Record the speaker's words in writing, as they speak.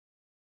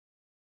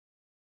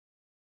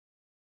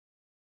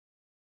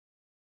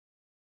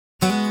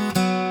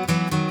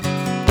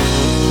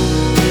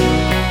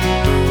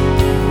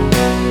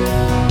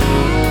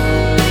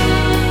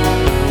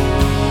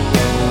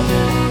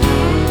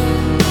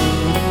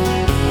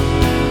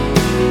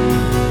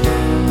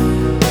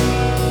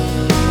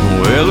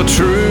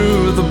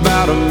truth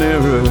about a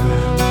mirror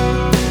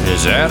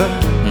is that a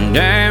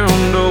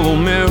damned old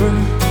mirror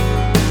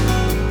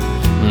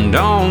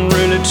don't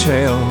really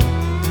tell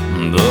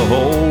the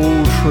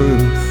whole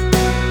truth.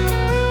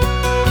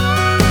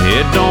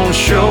 It don't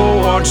show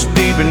what's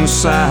deep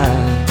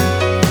inside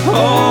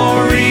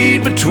or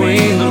read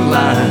between the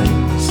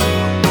lines,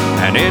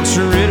 and it's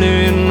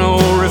really no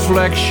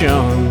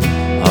reflection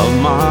of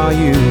my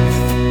youth.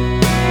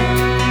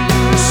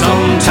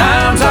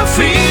 Sometimes I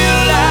feel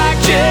like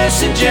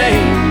Jesse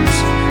James,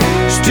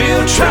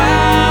 still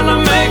trying to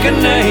make a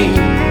name,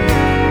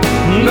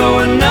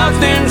 knowing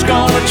nothing's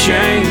gonna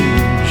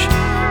change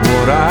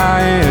what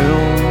I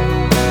am.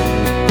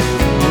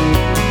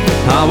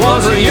 I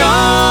was a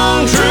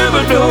young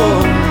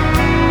troubadour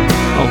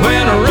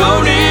when I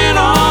wrote in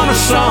on a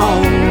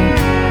song.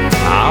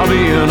 I'll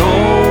be an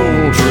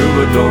old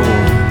troubadour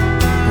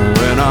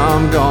when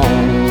I'm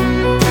gone.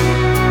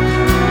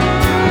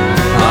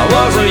 I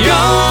was a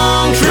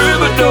young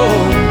troubadour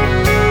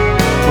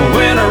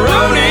when I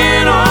wrote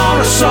in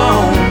on a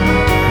song,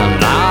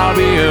 and I'll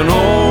be an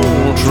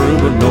old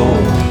troubadour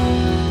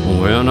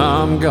when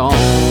I'm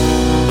gone.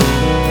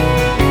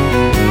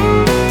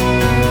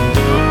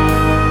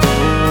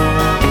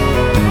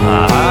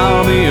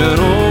 I'll be an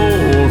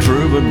old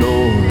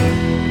troubadour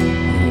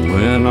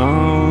when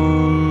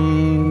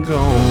I'm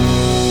gone.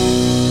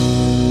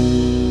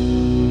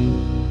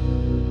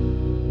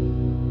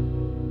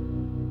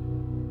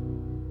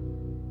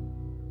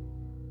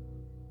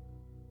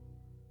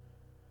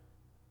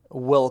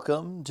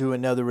 Welcome to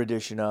another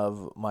edition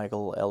of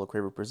Michael L.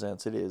 Craver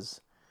Presents. It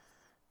is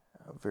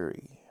a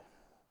very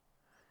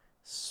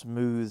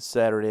smooth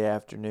Saturday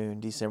afternoon,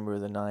 December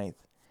the 9th.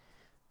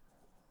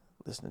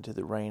 Listening to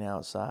the rain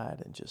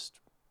outside and just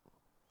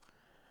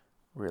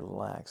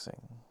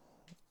relaxing.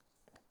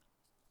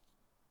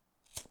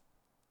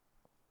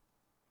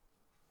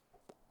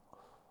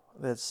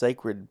 That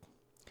sacred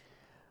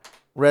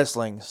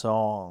wrestling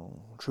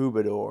song,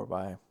 Troubadour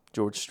by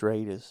George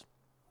Strait, is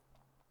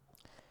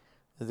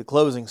the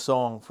closing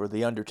song for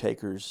The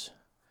Undertaker's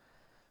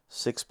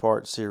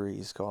 6-part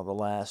series called The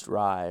Last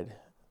Ride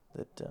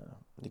that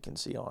you can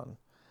see on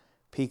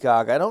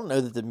Peacock. I don't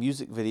know that the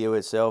music video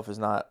itself is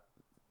not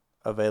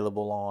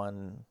available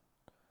on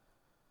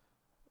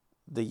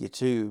the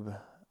YouTube,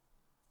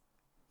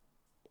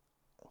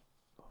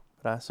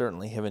 but I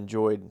certainly have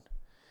enjoyed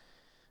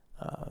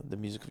the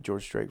music of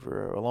George Strait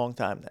for a long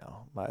time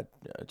now. My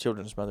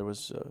children's mother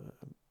was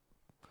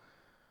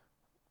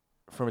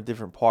from a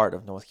different part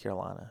of North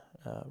Carolina,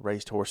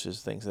 raised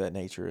horses, things of that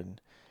nature,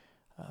 and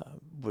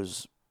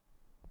was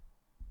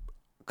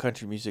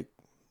country music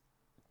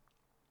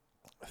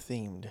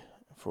themed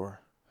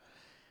for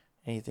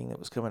anything that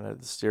was coming out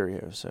of the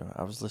stereo. So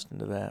I was listening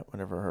to that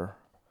whenever her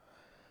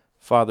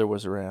father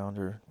was around,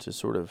 or to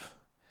sort of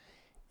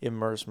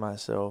immerse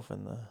myself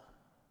in the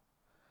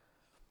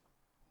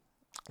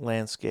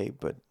landscape.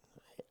 But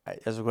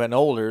as I've gotten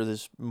older,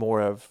 there's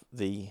more of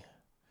the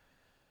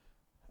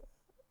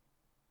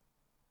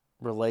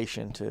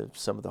relation to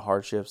some of the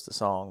hardships, the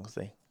songs,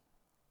 the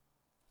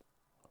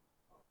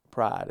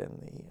pride, and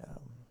the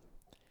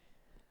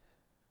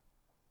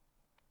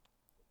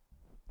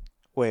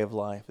way of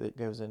life that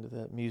goes into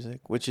that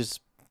music, which is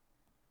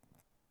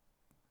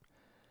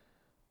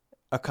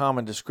a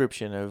common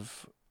description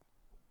of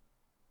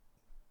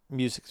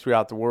music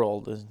throughout the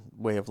world. The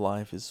way of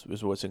life is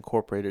what's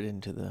incorporated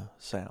into the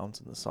sounds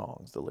and the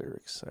songs, the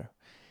lyrics. So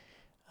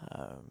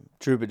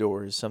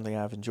Troubadour is something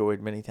I've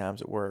enjoyed many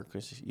times at work,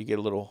 because you get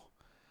a little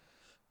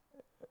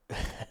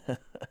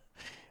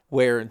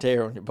wear and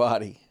tear on your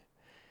body.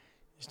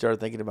 You start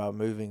thinking about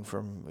moving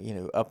from,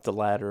 up the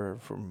ladder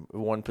from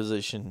one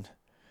position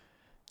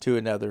to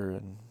another,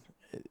 and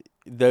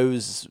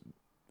those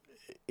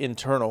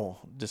internal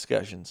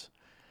discussions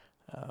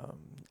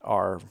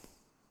are,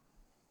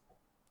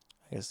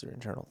 I guess they're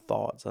internal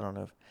thoughts. I don't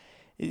know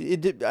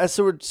if I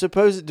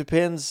suppose it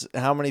depends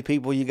how many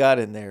people you got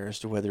in there as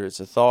to whether it's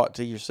a thought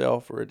to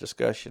yourself or a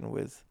discussion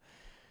with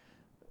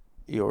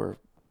your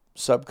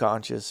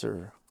subconscious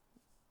or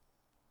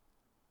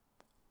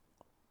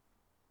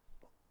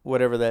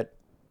whatever that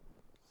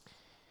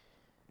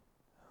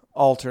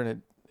alternate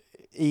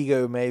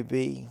ego may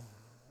be.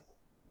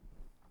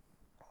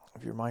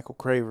 If you're Michael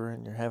Craver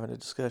and you're having a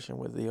discussion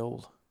with the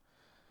old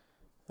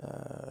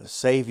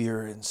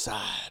savior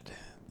inside,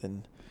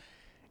 then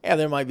yeah,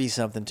 there might be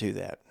something to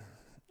that.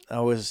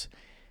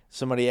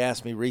 Somebody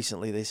asked me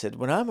recently, they said,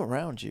 when I'm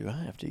around you,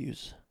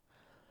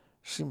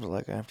 seems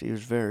like I have to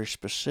use very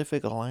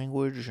specific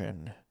language,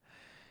 and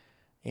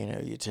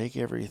you take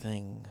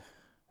everything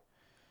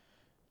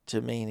to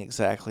mean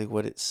exactly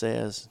what it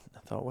says. I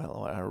thought,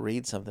 well, when I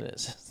read something that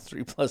says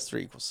 3 +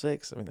 3 =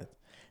 6, I mean,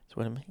 that's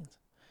what it means.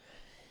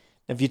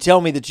 If you tell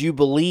me that you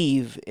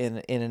believe in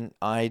an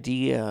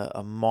idea,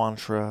 a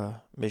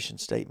mantra, mission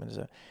statement,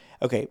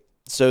 okay,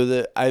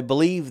 so I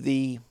believe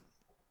the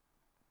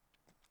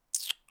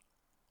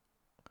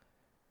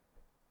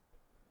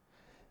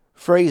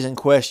phrase in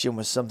question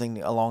was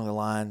something along the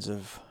lines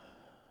of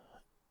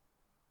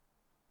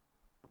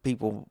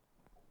people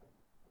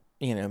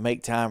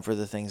make time for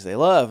the things they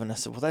love. And I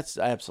said, well, that's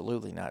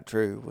absolutely not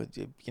true.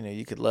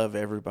 You could love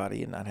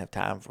everybody and not have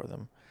time for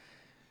them.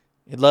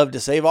 You'd love to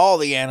save all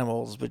the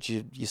animals, but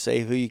you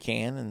save who you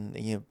can, and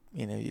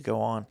you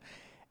go on.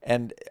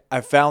 And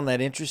I found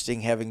that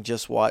interesting, having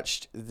just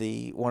watched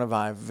one of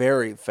my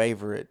very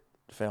favorite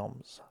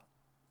films.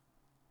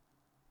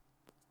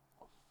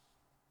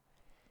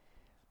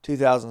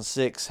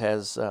 2006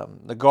 has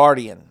The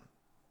Guardian,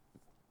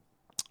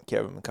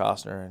 Kevin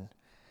Costner and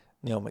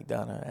Neil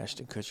McDonough,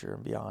 Ashton Kutcher,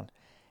 and beyond.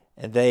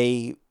 And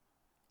they,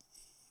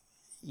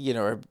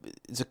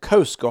 it's a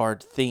Coast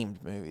Guard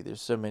themed movie.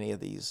 There's so many of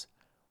these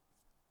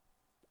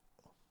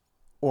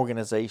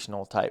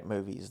organizational type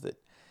movies that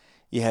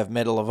you have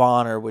Medal of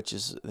Honor, which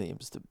is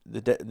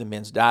the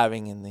men's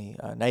diving in the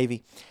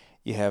Navy.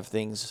 You have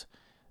things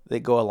that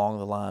go along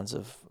the lines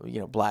of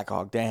Black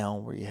Hawk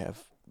Down, where you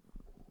have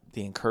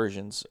the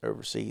incursions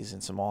overseas in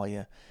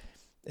Somalia.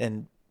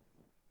 And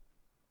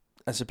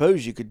I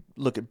suppose you could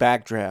look at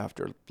Backdraft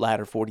or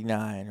Ladder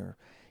 49 or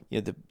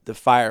the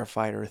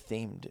firefighter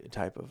themed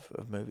type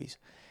of movies.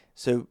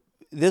 So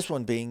this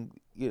one being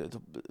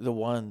the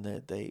one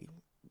that they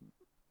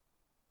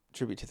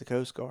tribute to the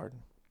Coast Guard.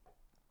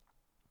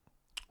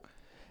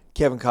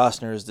 Kevin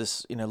Costner is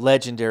this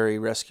legendary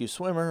rescue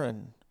swimmer,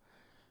 and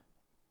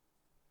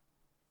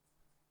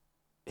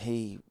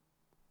he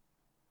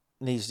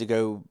needs to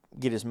go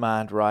get his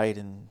mind right,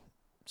 and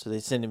so they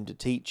send him to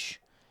teach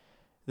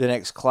the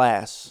next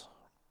class.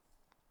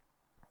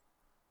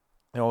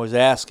 They're always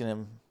asking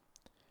him,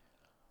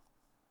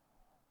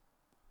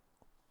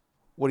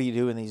 what do you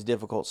do in these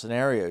difficult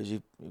scenarios?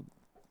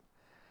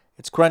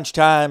 It's crunch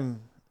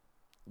time.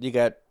 You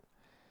got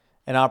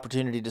an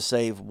opportunity to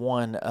save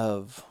one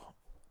of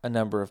a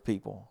number of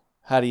people.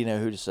 How do you know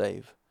who to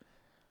save?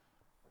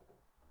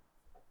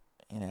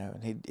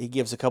 And he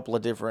gives a couple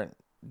of different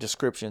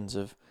descriptions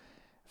of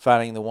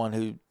finding the one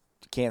who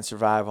can't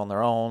survive on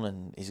their own,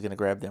 and he's going to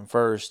grab them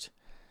first.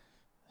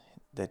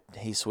 That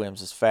he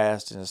swims as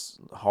fast and as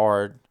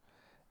hard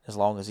as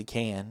long as he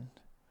can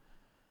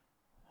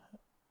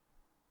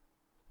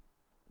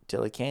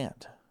till he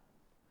can't.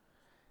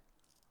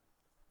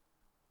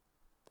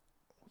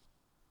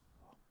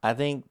 I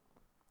think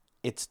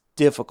it's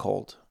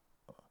difficult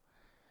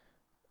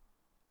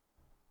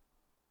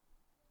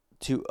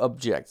to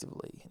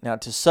objectively. Now,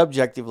 to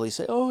subjectively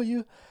say, oh,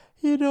 you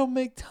don't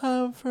make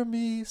time for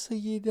me, so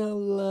you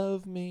don't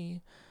love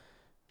me.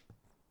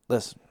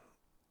 Listen,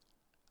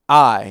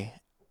 I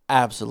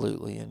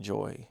absolutely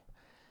enjoy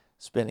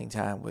spending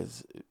time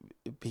with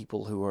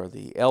people who are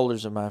the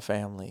elders of my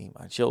family,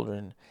 my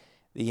children,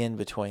 the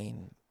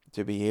in-between,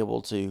 to be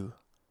able to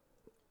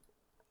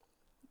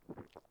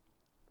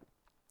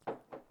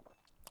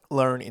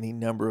learn any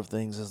number of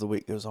things as the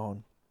week goes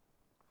on.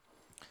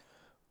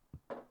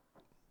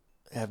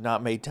 I have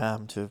not made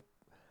time to,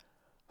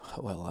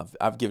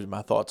 I've given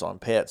my thoughts on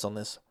pets on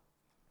this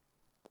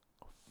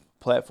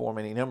platform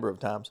any number of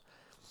times.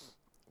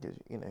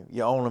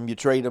 You own them, you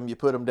trade them, you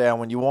put them down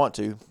when you want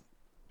to.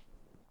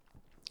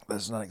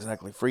 That's not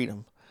exactly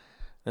freedom.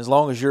 As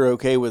long as you're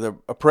okay with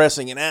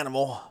oppressing an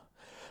animal,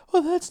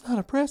 well, that's not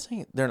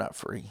oppressing. They're not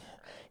free.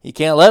 You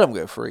can't let them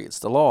go free. It's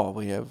the law.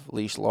 We have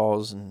leash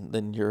laws, and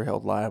then you're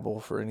held liable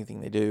for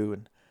anything they do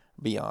and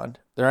beyond.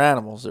 They're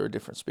animals. They're a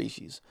different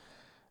species.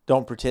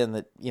 Don't pretend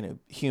that,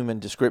 human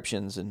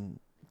descriptions and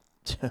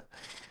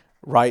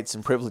rights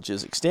and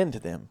privileges extend to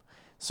them.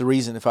 It's the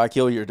reason if I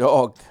kill your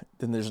dog,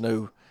 then there's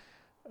no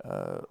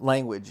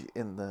language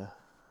in the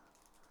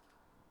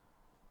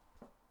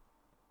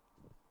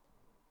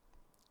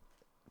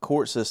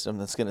court system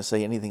that's going to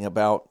say anything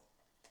about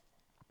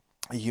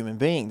a human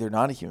being. They're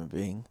not a human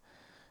being.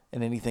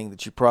 And anything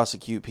that you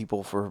prosecute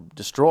people for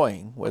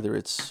destroying, whether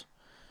it's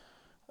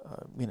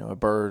a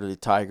bird, a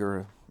tiger,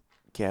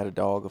 a cat, a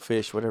dog, a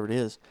fish, whatever it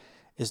is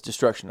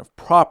destruction of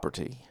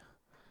property,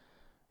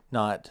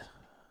 not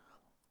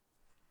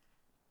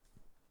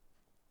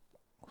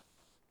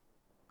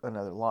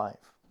another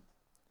life.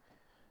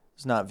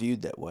 It's not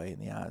viewed that way in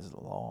the eyes of the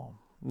law.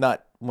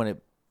 Not when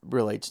it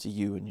relates to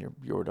you and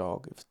your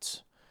dog. If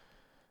it's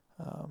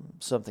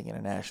something in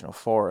a national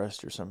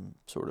forest or some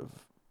sort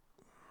of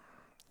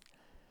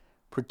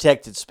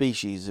protected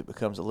species, it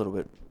becomes a little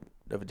bit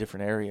of a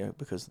different area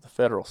because of the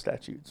federal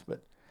statutes.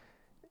 But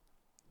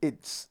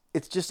it's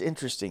just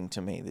interesting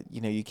to me that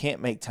you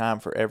can't make time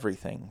for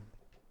everything,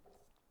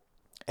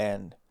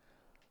 and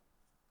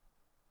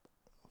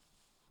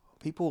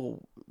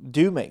people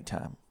do make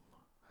time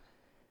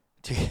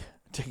to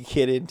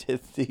get into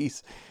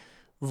these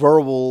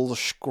verbal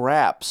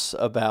scraps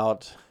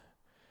about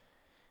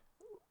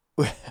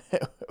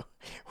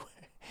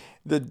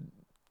the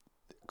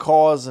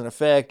cause and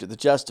effect or the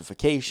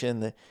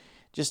justification,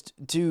 just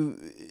to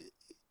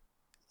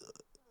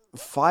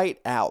fight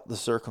out the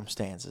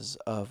circumstances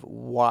of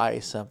why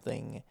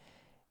something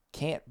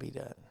can't be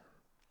done.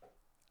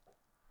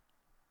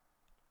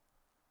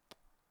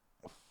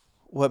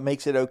 What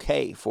makes it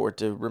okay for it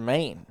to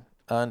remain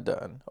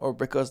undone, or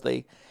because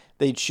they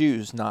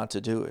choose not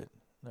to do it,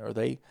 or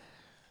they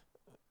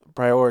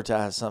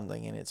prioritize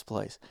something in its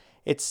place.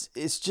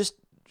 it's just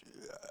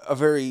a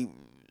very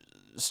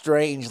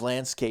strange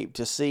landscape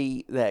to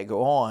see that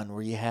go on,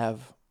 where you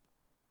have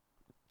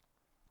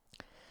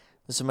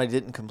somebody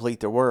didn't complete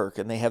their work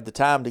and they have the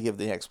time to give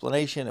the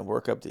explanation and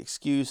work up the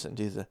excuse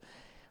and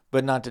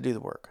but not to do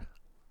the work.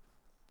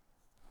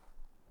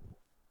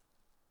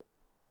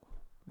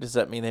 Does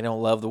that mean they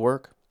don't love the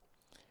work?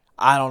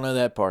 I don't know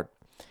that part.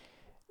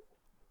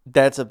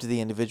 That's up to the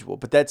individual,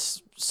 but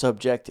that's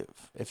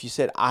subjective. If you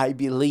said, I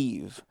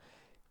believe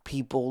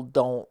people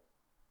don't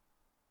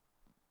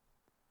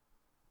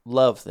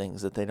love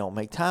things that they don't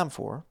make time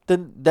for,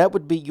 then that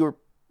would be your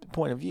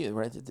point of view,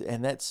 right?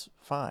 And that's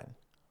fine.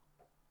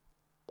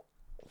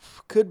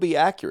 Could be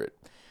accurate.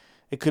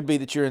 It could be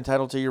that you're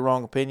entitled to your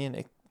wrong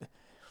opinion.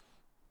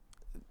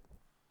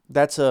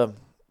 That's a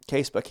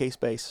case-by-case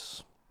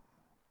basis.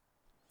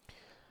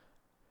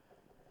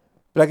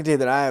 But I can tell you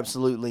that I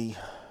absolutely,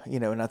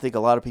 and I think a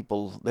lot of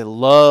people, they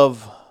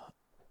love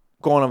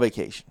going on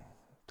vacation.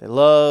 They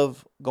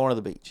love going to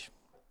the beach.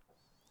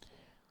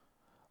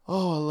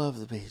 Oh, I love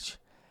the beach.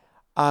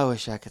 I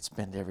wish I could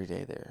spend every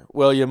day there.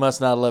 Well, you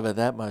must not love it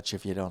that much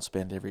if you don't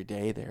spend every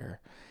day there.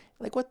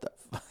 Like, what the?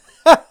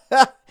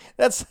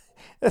 That's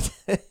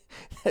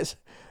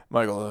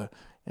Michael.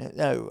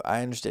 No,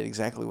 I understand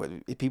exactly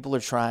what people are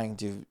trying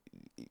to.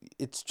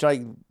 It's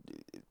trying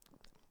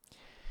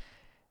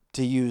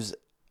to use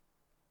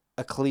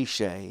a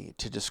cliche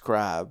to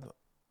describe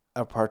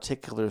a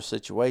particular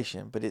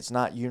situation, but it's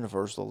not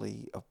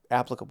universally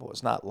applicable.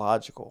 It's not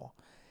logical,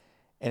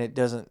 and it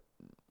doesn't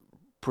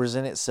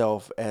present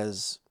itself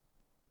as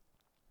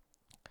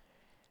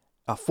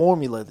a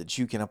formula that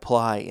you can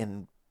apply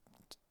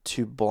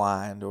into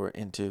blind or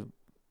into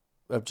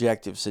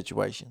objective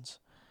situations.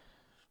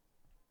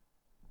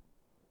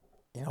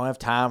 You don't have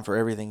time for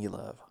everything you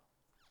love.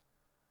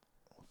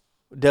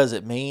 Does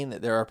it mean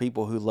that there are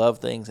people who love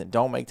things and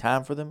don't make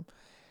time for them?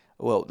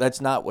 Well,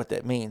 that's not what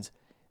that means.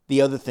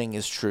 The other thing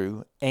is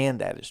true, and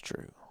that is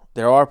true.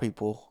 There are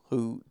people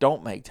who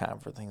don't make time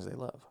for things they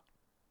love.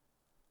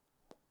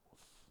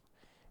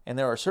 And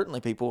there are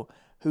certainly people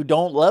who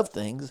don't love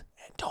things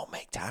and don't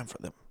make time for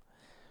them.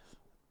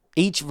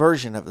 Each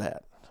version of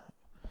that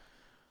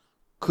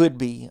could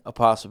be a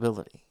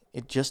possibility.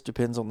 It just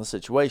depends on the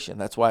situation.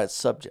 That's why it's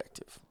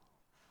subjective.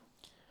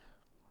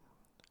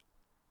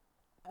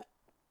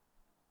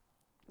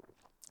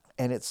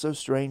 And it's so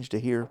strange to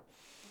hear,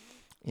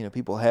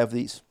 people have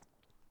these.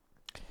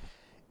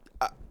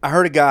 I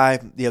heard a guy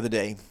the other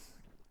day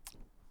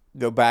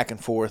go back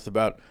and forth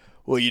about,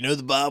 well,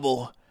 the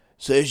Bible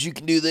says you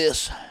can do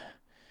this.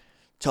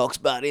 Talks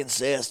about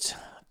incest.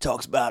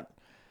 Talks about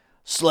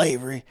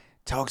slavery.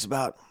 Talks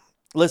about...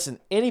 Listen,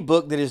 any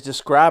book that is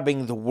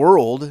describing the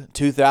world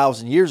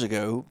 2,000 years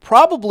ago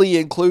probably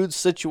includes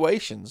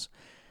situations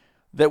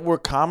that were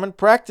common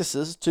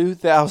practices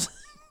 2,000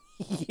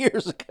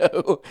 years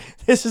ago.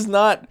 This is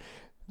not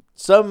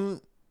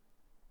some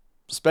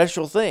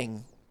special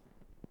thing.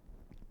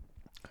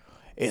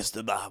 It's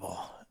the Bible.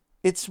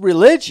 It's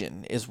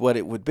religion is what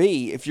it would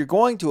be. If you're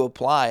going to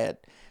apply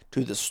it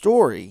to the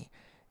story,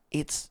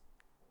 this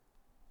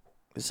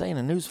ain't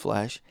a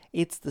newsflash.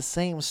 It's the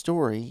same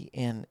story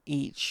in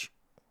each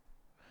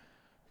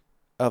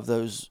of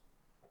those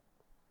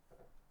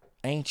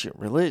ancient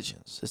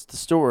religions. It's the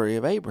story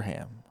of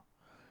Abraham.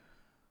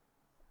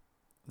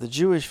 The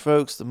Jewish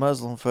folks, the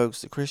Muslim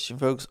folks, the Christian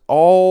folks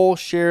all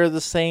share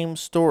the same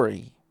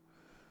story.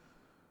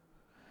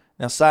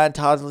 Now,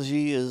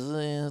 Scientology is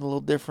a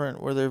little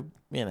different where they're,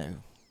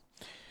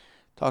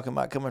 talking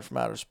about coming from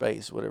outer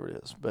space, whatever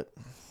it is. But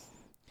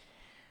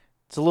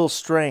it's a little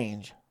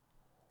strange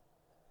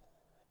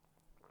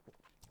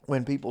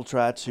when people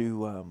try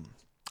to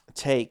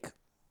take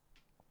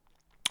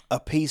a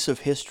piece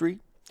of history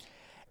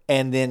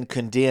and then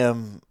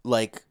condemn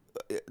like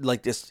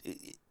this.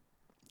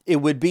 It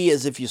would be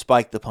as if you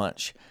spiked the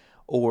punch,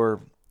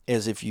 or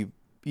as if you've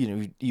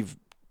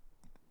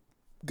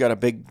got a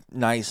big,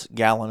 nice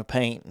gallon of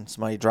paint and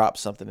somebody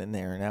drops something in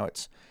there, and now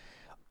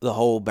the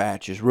whole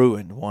batch is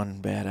ruined. One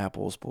bad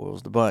apple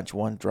spoils the bunch.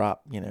 One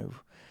drop,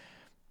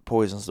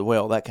 poisons the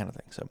well, that kind of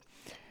thing. So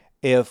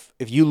if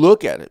you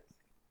look at it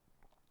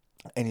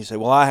and you say,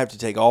 well, I have to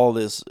take all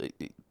this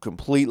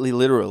completely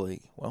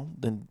literally, well,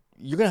 then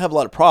you're going to have a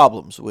lot of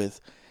problems with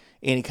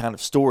any kind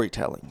of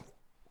storytelling.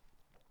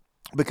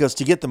 Because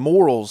to get the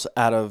morals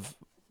out of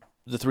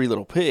the Three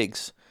Little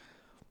Pigs,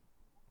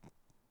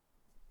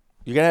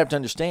 you're going to have to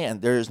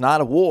understand there is not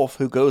a wolf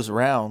who goes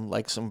around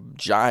like some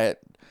giant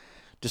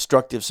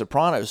destructive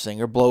soprano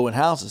singer blowing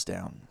houses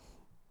down.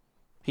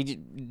 He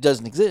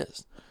doesn't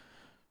exist.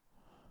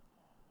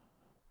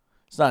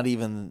 It's not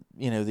even,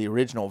 the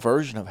original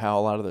version of how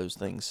a lot of those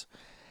things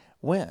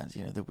went.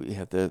 We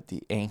have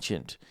the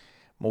ancient,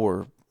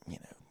 more,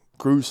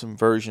 gruesome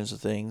versions of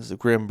things, the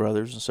Grimm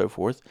brothers and so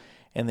forth.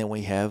 And then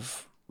we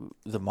have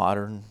the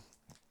modern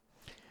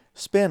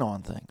spin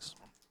on things.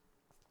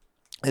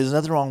 There's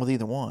nothing wrong with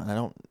either one. I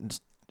don't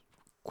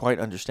quite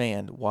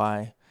understand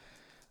why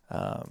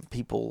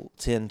people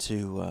tend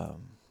to,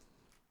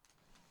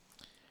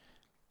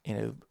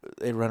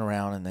 they run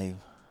around and they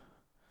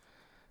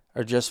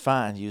are just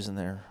fine using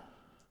their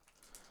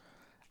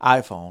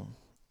iPhone.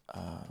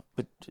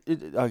 But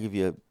I'll give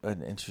you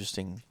an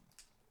interesting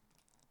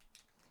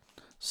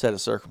set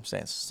of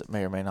circumstances that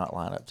may or may not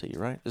line up to you,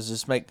 right?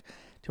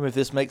 Tell me if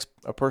this makes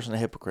a person a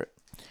hypocrite.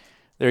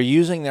 They're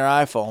using their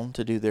iPhone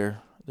to do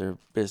their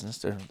business.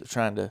 They're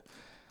trying to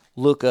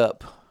look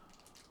up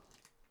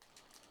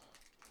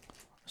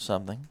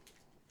something.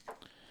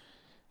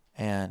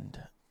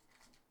 And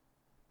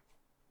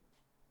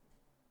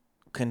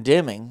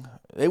condemning.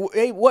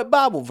 Hey, what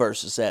Bible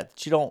verse is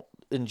that you don't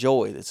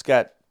enjoy that's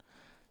got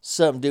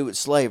something to do with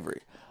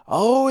slavery?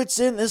 Oh, it's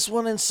in this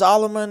one in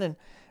Solomon. And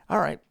all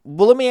right,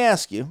 well, let me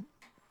ask you,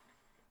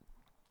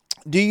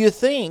 do you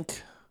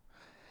think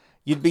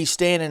you'd be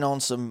standing on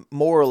some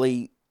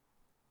morally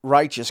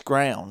righteous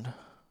ground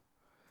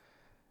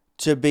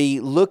to be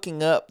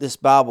looking up this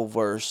Bible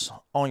verse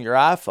on your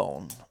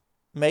iPhone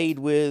made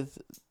with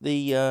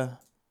the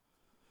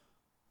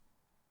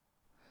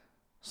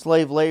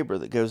slave labor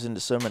that goes into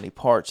so many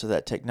parts of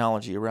that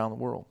technology around the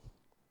world?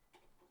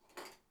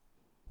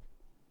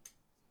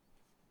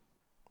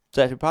 Is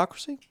that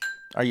hypocrisy?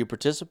 Are you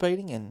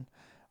participating in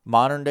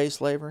modern day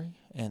slavery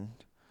and,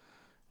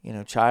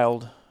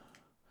 child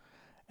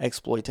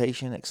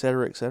exploitation, et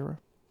cetera, et cetera?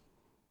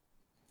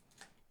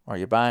 Are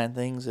you buying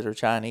things that are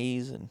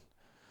Chinese and,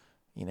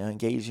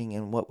 engaging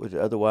in what would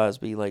otherwise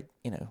be like,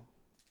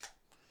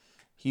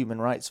 human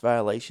rights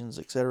violations,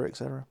 et cetera, et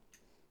cetera?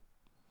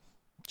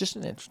 Just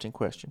an interesting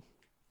question.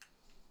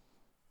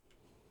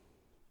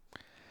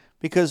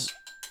 Because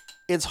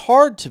it's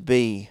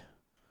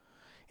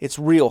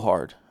real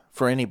hard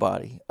for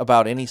anybody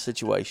about any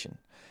situation,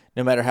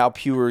 no matter how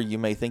pure you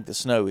may think the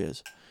snow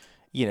is.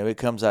 It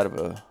comes out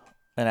of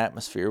an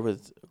atmosphere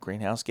with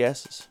greenhouse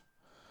gases.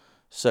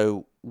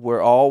 So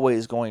we're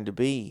always going to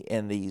be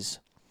in these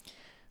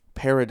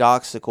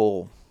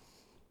paradoxical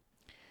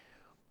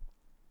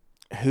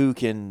who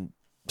can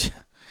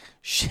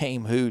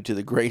shame who to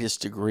the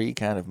greatest degree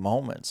kind of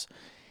moments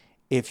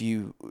if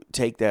you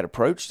take that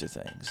approach to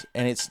things.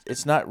 And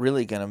it's not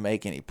really going to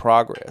make any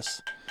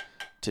progress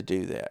to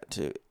do that,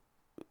 to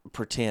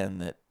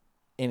pretend that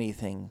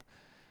anything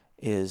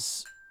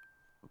is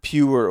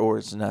pure or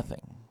it's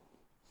nothing.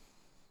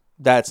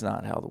 That's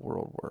not how the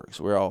world works.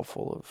 We're all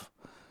full of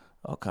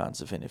all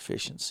kinds of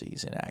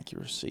inefficiencies,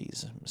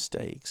 inaccuracies, and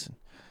mistakes. And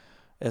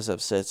as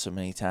I've said so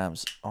many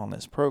times on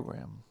this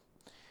program,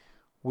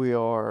 we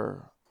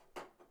are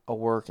a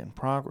work in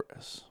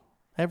progress.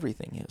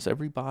 Everything is.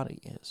 Everybody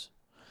is.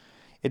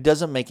 It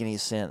doesn't make any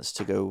sense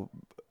to go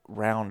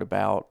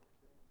roundabout.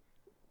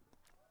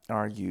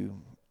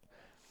 Am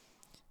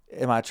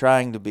I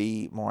trying to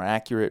be more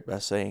accurate by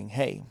saying,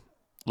 hey,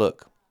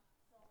 look,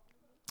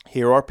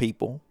 here are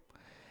people,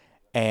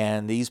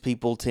 and these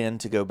people tend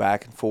to go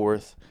back and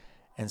forth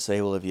and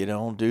say, well, if you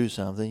don't do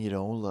something, you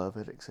don't love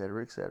it, et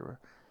cetera, et cetera.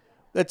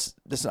 That's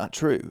not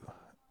true.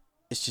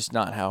 It's just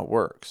not how it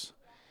works.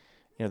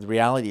 The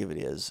reality of it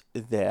is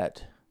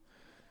that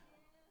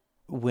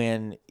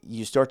when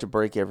you start to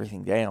break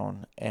everything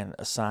down and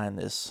assign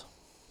this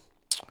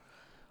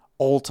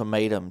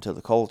ultimatum to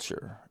the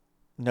culture,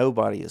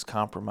 nobody is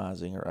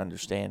compromising or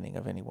understanding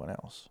of anyone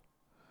else.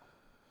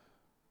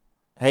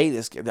 Hey,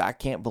 I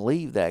can't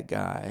believe that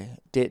guy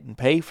didn't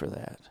pay for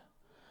that.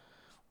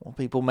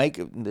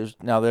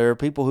 Well, there are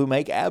people who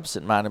make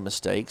absent-minded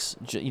mistakes,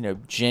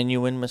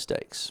 genuine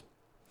mistakes.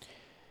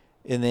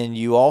 And then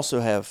you also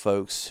have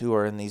folks who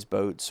are in these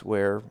boats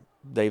where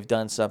they've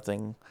done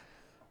something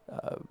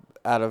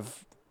out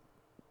of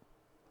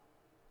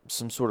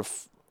some sort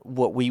of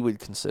what we would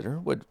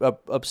consider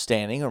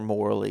upstanding or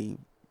morally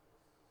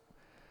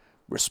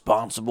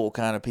responsible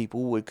kind of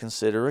people would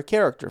consider a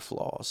character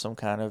flaw, some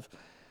kind of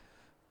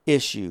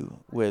issue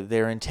with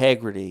their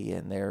integrity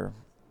and their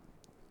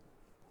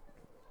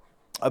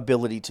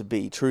ability to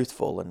be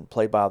truthful and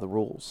play by the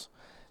rules.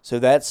 So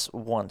that's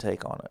one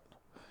take on it.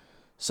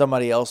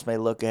 Somebody else may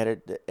look at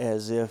it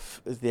as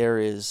if there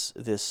is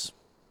this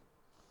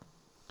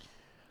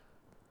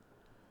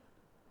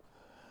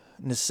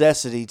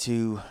necessity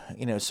to,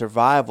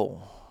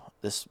 survival,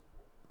 this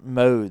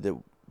mode that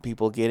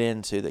people get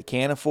into that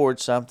can't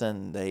afford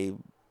something, they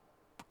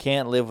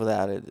can't live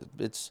without it.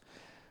 It's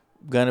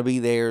going to be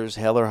theirs,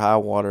 hell or high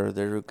water.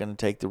 They're going to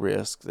take the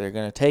risk. They're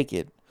going to take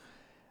it.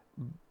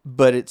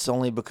 But it's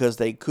only because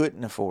they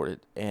couldn't afford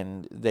it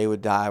and they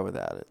would die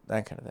without it,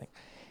 that kind of thing.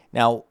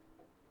 Now,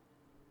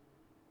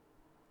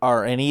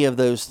 are any of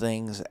those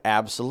things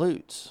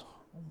absolutes?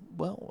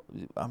 Well,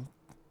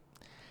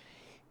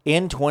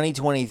 in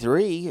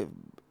 2023,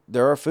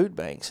 there are food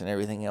banks and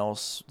everything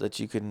else that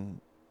you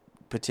can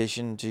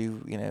petition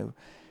to,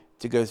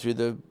 to go through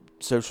the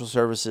social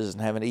services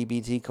and have an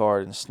EBT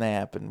card and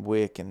SNAP and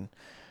WIC and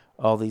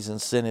all these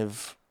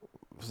incentive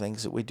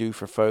things that we do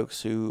for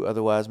folks who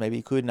otherwise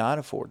maybe could not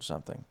afford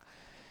something.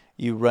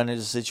 You run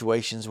into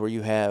situations where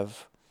you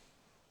have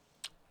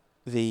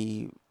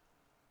the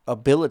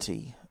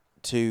ability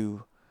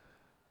to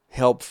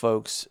help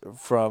folks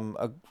from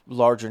a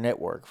larger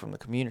network, from the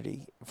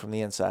community, from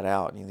the inside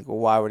out. And you think, well,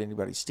 why would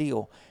anybody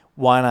steal?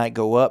 why not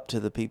go up to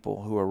the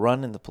people who are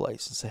running the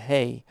place and say,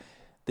 hey,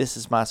 this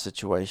is my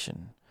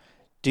situation.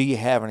 Do you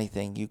have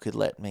anything you could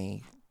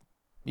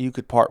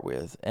part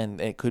with,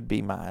 and it could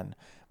be mine,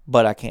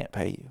 but I can't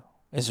pay you?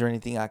 Is there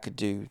anything I could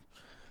do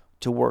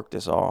to work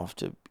this off?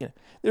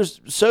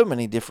 There's so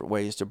many different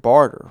ways to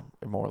barter,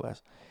 more or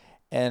less.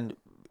 And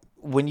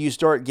when you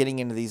start getting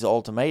into these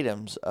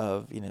ultimatums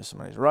of,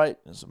 somebody's right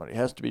and somebody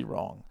has to be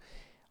wrong,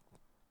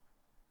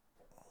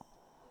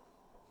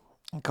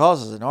 it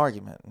causes an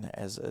argument. And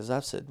as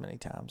I've said many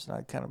times, and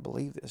I kind of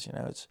believe this,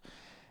 it's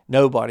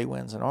nobody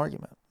wins an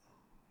argument.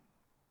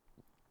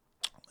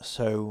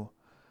 So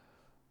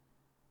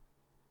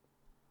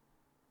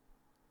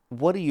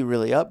what are you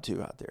really up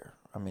to out there?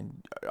 I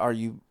mean, are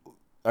you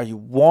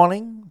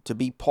wanting to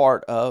be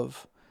part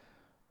of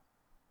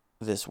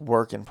this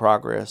work in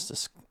progress,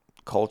 this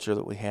culture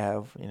that we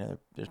have?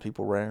 There's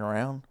people running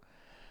around.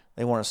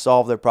 They want to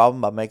solve their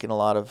problem by making a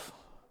lot of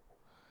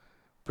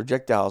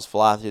projectiles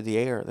fly through the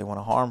air. They want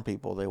to harm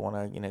people. They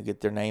want to,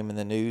 get their name in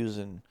the news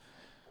and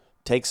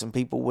take some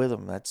people with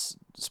them. That's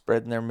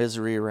spreading their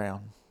misery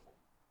around.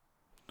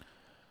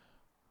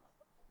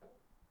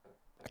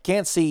 I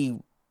can't see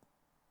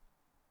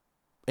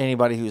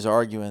anybody who's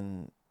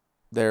arguing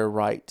their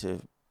right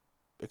to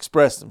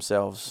express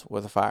themselves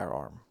with a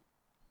firearm.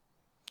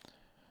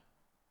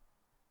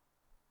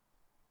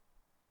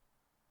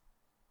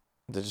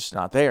 They're just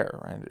not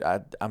there.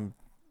 Right? I'm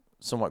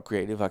somewhat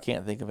creative. I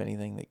can't think of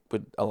anything that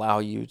would allow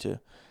you to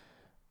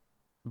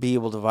be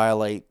able to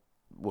violate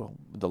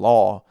the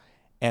law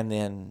and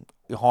then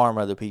harm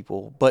other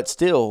people, but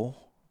still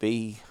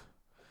be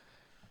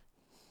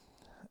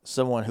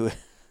someone who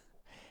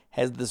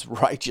has this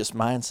righteous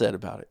mindset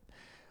about it.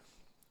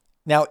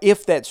 Now,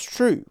 if that's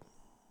true,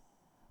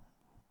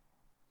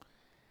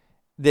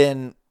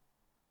 then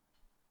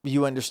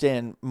you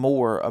understand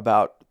more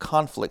about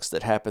conflicts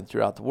that happen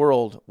throughout the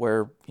world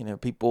where,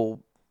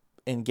 people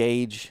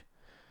engage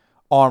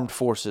armed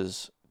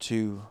forces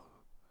to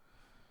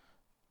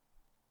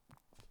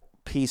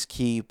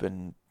peacekeep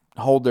and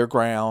hold their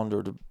ground,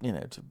 or to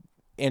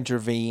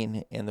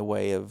intervene in the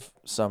way of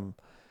some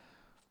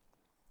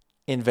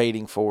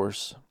invading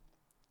force.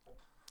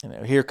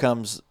 Here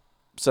comes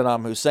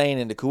Saddam Hussein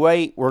into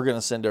Kuwait, we're going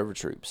to send over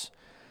troops.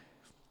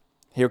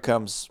 Here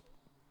comes,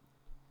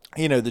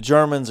 the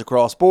Germans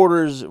across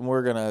borders, and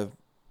we're going to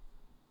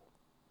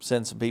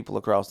send some people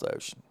across the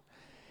ocean.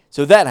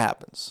 So that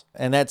happens,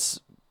 and that's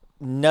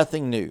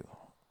nothing new.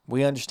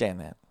 We understand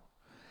that.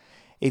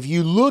 If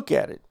you look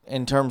at it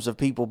in terms of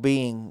people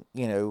being,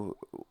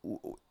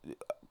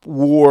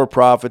 war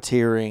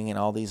profiteering and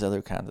all these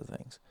other kinds of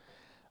things,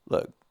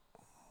 look,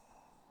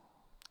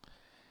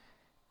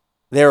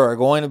 there are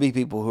going to be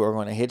people who are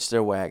going to hitch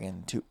their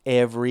wagon to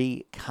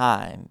every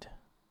kind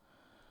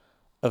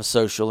of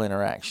social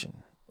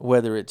interaction,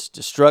 whether it's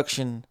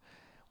destruction,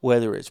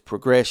 whether it's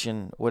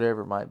progression,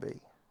 whatever it might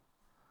be.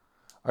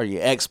 Are you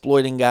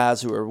exploiting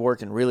guys who are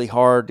working really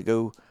hard to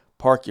go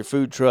park your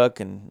food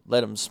truck and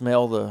let them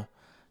smell the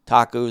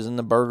tacos and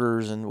the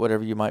burgers and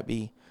whatever you might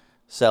be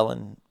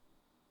selling?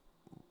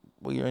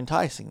 Well, you're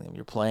enticing them.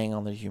 You're playing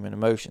on their human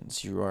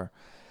emotions. You are,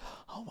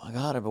 oh my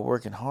God, I've been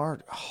working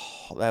hard.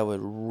 Oh, that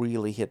would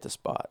really hit the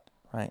spot,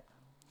 right?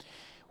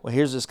 Well,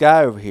 here's this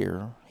guy over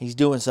here. He's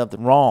doing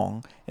something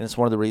wrong, and it's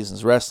one of the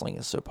reasons wrestling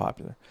is so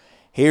popular.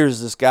 Here's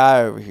this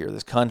guy over here,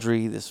 this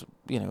country, this,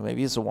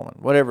 maybe it's a woman,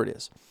 whatever it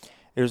is.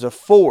 There's a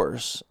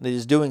force that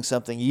is doing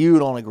something you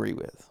don't agree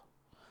with.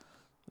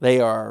 They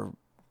are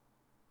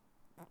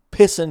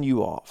pissing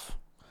you off.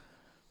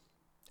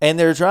 And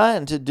they're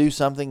trying to do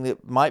something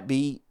that might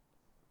be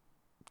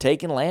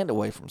taking land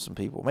away from some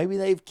people. Maybe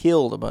they've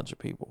killed a bunch of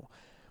people.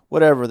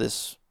 Whatever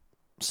this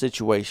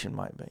situation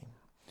might be.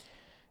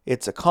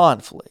 It's a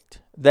conflict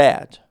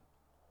that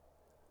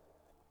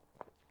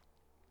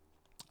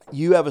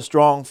you have a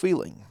strong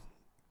feeling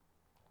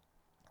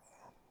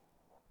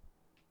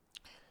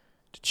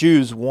to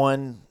choose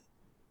one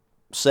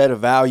set of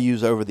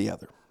values over the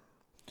other.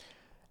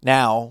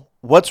 Now,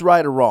 what's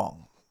right or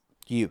wrong?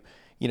 You're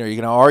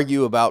going to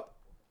argue about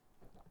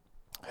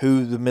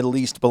who the Middle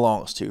East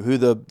belongs to, who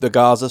the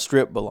Gaza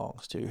Strip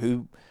belongs to,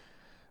 who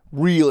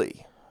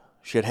really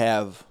should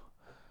have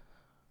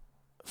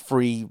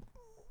free,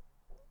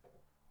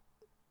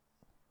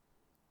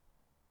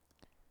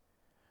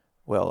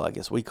 well, I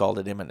guess we called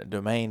it eminent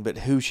domain, but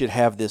who should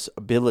have this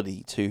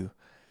ability to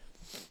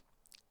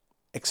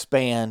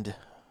expand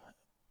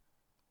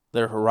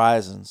their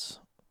horizons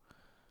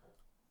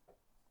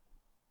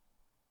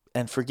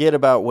and forget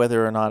about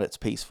whether or not it's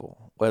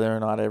peaceful, whether or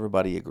not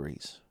everybody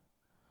agrees.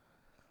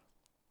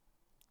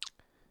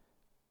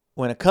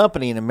 When a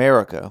company in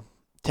America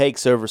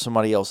takes over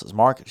somebody else's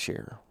market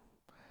share,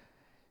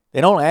 they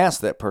don't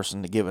ask that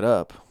person to give it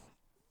up.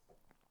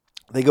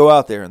 They go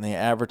out there and they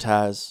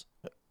advertise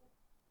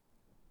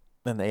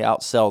and they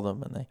outsell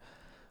them and they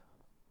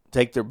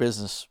take their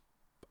business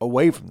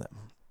away from them.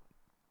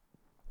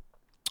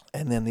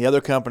 And then the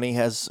other company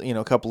has,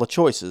 a couple of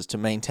choices: to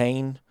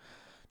maintain,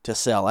 to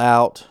sell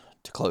out,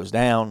 to close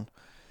down.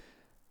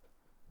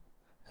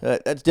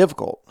 That's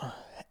difficult.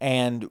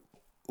 And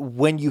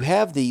when you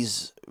have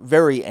these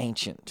very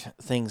ancient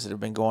things that have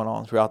been going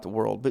on throughout the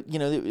world, but,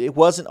 it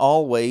wasn't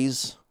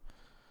always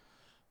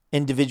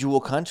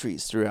individual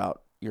countries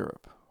throughout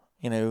Europe.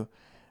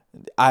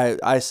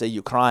 I say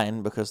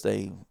Ukraine because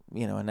they,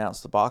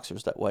 announced the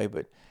boxers that way.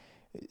 But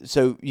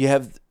so you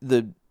have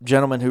the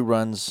gentleman who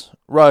runs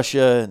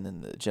Russia, and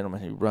then the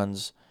gentleman who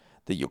runs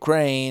the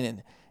Ukraine,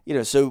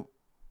 and so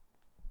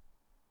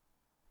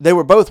they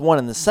were both one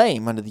and the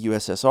same under the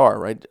USSR,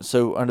 right?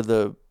 So under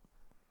the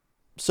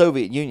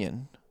Soviet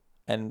Union,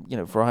 and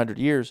for 100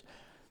 years,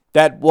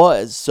 that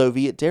was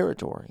Soviet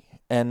territory,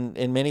 and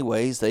in many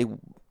ways they,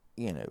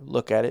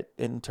 look at it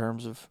in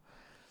terms of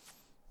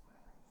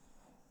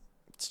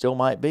it still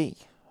might be.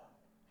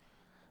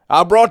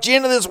 I brought you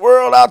into this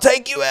world, I'll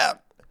take you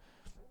out.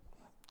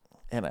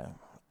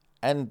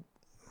 And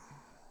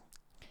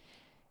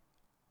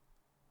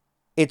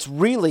it's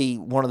really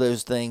one of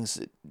those things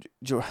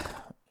that,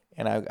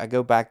 and I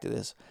go back to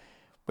this,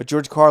 but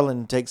George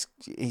Carlin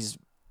he's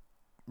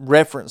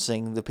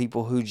referencing the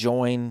people who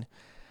join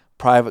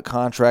private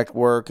contract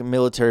work and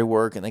military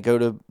work, and they go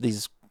to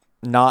these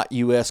not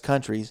U.S.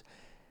 countries.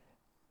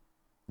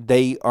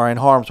 They are in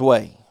harm's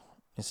way.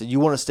 He said, you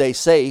want to stay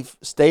safe,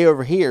 stay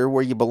over here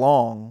where you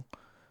belong,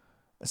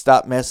 and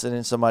stop messing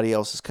in somebody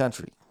else's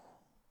country.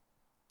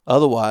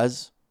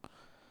 Otherwise,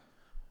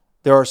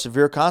 there are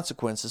severe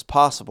consequences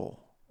possible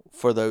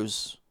for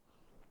those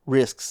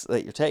risks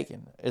that you're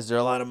taking. Is there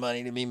a lot of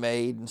money to be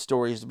made and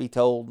stories to be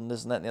told and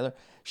this and that and the other?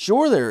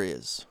 Sure there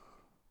is.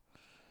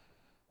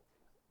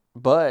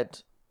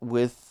 But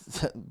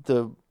with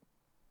the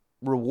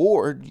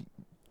reward,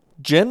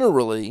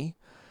 generally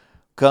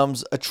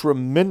comes a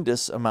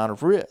tremendous amount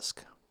of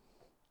risk.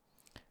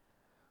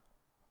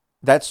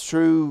 That's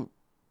true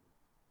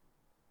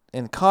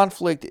in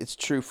conflict. It's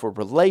true for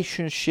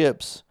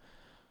relationships.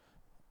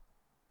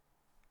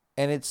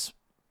 And it's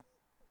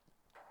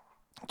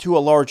to a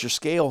larger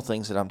scale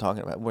things that I'm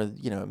talking about, where,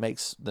 it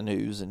makes the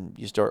news and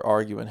you start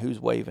arguing who's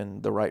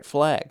waving the right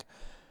flag.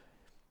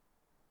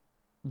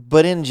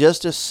 But in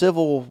just a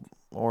civil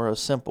or a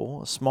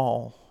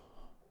small,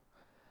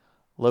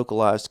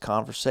 localized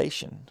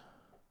conversation,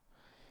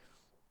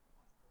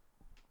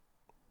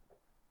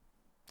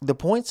 the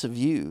points of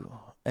view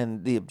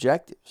and the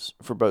objectives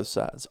for both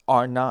sides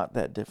are not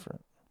that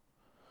different.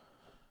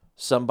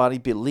 Somebody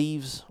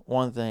believes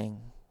one thing,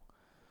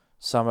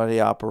 somebody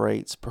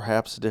operates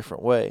perhaps a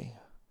different way.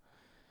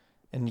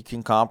 And you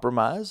can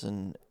compromise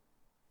and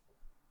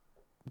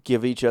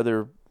give each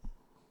other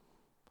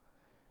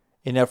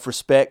enough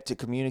respect to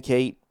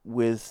communicate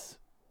with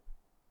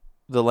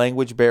the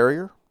language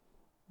barrier,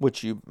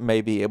 which you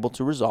may be able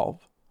to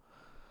resolve.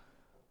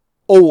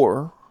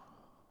 Or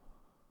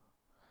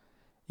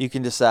you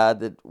can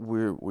decide that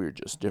we're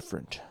just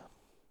different,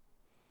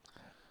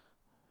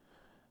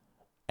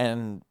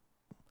 and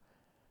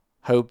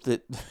hope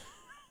that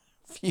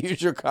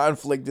future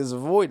conflict is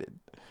avoided,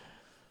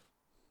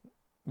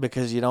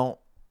 because you don't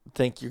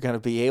think you're going to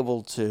be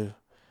able to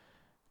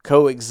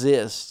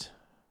coexist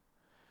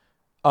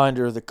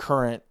under the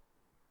current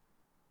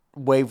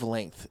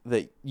wavelength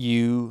that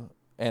you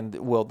and,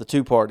 the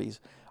two parties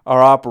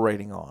are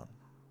operating on.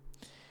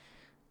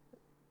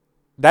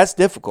 That's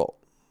difficult.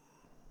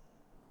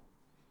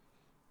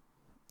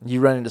 You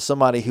run into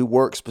somebody who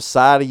works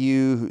beside of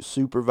you, who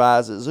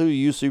supervises, who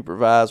you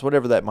supervise,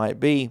 whatever that might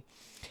be.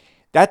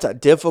 That's a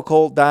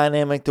difficult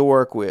dynamic to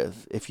work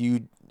with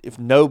if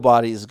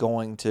nobody is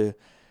going to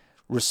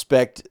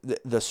respect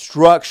the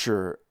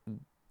structure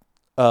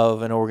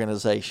of an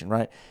organization,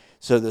 right?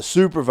 So the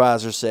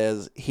supervisor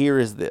says, here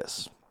is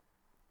this.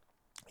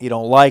 You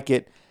don't like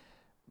it,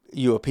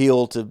 you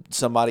appeal to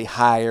somebody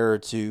higher,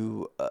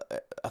 to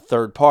a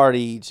third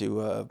party,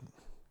 to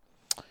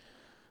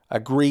a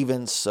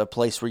grievance, a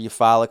place where you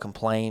file a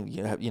complaint,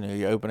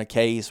 you open a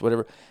case,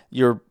 whatever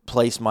your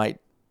place might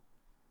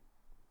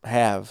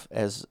have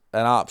as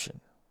an option.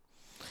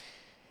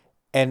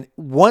 And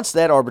once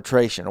that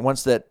arbitration,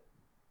 once that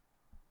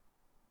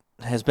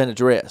has been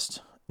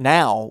addressed,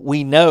 now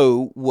we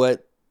know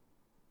what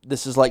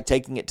this is like,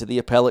 taking it to the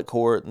appellate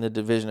court and the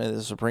division of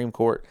the Supreme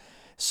Court.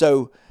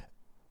 So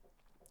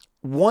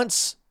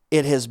once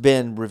it has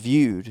been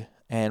reviewed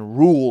and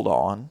ruled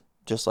on,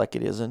 just like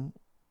it is in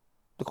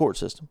the court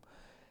system,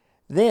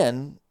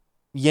 then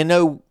you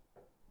know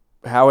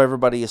how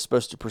everybody is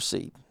supposed to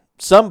proceed.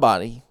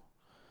 Somebody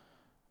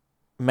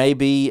may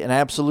be an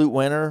absolute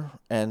winner,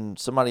 and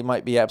somebody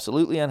might be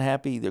absolutely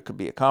unhappy. There could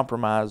be a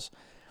compromise.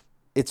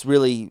 It's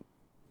really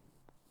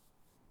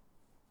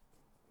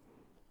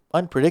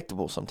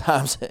unpredictable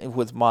sometimes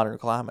with modern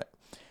climate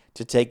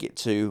to take it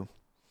to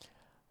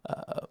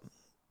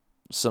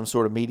some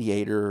sort of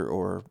mediator,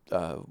 or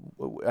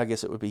I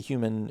guess it would be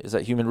human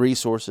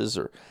resources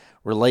or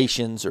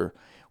relations or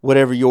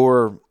whatever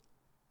your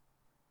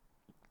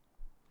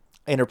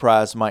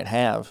enterprise might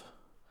have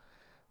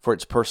for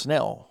its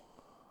personnel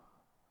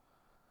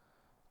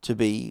to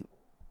be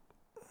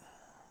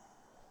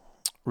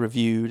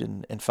reviewed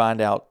and find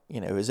out,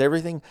 is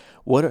everything,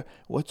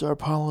 what's our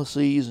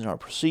policies and our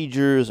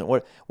procedures, and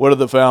what are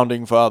the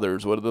founding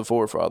fathers, what are the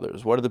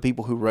forefathers, what are the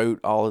people who wrote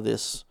all of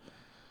this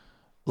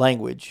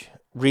language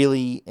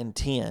really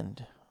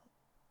intend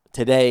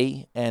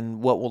today,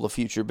 and what will the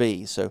future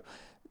be? So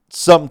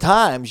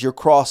sometimes you're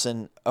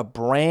crossing a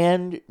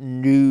brand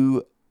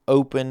new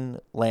open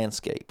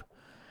landscape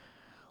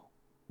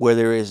where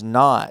there is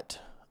not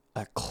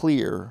a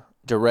clear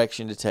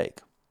direction to take.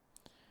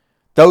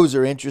 Those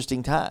are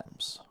interesting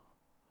times.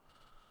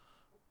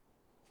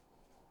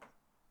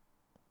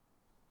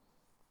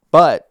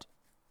 But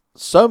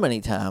so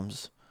many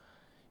times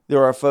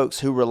there are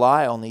folks who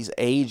rely on these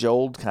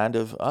age-old kind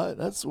of,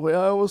 that's the way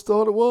I always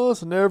thought it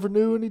was, I never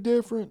knew any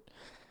different.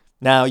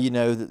 Now you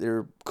know that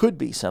there could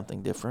be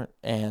something different,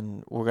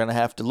 and we're going to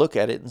have to look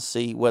at it and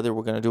see whether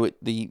we're going to do it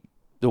the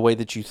way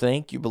that you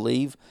think, you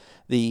believe,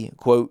 the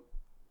quote,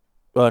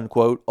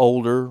 unquote,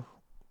 older,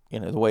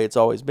 the way it's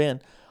always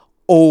been,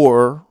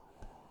 or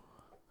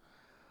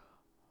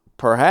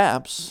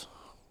perhaps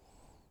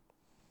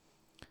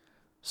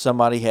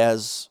somebody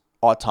has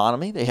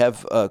autonomy, they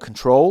have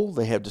control,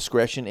 they have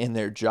discretion in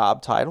their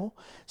job title,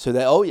 so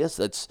that, oh yes,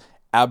 that's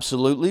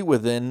absolutely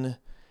within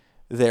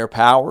their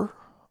power,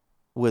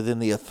 within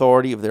the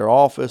authority of their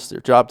office,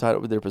 their job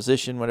title, their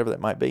position, whatever that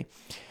might be.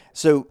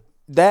 So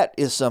that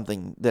is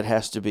something that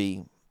has to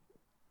be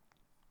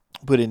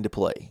put into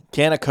play.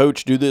 Can a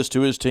coach do this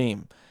to his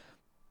team?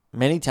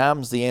 Many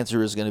times the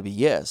answer is going to be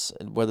yes,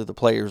 and whether the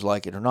players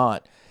like it or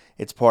not.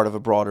 It's part of a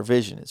broader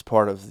vision. It's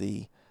part of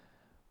the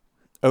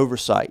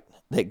oversight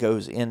that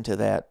goes into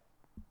that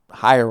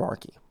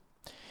hierarchy.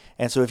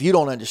 And so if you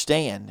don't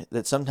understand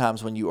that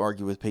sometimes when you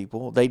argue with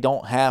people, they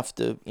don't have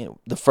to,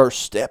 the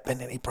first step in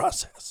any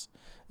process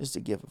is to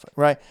give,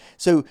 right?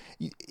 So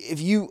if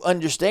you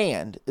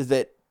understand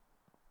that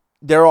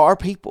there are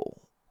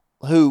people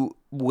who,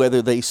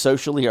 whether they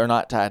socially are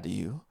not tied to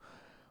you,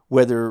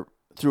 whether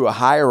through a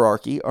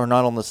hierarchy are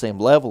not on the same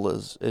level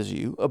as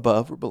you,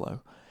 above or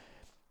below,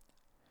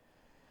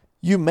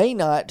 you may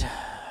not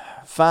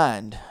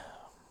find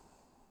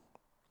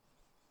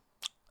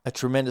a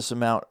tremendous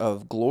amount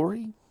of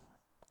glory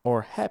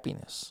or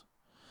happiness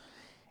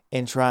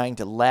in trying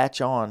to latch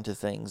on to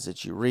things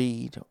that you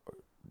read,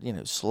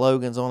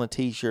 slogans on a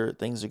t-shirt,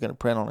 things you're going to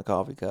print on a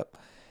coffee cup,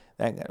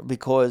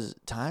 because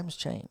times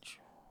change.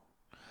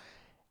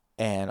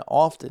 And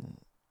often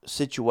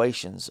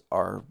situations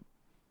are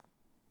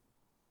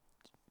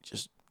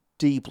just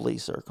deeply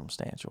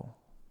circumstantial.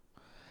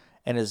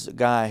 And as a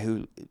guy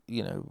who,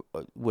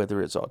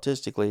 whether it's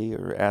autistically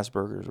or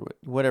Asperger's or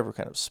whatever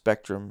kind of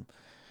spectrum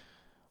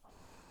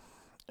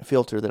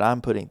filter that I'm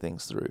putting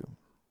things through,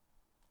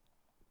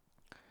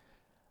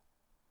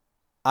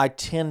 I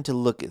tend to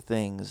look at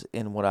things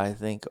in what I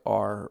think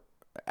are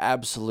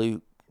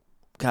absolute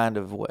kind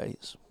of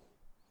ways.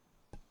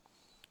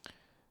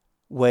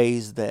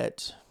 Ways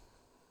that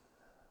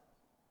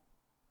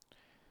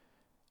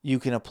you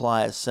can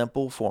apply a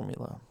simple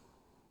formula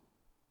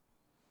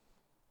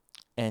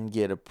and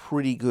get a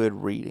pretty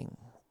good reading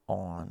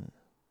on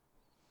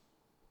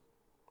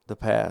the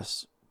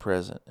past,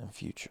 present, and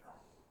future.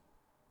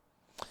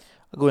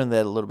 I'll go into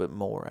that a little bit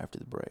more after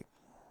the break.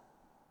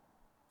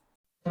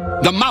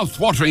 The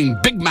mouth-watering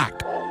Big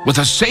Mac with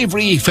a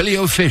savory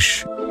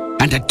Filet-O-Fish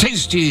and a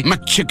tasty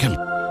McChicken.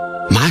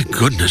 My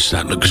goodness,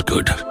 that looks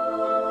good.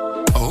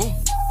 Oh,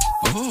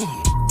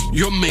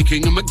 you're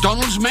making a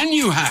McDonald's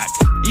menu hack.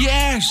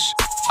 Yes,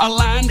 a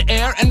land,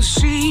 air, and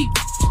sea.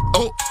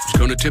 Oh, it's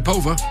going to tip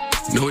over.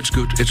 No, it's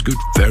good. It's good.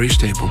 Very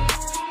stable.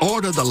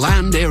 Order the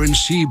land, air, and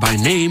sea by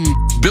name,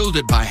 build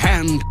it by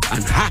hand,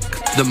 and hack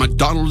the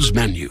McDonald's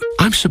menu.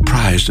 I'm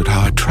surprised at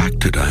how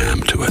attracted I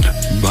am to it.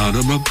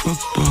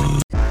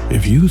 Ba-da-ba-ba-ba.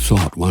 If you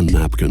thought one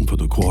napkin for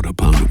the Quarter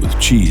Pounder with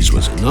cheese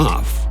was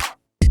enough,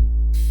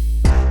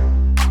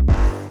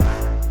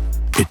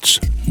 it's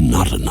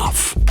not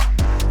enough.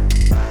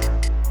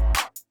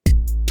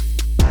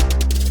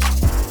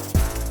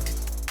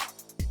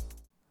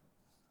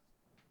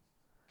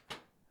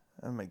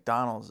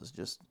 McDonald's is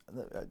just,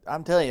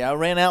 I'm telling you, I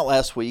ran out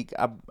last week.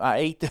 I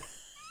ate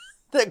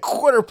that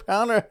Quarter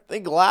Pounder, I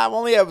think, live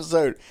on the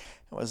episode.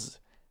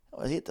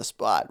 I hit the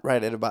spot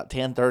right at about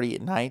 10:30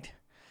 at night.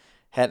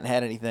 Hadn't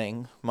had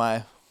anything.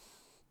 I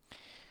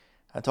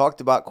talked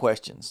about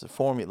questions, the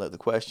formula, the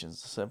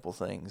questions, the simple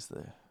things,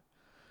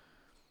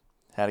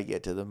 how to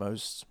get to the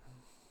most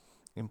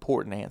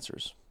important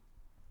answers.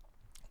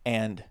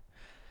 And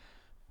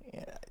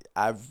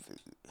I've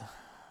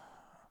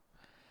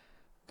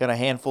got a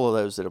handful of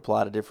those that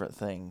apply to different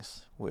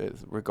things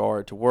with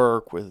regard to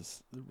work,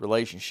 with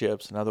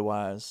relationships, and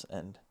otherwise.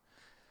 And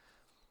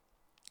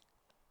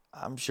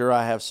I'm sure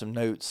I have some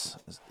notes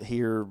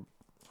here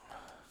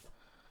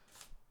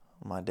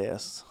on my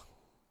desk.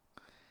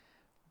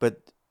 But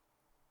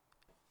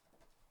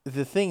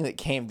the thing that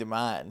came to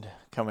mind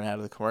coming out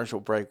of the commercial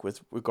break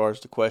with regards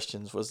to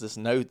questions was this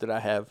note that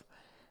I have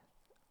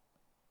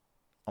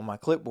on my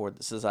clipboard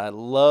that says, I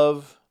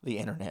love the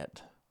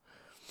internet.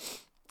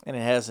 And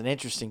it has an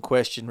interesting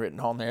question written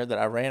on there that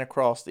I ran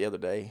across the other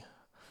day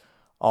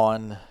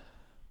on,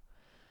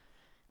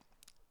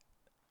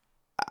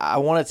 I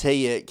want to tell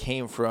you it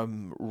came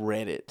from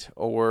Reddit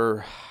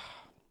or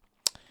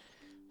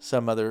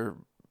some other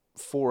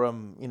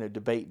forum,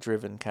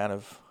 debate-driven kind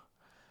of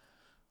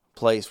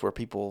place where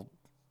people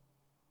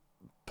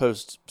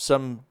post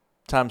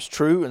sometimes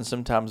true and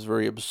sometimes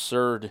very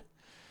absurd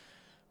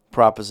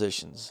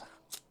propositions.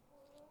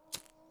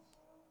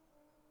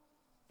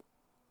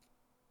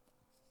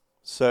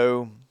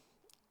 So,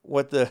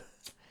 what the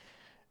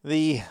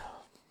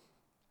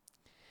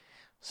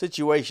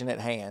situation at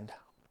hand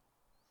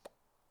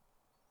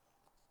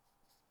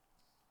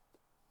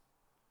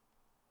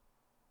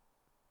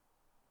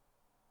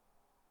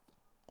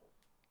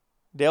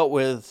dealt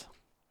with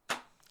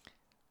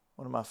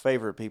one of my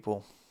favorite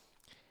people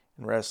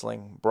in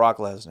wrestling, Brock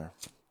Lesnar.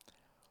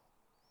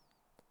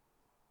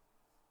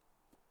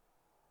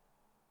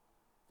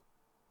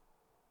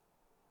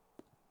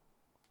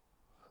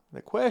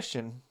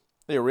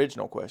 The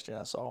original question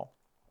I saw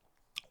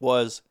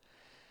was,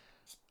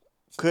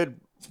 could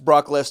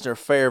Brock Lesnar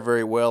fare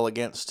very well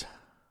against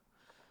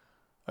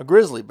a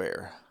grizzly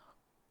bear?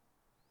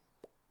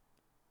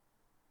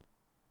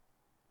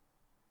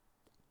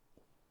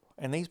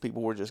 And these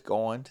people were just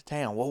going to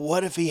town. Well,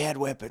 what if he had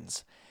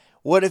weapons?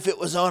 What if it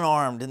was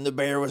unarmed and the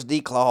bear was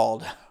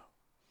declawed?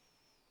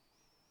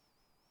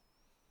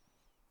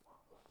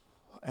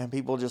 And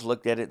people just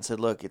looked at it and said,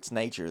 look, it's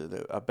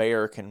nature. A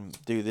bear can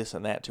do this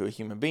and that to a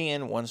human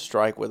being. One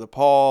strike with a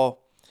paw.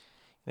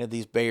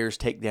 These bears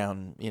take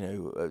down,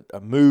 a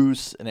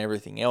moose and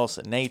everything else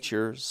in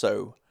nature.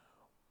 So,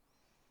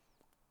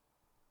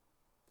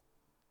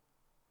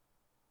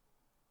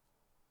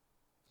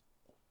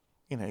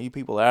 you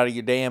people are out of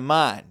your damn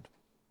mind.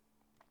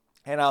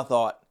 And I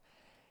thought,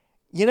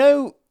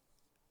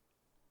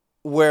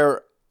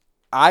 where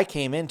I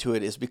came into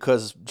it is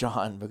because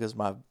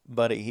my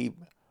buddy,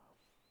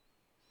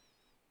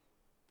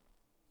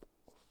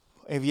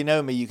 if you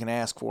know me, you can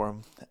ask for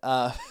him.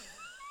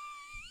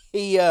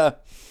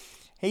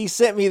 He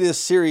sent me this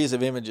series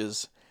of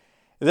images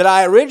that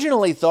I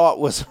originally thought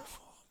was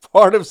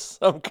part of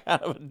some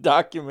kind of a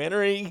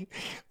documentary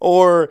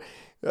or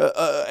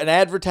an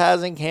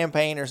advertising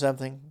campaign or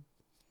something.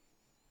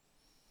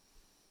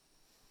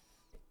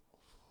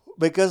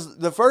 Because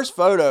the first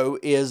photo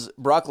is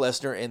Brock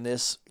Lesnar in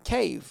this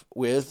cave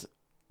with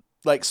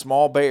like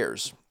small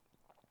bears.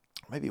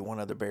 Maybe one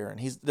other bear.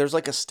 And there's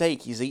like a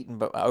steak he's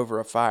eating over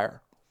a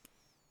fire.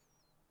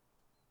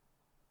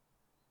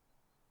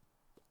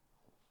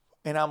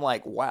 And I'm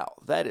like, wow,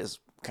 that is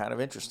kind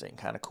of interesting,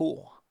 kind of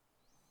cool.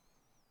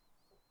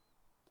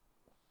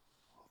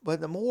 But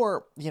the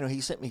more,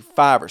 he sent me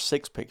 5 or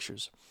 6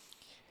 pictures.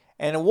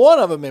 And one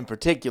of them in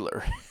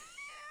particular,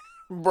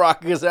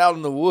 Brock is out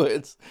in the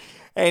woods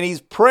and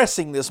he's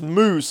pressing this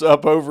moose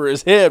up over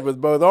his head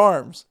with both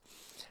arms.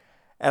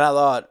 And I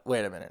thought,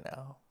 wait a minute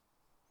now.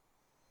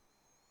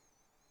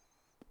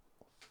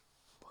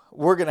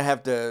 We're going to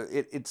have to,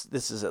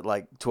 this is at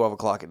like 12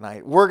 o'clock at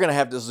night. We're going to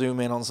have to zoom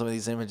in on some of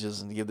these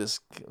images and give this.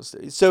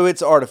 So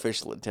it's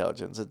artificial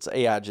intelligence. It's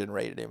AI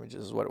generated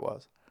images is what it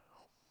was.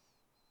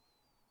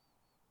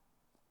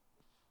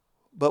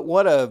 But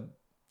what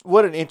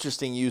an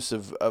interesting use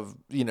of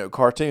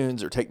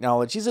cartoons or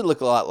technologies. It look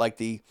a lot like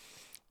the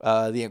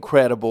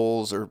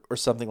Incredibles or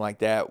something like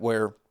that,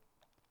 where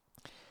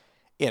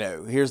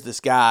here's this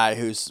guy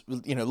who's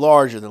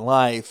larger than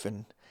life,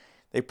 and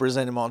they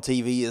present him on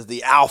TV as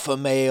the alpha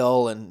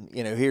male, and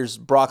here's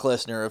Brock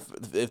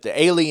Lesnar. If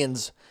the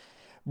aliens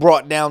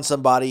brought down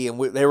somebody and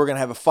they were going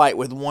to have a fight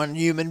with one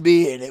human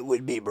being, it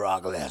would be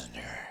Brock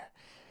Lesnar.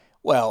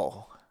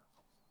 Well,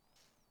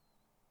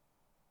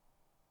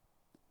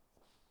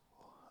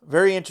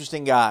 very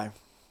interesting guy,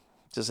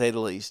 to say the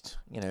least.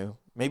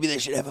 Maybe they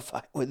should have a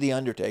fight with The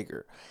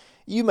Undertaker.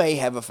 You may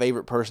have a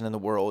favorite person in the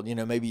world.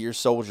 Maybe your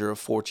soldier of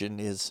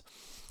fortune is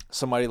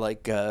somebody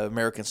like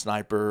American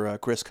Sniper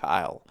Chris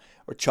Kyle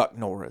or Chuck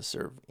Norris,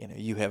 or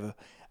you have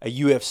a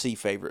UFC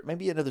favorite,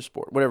 maybe another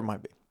sport, whatever it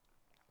might be.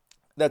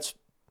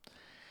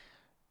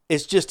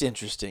 It's just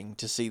interesting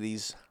to see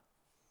these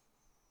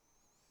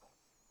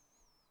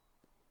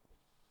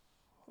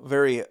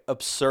very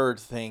absurd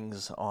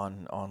things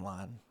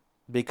online,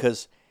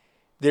 because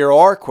there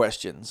are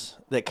questions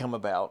that come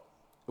about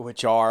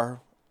which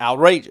are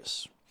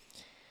outrageous.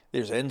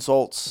 There's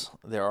insults,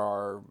 there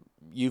are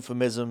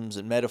euphemisms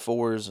and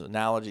metaphors,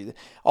 analogy,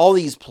 all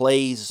these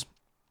plays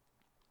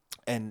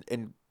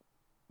and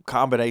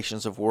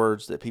combinations of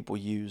words that people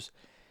use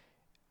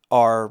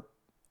are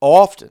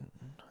often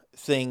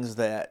things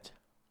that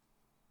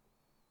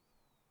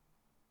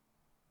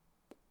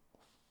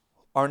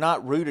are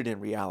not rooted in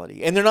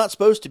reality. And they're not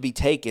supposed to be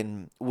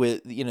taken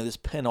with, this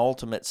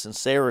penultimate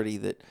sincerity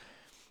that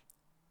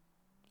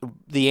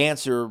the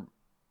answer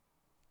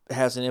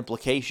has an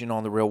implication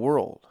on the real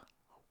world.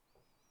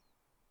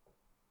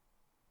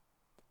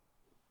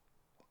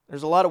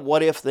 There's a lot of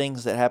what-if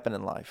things that happen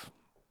in life,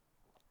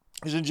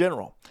 just in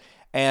general.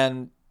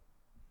 And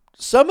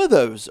some of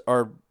those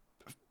are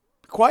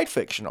quite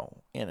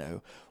fictional.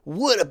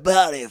 What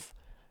about if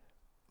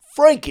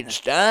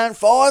Frankenstein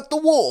fought the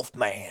Wolf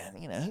Man.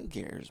 Who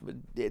cares? But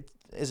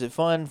is it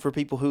fun for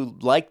people who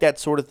like that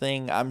sort of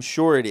thing? I'm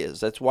sure it is.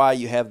 That's why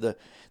you have the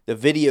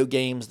video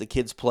games the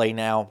kids play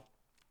now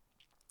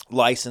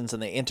license,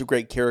 and they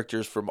integrate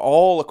characters from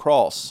all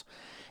across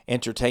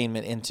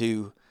entertainment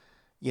into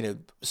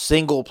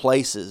single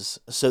places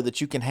so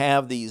that you can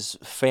have these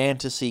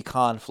fantasy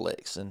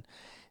conflicts and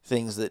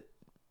things that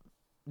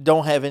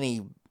don't have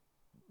any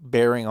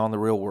bearing on the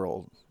real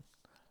world.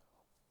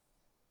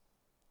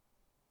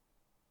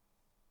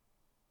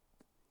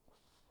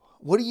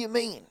 What do you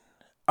mean?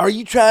 Are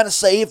you trying to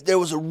say if there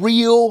was a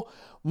real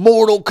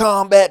Mortal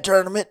Kombat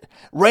tournament,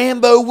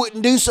 Rambo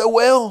wouldn't do so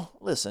well?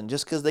 Listen,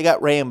 just because they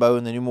got Rambo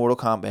in the new Mortal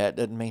Kombat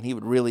doesn't mean he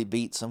would really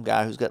beat some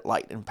guy who's got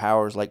lightning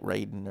powers like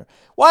Raiden.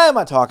 Why am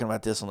I talking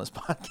about this on this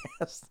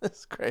podcast? This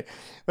is great.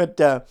 But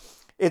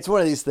it's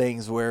one of these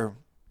things where,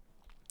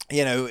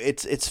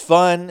 it's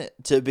fun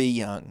to be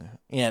young.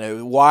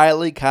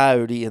 Wile E.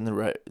 Coyote and the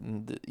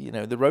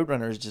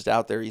Roadrunner is just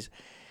out there. He's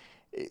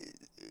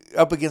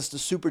up against a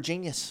super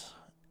genius.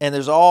 And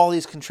there's all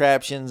these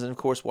contraptions, and of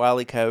course, Wile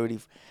E.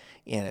 Coyote,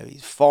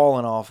 he's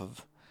falling off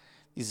of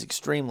these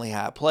extremely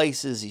high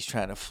places. He's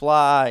trying to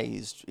fly.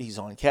 He's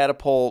on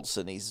catapults,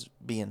 and he's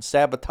being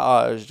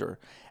sabotaged or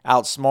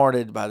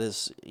outsmarted by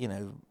this,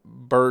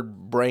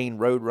 bird brain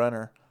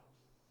Roadrunner.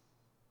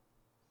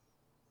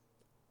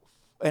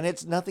 And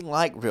it's nothing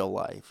like real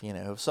life.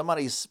 If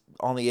somebody's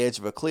on the edge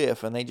of a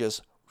cliff and they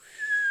just,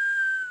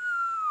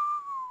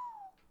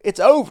 it's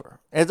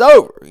over. It's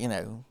over.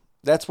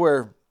 That's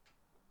where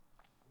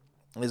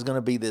there's going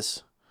to be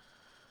this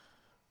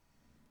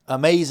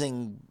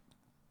amazing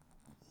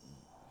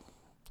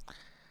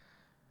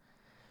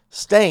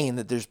stain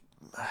that there's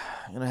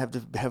going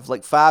to have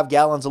like 5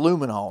 gallons of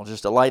luminol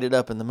just to light it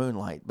up in the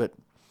moonlight. But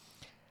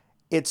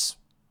it's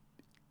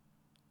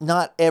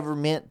not ever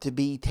meant to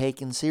be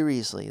taken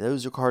seriously.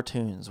 Those are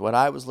cartoons. What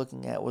I was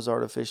looking at was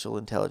artificial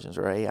intelligence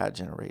or AI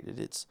generated.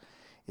 It's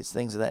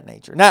things of that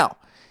nature. Now,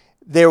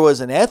 there was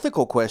an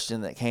ethical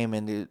question that came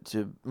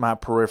into my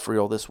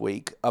peripheral this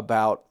week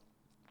about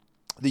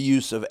the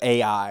use of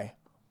AI.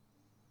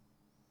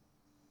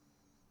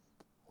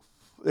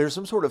 There's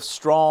some sort of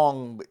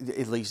strong,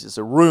 at least it's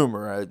a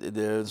rumor,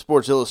 the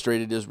Sports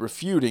Illustrated is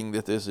refuting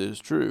that this is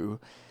true,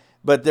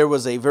 but there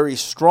was a very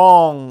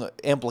strong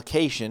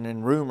implication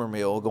and rumor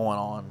mill going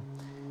on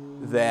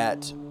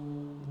that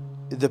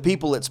the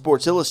people at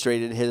Sports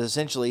Illustrated had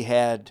essentially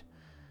had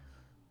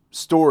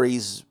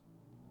stories.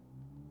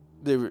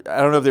 I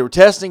don't know if they were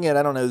testing it.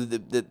 I don't know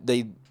that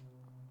they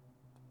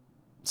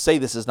say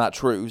this is not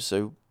true.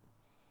 So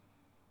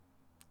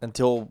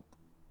until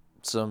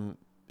some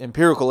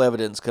empirical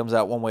evidence comes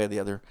out one way or the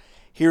other,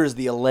 here is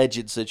the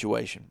alleged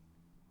situation.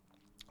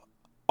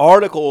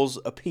 Articles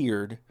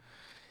appeared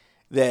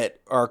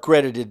that are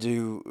credited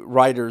to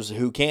writers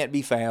who can't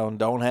be found,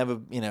 don't have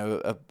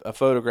a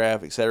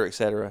photograph, et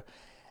cetera,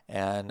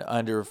 and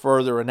under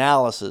further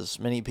analysis,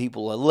 many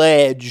people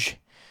allege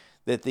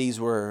that these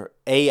were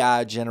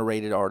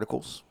AI-generated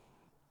articles,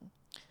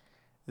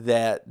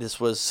 that this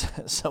was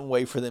some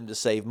way for them to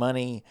save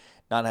money,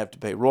 not have to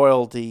pay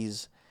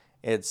royalties.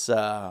 It's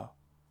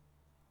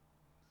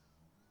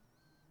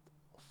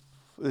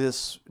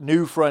this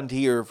new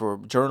frontier for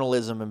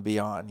journalism and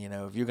beyond.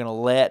 If you're going to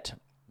let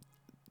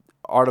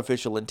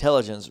artificial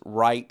intelligence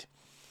write,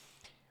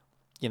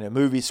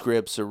 movie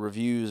scripts or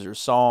reviews or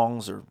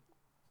songs or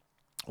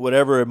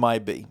whatever it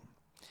might be,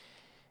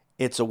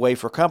 it's a way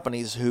for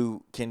companies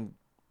who can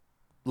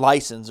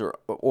license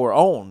or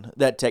own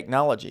that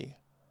technology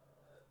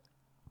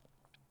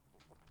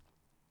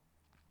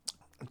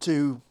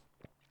to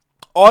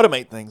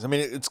automate things. I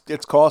mean,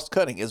 it's cost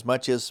cutting as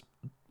much as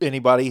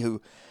anybody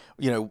who,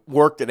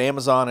 worked at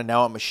Amazon and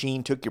now a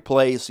machine took your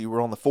place. You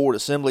were on the Ford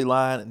assembly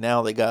line and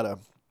now they got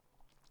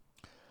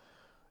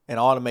an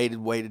automated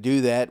way to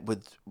do that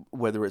with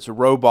whether it's a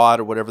robot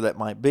or whatever that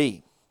might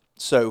be.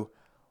 So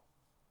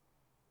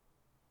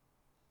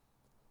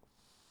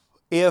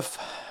if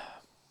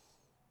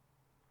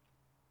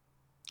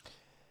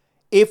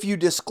you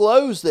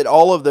disclose that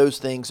all of those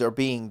things are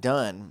being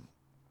done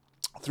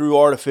through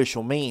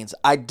artificial means,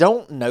 I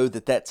don't know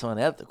that that's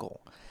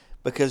unethical,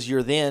 because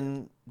you're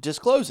then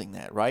disclosing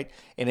that, right?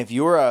 And if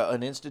you're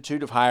an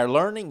institute of higher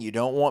learning, you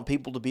don't want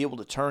people to be able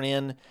to turn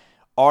in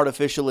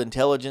artificial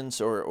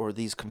intelligence or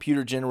these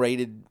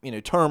computer-generated,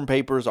 term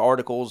papers,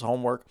 articles,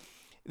 homework,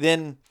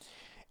 then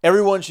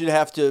everyone should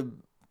have to,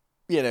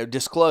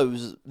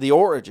 disclose the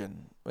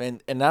origin.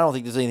 And I don't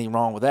think there's anything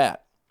wrong with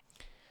that.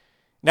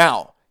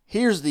 Now,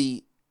 here's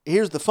the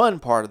fun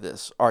part of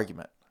this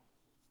argument.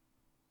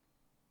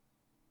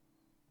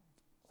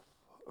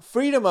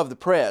 Freedom of the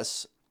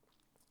press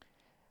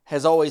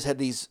has always had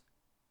these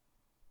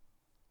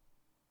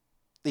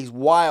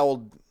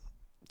wild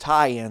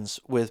tie-ins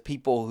with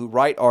people who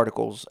write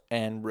articles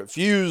and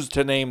refuse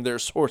to name their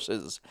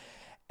sources,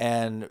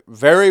 and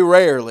very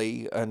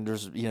rarely, under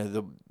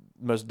the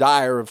most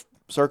dire of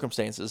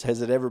circumstances,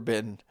 has it ever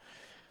been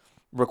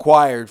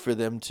required for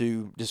them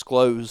to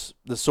disclose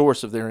the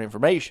source of their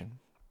information.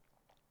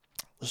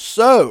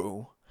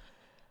 So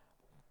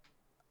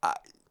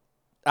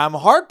I'm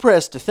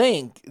hard-pressed to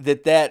think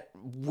that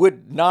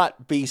would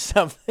not be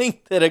something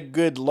that a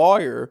good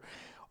lawyer,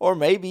 or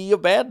maybe a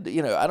bad,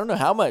 I don't know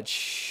how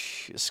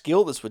much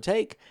skill this would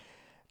take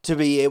to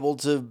be able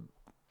to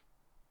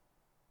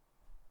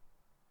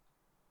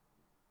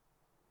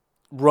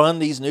run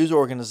these news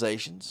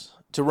organizations.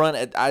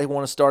 I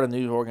want to start a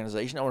news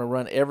organization. I want to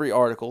run every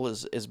article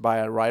is by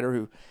a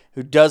writer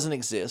who doesn't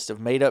exist,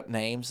 of made-up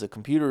names. The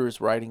computer is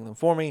writing them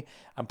for me.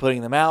 I'm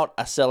putting them out.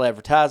 I sell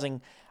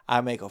advertising. I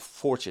make a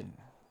fortune.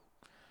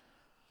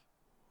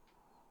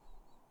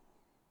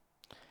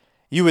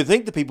 You would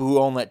think the people who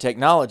own that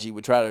technology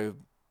would try to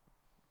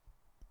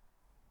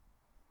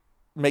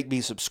make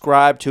me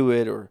subscribe to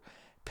it or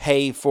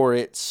pay for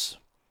its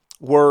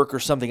work or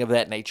something of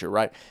that nature,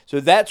 right? So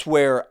that's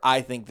where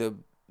I think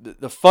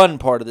the fun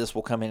part of this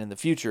will come in the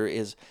future,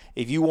 is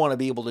if you want to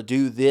be able to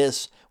do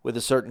this with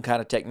a certain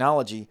kind of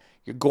technology,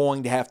 you're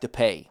going to have to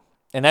pay.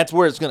 And that's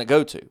where it's going to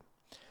go to.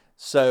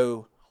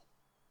 So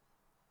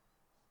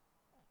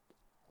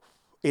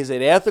is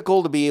it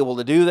ethical to be able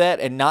to do that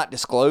and not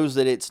disclose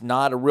that it's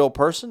not a real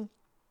person?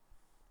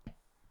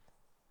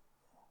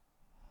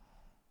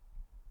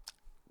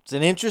 It's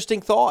an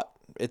interesting thought.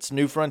 It's a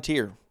new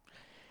frontier.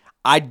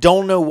 I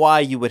don't know why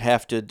you would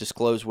have to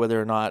disclose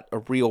whether or not a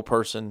real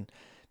person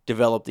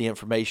developed the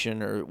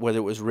information, or whether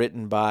it was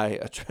written by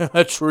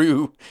a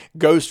true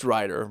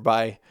ghostwriter,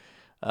 by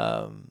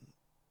a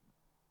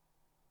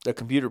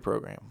computer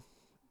program.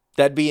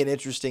 That'd be an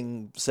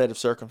interesting set of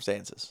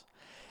circumstances.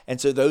 And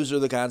so those are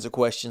the kinds of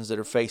questions that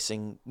are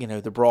facing,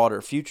 the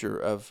broader future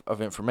of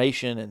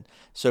information and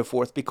so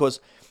forth, because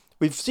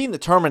we've seen the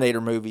Terminator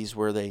movies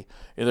where they're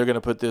going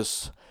to put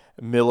this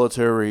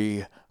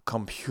military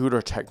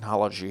computer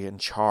technology in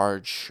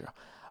charge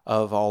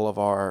of all of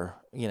our,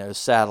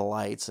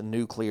 satellites and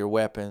nuclear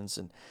weapons,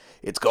 and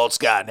it's called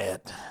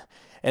Skynet,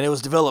 and it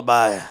was developed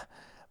by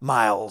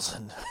Miles,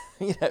 and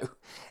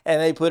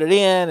and they put it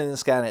in, and then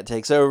Skynet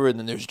takes over, and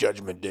then there's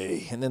Judgment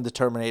Day, and then the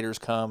Terminators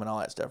come and all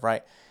that stuff,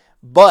 right?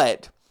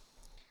 But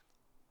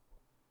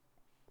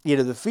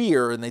the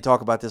fear, and they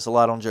talk about this a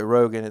lot on Joe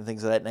Rogan and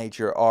things of that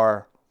nature,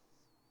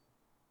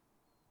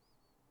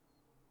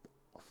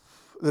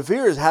 the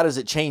fear is, how does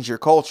it change your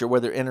culture,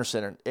 whether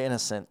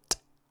innocent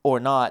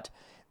or not,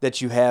 that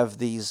you have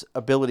these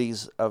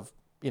abilities of,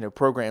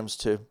 programs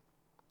to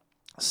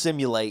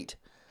simulate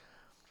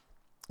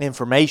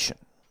information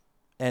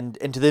and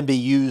to then be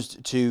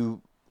used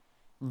to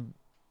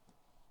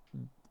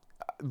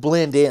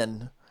blend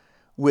in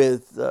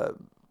with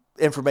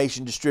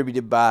information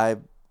distributed by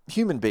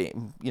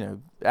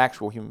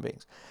actual human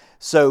beings.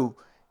 So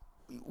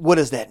what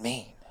does that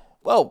mean?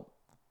 Well,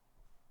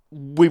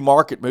 we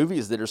market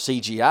movies that are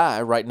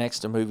CGI right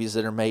next to movies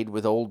that are made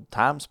with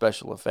old-time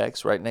special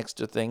effects, right next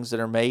to things that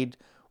are made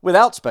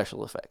without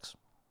special effects.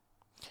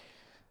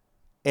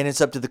 And it's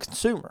up to the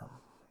consumer.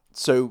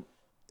 So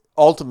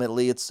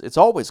ultimately, it's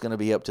always going to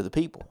be up to the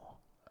people.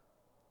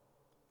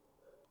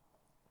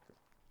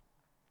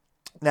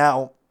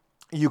 Now,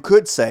 you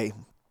could say,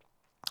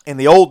 in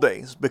the old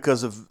days,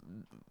 because of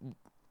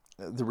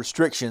the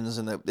restrictions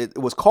and it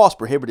was cost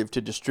prohibitive to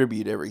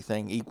distribute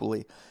everything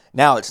equally.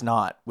 Now it's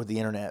not with the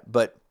internet,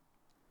 but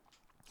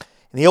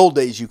in the old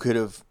days you could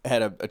have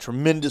had a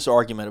tremendous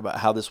argument about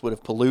how this would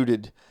have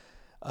polluted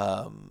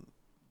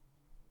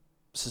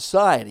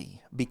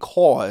society,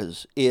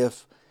 because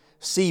if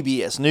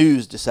CBS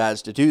News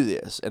decides to do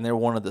this, and they're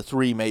one of the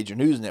three major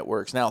news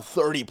networks, now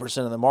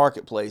 30% of the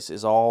marketplace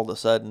is all of a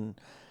sudden,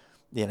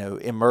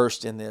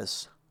 immersed in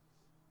this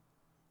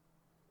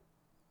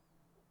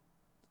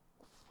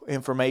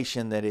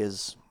information that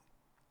is,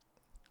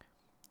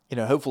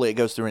 hopefully it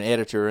goes through an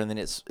editor and then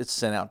it's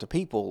sent out to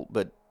people,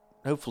 but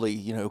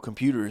hopefully,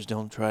 computers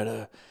don't try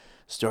to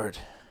start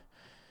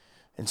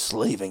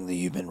enslaving the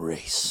human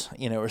race,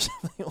 or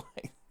something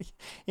like,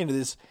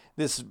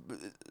 this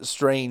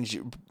strange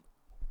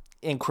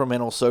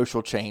incremental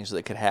social change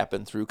that could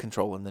happen through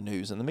controlling the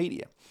news and the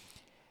media.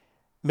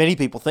 Many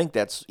people think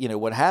that's,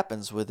 what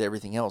happens with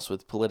everything else,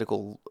 with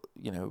political,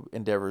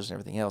 endeavors and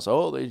everything else.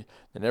 Oh, they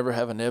never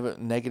have a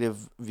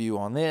negative view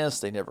on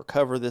this. They never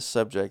cover this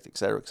subject, et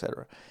cetera, et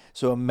cetera.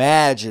 So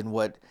imagine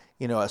what,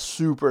 a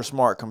super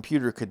smart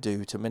computer could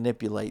do to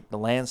manipulate the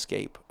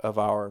landscape of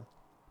our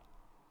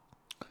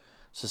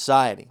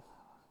society.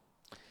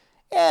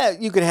 Yeah,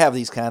 you could have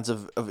these kinds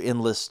of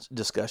endless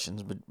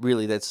discussions, but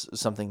really that's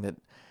something that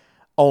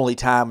only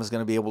time is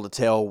going to be able to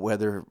tell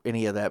whether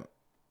any of that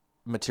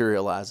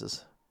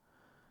materializes.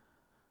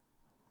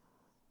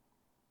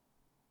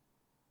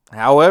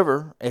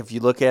 However, if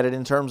you look at it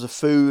in terms of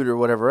food or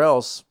whatever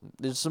else,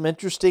 there's some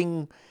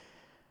interesting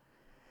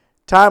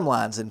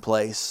timelines in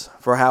place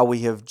for how we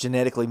have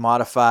genetically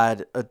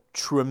modified a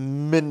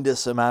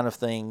tremendous amount of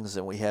things,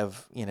 and we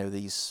have,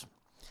 these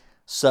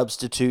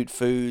substitute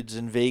foods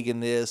and vegan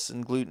this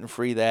and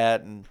gluten-free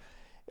that, and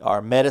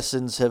our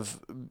medicines have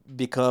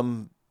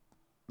become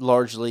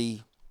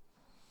largely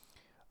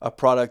a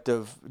product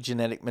of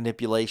genetic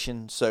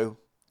manipulation. So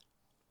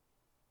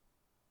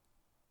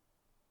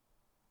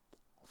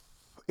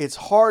it's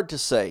hard to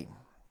say,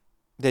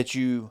 that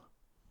you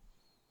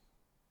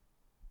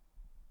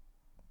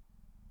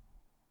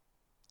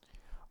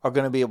are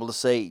going to be able to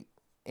say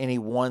any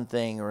one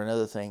thing or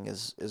another thing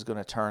is going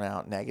to turn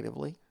out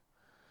negatively.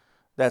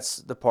 That's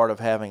the part of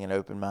having an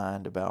open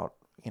mind about,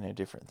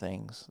 different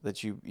things.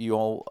 That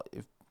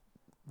if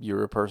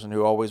you're a person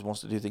who always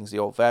wants to do things the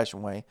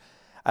old-fashioned way,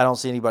 I don't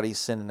see anybody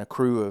sending a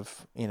crew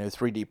of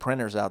 3D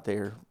printers out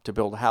there to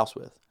build a house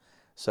with.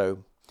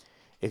 So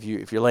if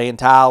you're laying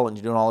tile and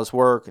you're doing all this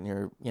work and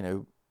you're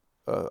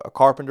a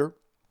carpenter,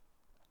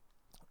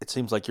 it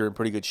seems like you're in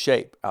pretty good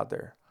shape out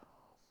there.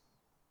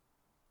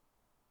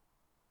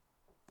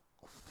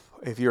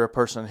 If you're a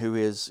person who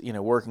is,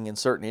 working in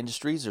certain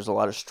industries, there's a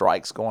lot of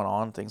strikes going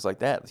on, things like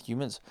that.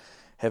 Humans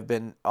have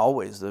been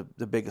always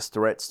the biggest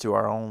threats to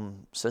our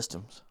own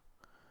systems.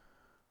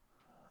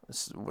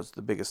 What's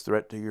the biggest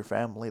threat to your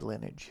family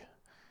lineage?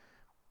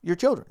 Your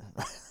children.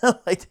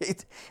 Like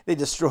they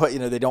destroy,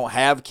 they don't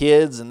have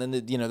kids, and then,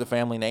 the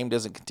family name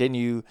doesn't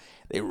continue.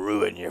 They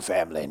ruin your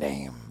family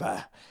name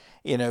by,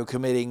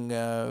 committing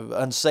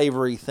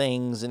unsavory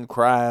things and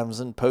crimes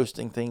and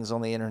posting things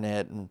on the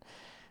internet. And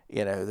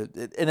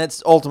and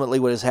that's ultimately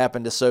what has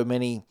happened to so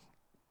many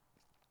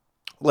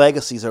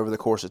legacies over the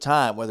course of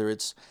time, whether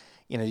it's,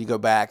 you go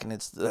back and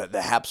it's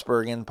the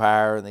Habsburg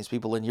Empire and these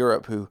people in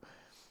Europe who,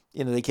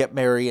 they kept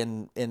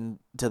marrying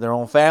into their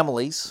own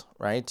families,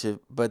 right?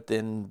 But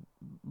then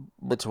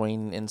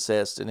between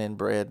incest and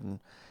inbred, and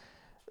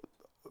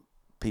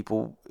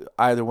people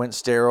either went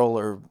sterile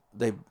or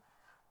they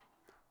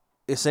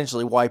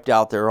essentially wiped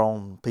out their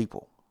own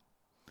people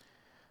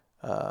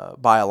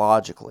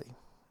biologically.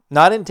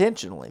 Not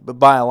intentionally, but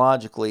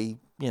biologically,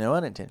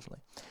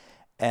 unintentionally.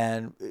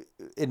 And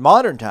in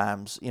modern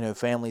times,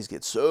 families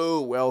get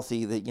so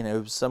wealthy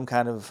that, some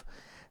kind of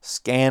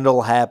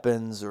scandal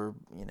happens, or,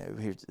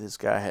 this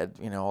guy had,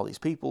 all these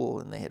people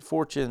and they had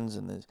fortunes,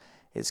 and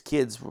his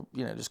kids,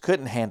 just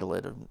couldn't handle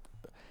it.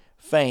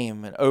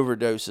 Fame and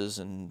overdoses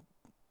and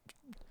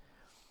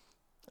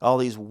all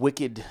these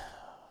wicked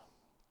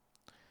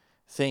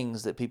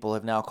things that people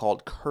have now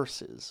called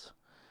curses,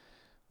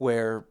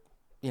 where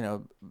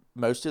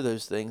most of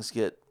those things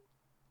get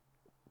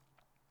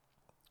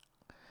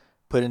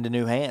put into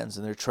new hands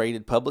and they're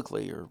traded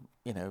publicly, or,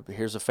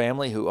 here's a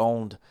family who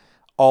owned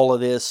all of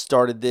this,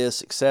 started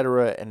this,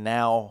 etc., and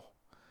now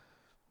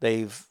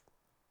they've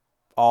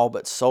all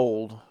but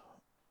sold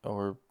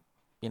or,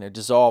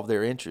 dissolved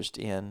their interest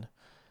in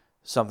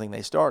something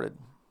they started.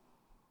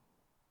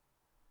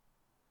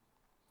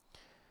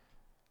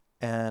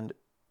 And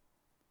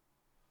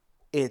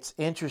it's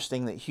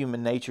interesting that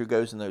human nature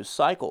goes in those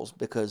cycles,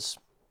 because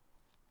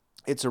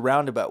it's a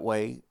roundabout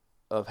way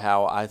of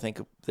how I think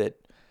that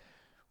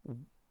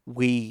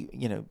we,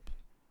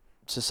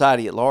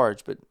 society at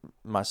large, but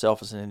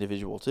myself as an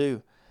individual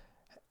too,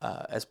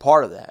 as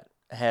part of that,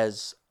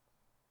 has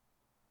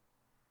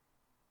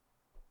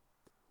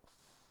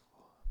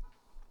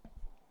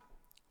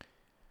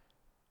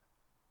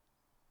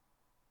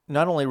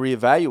not only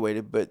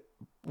reevaluated, but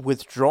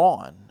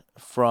withdrawn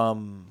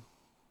from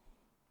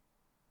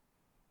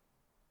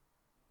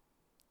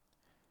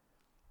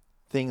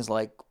things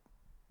like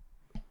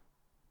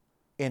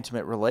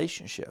intimate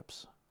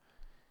relationships.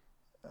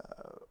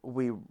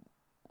 We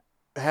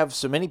have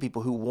so many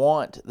people who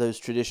want those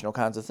traditional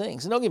kinds of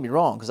things. And don't get me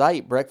wrong, because I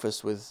eat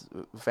breakfast with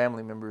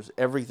family members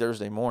every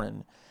Thursday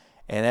morning,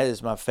 and that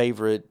is my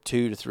favorite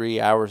 2 to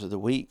 3 hours of the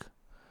week.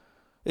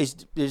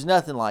 There's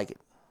nothing like it.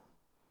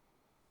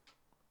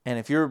 And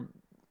if you're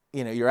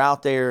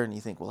out there and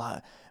you think,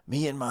 well,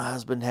 me and my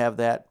husband have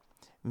that,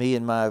 me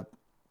and my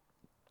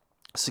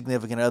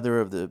significant other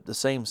of the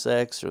same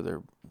sex, or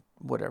they're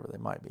whatever they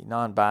might be,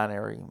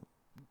 non-binary,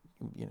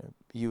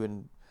 you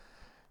and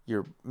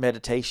your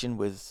meditation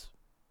with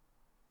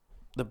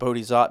the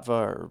Bodhisattva,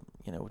 or,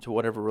 to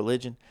whatever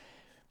religion,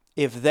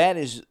 if that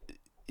is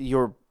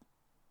your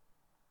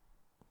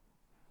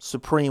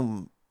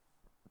supreme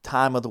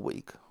time of the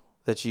week,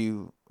 that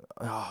you,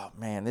 oh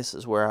man, this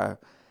is where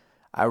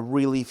I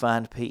really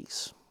find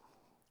peace.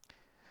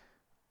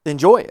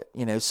 Enjoy it.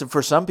 So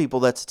for some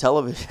people that's a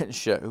television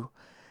show.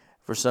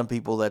 For some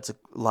people that's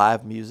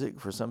live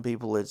music. For some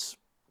people it's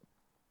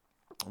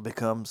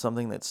become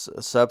something that's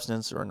a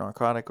substance or a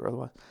narcotic or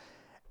otherwise.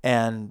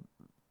 And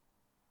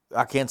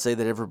I can't say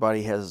that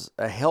everybody has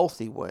a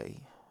healthy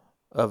way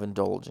of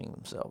indulging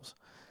themselves.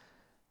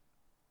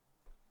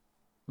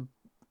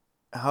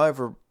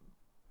 However,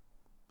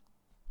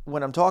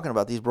 when I'm talking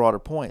about these broader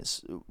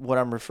points, what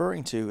I'm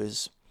referring to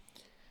is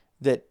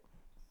that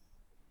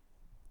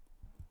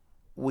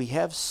we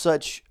have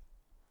such,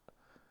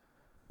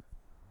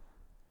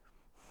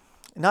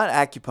 not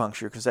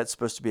acupuncture, because that's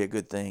supposed to be a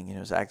good thing.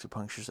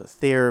 Acupuncture is a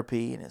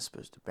therapy, and it's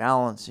supposed to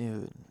balance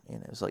you.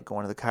 And, it's like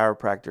going to the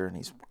chiropractor, and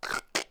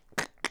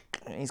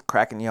he's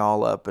cracking you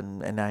all up, and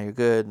now you're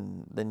good,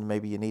 and then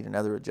maybe you need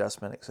another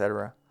adjustment,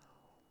 etc.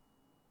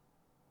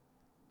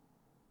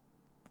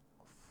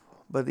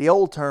 But the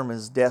old term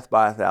is death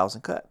by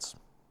 1,000 cuts,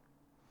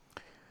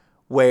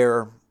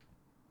 where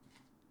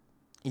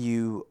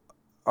you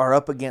are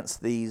up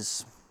against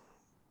these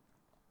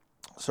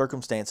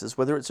circumstances,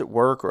 whether it's at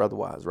work or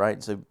otherwise,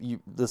 right? So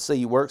let's say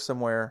you work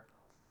somewhere,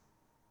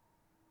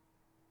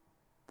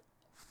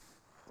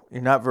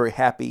 you're not very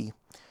happy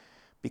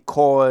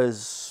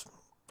because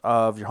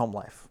of your home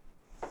life.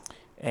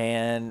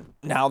 And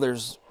now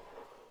there's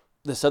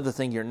this other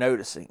thing you're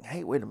noticing.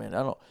 Hey, wait a minute.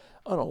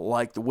 I don't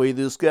like the way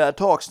this guy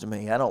talks to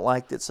me. I don't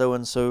like that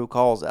so-and-so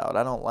calls out.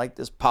 I don't like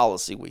this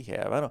policy we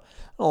have. I don't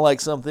like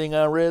something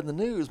I read in the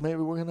news.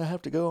 Maybe we're going to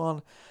have to go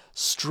on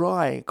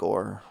strike,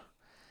 or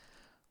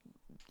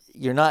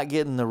you're not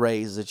getting the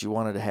raise that you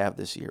wanted to have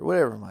this year,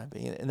 whatever it might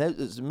be.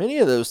 And many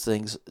of those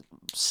things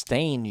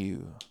stain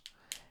you,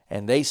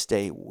 and they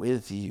stay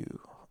with you.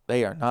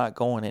 They are not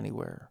going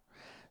anywhere.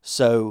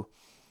 So,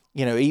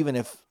 even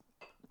if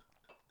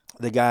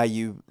the guy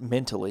you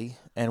mentally,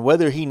 and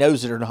whether he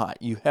knows it or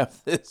not, you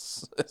have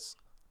this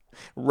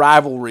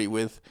rivalry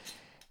with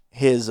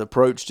his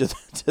approach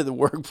to the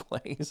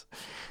workplace.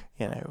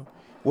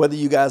 Whether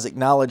you guys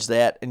acknowledge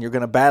that and you're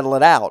going to battle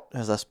it out,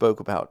 as I spoke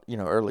about,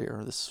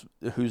 earlier, this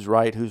who's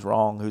right, who's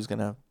wrong, who's going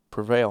to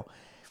prevail.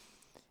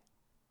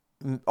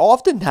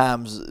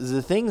 Oftentimes,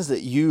 the things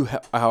that you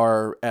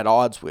are at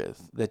odds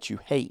with, that you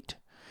hate,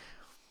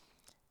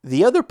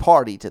 the other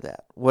party to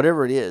that,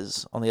 whatever it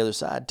is on the other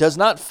side, does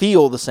not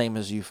feel the same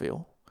as you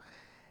feel.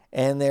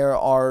 And there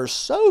are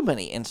so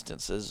many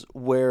instances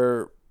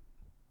where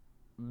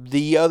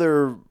the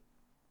other,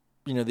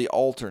 the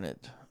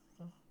alternate,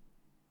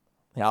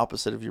 the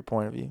opposite of your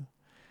point of view,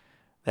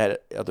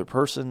 that other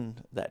person,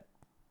 that,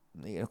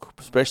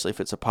 especially if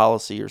it's a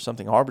policy or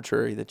something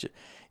arbitrary that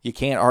you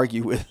can't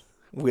argue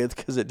with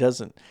because it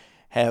doesn't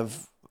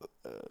have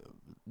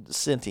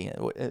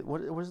sentient. What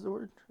is the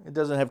word? It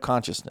doesn't have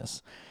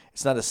consciousness.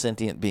 It's not a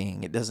sentient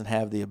being. It doesn't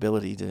have the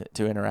ability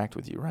to interact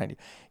with you, right?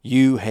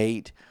 You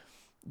hate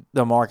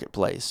the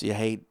marketplace. You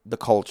hate the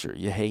culture.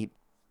 You hate,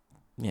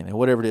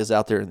 whatever it is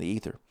out there in the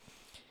ether.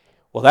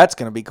 Well, that's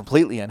going to be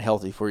completely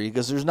unhealthy for you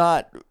because there's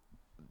not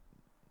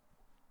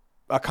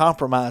a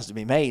compromise to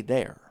be made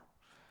there.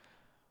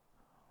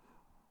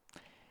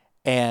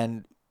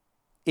 And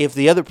if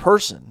the other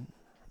person,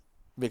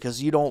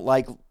 because you don't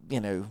like,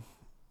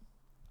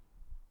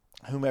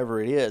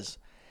 whomever it is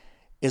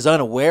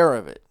unaware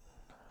of it,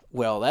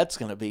 well, that's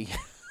going to be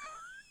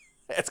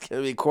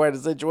quite a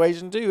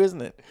situation too,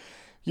 isn't it?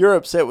 You're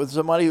upset with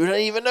somebody who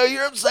doesn't even know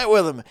you're upset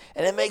with them,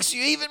 and it makes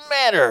you even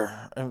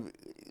madder.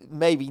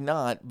 Maybe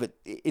not, but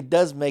it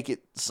does make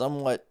it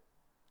somewhat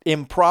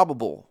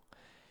improbable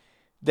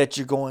that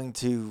you're going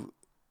to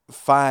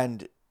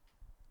find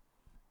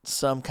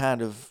some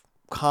kind of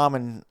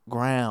common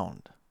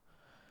ground,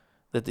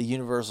 that the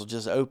universe will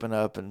just open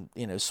up and,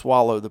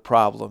 swallow the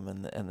problem,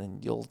 and then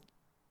you'll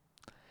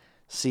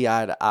see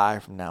eye to eye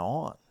from now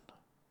on.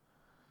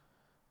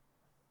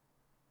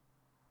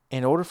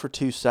 In order for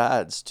two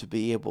sides to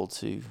be able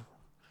to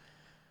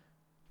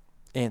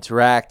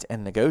interact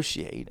and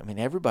negotiate,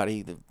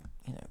 everybody,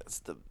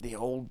 it's the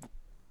old,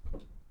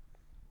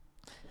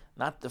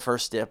 not the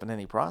first step in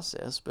any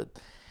process, but,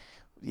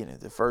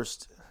 the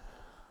first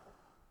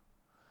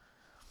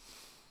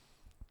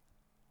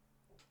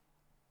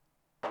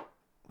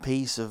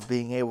piece of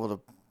being able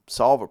to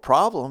solve a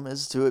problem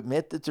is to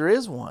admit that there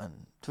is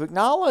one, to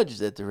acknowledge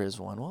that there is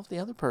one. Well, if the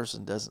other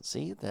person doesn't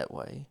see it that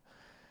way,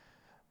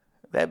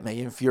 that may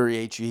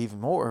infuriate you even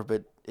more,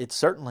 but it's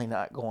certainly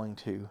not going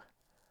to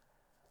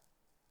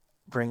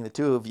bring the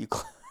two of you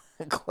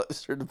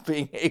closer to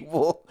being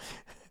able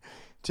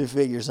to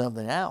figure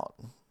something out.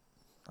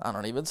 I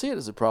don't even see it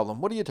as a problem.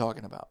 What are you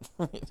talking about?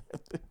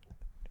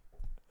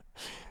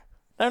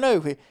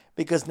 No,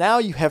 because now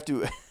you have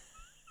to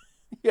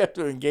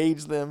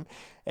engage them,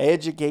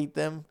 educate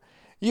them.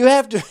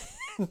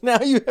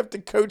 Now you have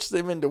to coach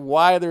them into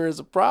why there is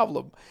a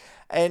problem.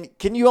 And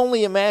can you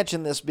only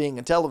imagine this being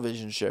a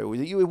television show?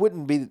 You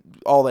wouldn't be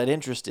all that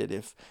interested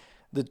if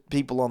the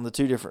people on the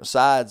two different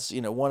sides,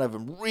 one of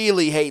them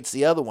really hates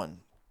the other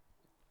one.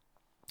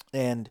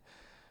 And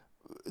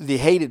the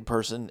hated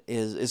person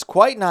is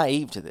quite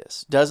naive to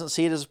this, doesn't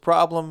see it as a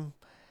problem,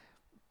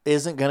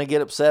 isn't going to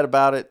get upset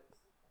about it.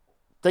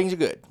 Things are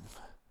good.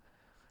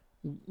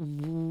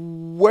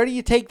 Where do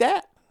you take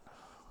that?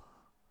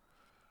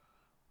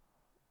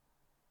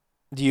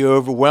 Do you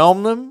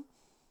overwhelm them?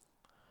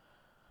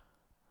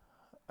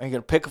 Are you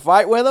going to pick a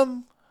fight with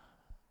them?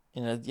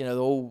 The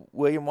old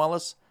William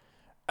Wallace.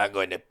 I'm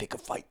going to pick a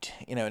fight.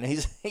 And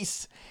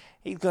he's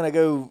going to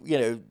go,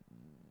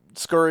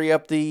 scurry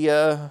up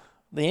the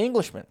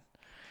Englishman,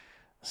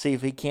 see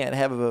if he can't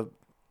have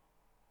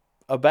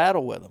a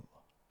battle with him.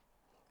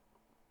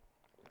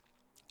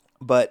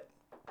 But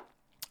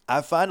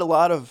I find a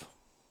lot of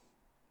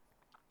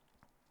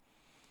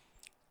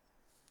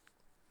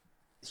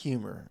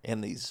humor in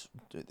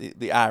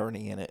the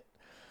irony in it,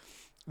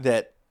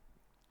 that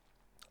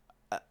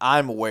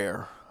I'm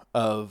aware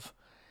of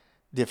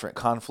different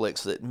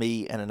conflicts that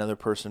me and another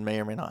person may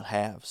or may not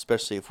have,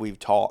 especially if we've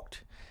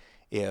talked,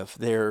 if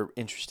they're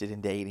interested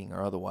in dating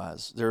or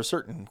otherwise. There are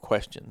certain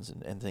questions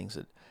and things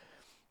that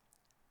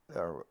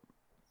are,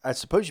 I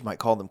suppose you might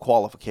call them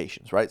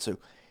qualifications, right? So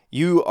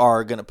you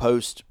are going to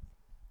post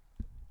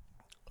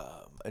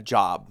a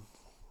job.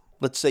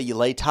 Let's say you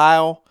lay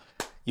tile.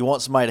 You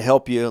want somebody to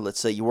help you. Let's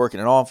say you work in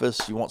an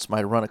office. You want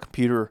somebody to run a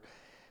computer.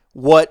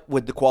 What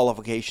would the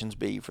qualifications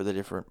be for the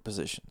different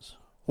positions?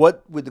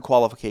 What would the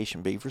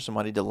qualification be for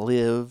somebody to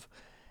live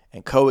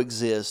and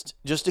coexist,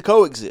 just to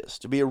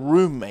coexist, to be a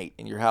roommate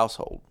in your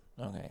household?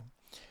 Okay.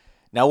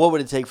 Now, what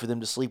would it take for them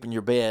to sleep in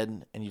your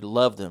bed and you to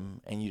love them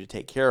and you to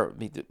take care of,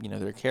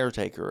 their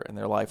caretaker and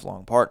their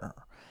lifelong partner?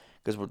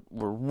 Because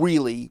we're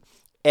really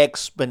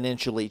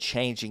exponentially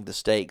changing the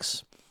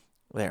stakes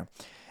there.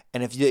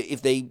 And if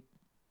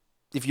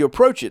you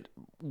approach it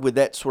with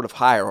that sort of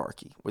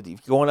hierarchy, with you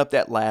going up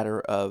that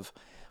ladder of,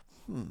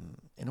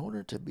 in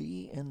order to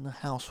be in the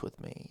house with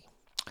me,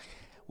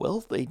 well,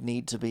 they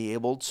need to be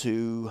able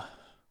to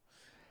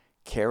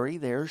carry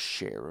their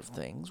share of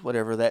things,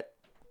 whatever that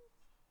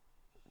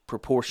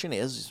proportion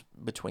is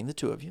between the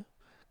two of you.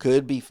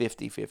 Could be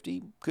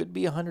 50-50, could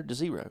be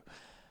 100-0.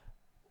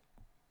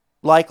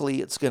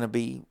 Likely it's going to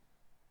be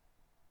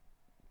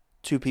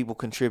two people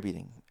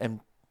contributing,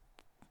 and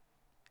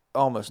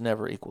almost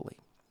never equally.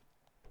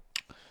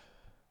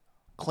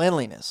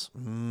 Cleanliness,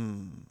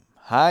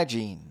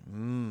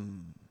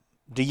 hygiene,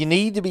 do you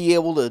need to be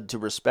able to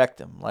respect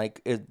them?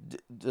 Like,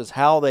 does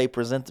how they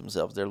present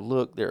themselves, their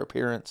look, their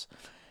appearance,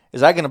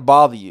 is that going to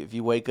bother you if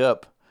you wake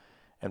up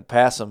and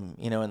pass them,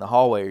 in the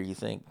hallway, or you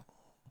think,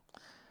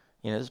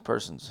 this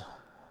person's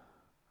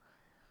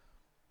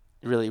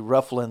really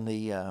ruffling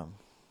the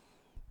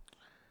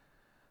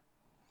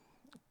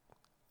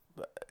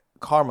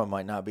karma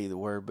might not be the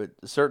word, but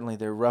certainly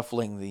they're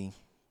ruffling the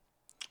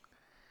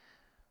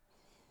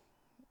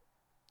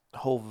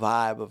whole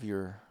vibe of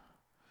your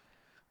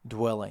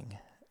dwelling.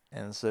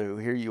 And so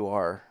here you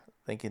are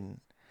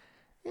thinking,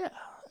 yeah,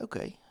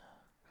 okay,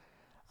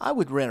 I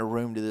would rent a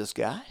room to this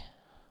guy,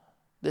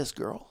 this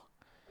girl,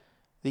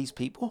 these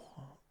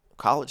people,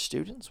 college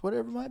students,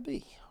 whatever it might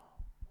be.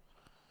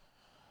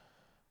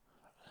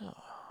 I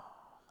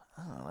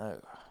don't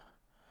know.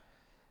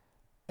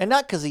 And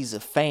not because he's a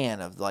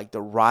fan of like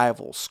the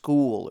rival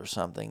school or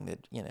something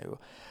that,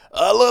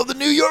 I love the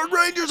New York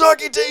Rangers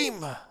hockey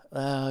team.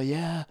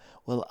 Yeah.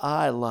 Well,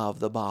 I love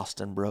the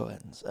Boston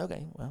Bruins.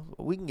 Okay, well,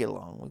 we can get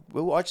along.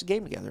 We'll watch the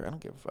game together. I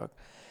don't give a fuck.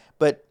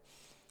 But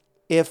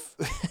if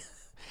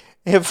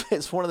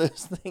it's one of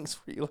those things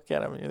where you look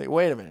at them and you think,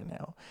 wait a minute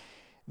now,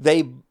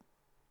 they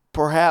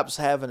perhaps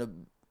have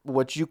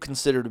what you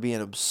consider to be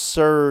an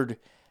absurd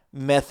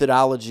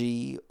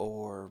methodology,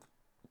 or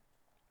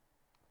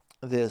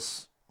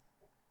this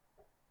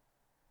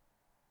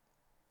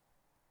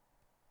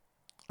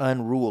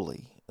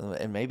unruly,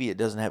 and maybe it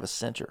doesn't have a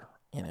center.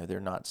 They're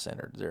not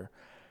centered. They're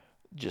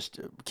just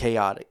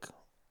chaotic.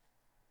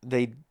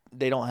 They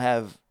don't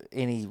have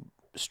any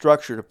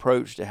structured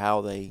approach to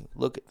how they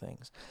look at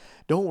things.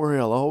 Don't worry,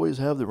 I'll always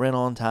have the rent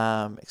on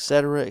time,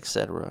 etc.,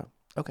 etc.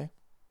 Okay.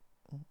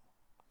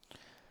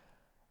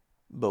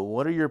 But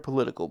what are your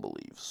political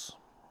beliefs?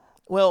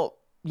 Well,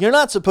 you're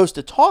not supposed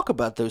to talk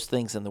about those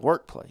things in the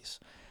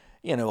workplace.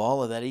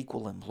 All of that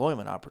equal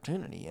employment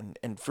opportunity,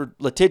 and for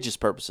litigious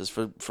purposes,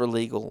 for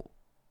legal,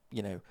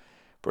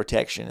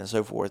 protection and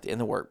so forth in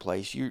the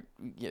workplace, you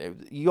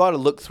ought to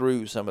look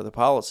through some of the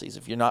policies.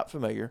 If you're not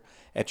familiar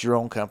at your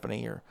own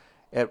company or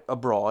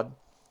abroad,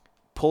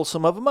 pull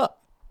some of them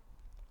up.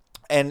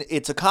 And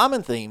it's a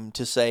common theme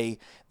to say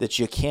that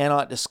you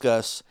cannot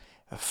discuss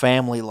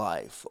family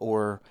life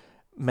or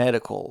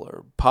medical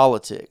or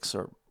politics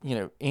or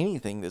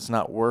anything that's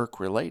not work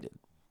related.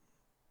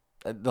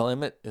 The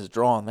limit is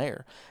drawn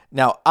there.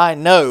 Now, I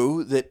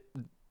know that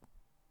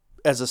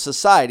as a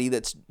society,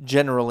 that's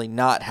generally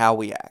not how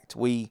we act.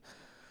 We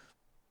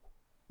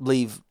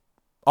leave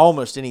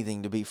almost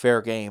anything to be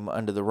fair game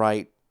under the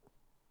right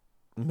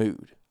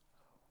mood.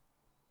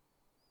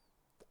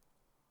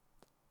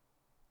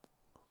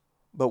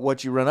 But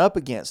what you run up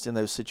against in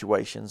those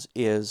situations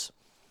is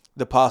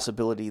the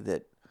possibility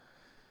that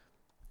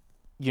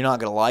you're not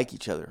going to like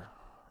each other,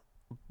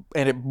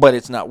 but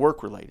it's not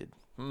work related.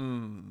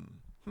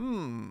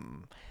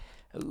 Ooh.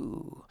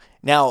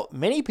 Now,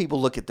 many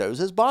people look at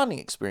those as bonding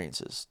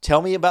experiences.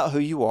 Tell me about who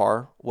you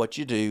are, what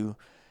you do,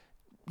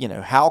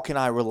 how can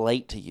I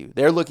relate to you?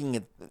 They're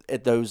looking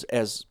at those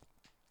as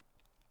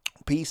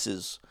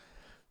pieces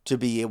to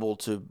be able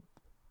to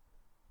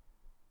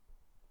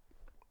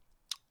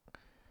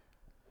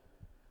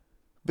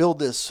build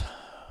this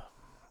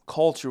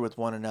culture with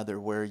one another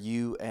where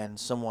you and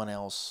someone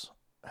else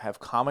have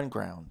common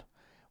ground,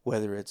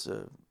 whether it's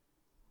a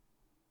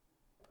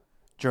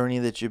journey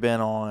that you've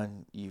been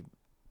on,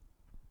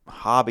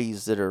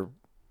 hobbies that are,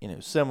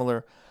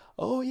 similar.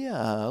 Oh yeah,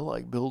 I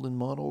like building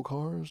model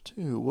cars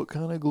too. What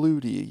kind of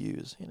glue do you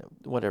use?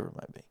 Whatever it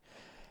might be.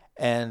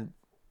 And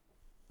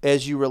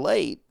as you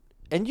relate,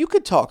 and you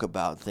could talk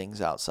about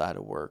things outside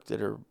of work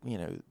that are,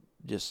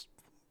 just,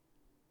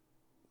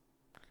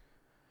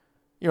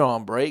 you're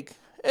on break.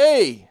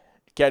 Hey,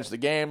 catch the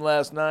game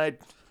last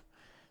night?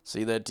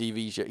 See that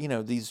TV show?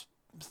 These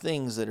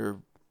things that are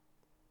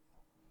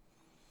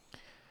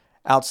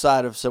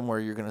outside of somewhere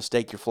you're going to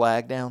stake your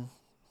flag down.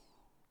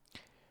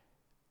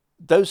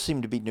 those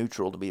seem to be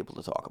neutral to be able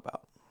to talk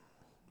about.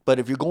 But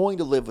if you're going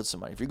to live with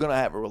somebody, if you're going to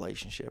have a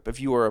relationship, if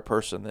you are a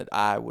person that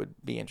I would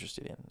be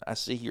interested in, I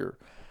see your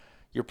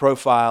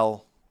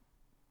profile,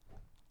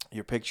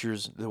 your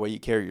pictures, the way you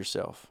carry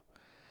yourself.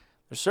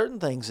 There's certain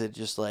things that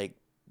just like,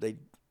 they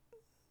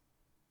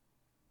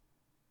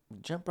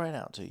jump right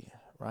out to you,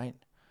 right?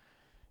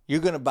 You're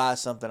going to buy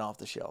something off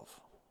the shelf.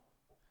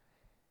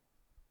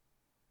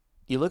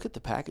 You look at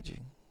the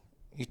packaging.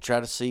 You try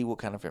to see what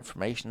kind of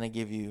information they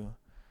give you.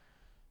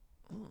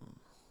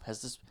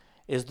 Is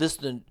this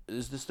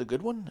the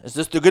good one? Is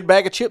this the good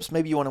bag of chips?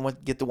 Maybe you want to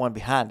get the one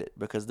behind it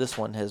because this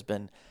one has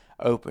been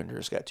opened or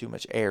it's got too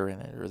much air in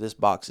it or this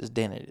box is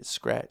dented, it's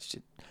scratched.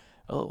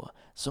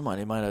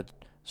 Somebody might have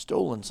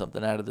stolen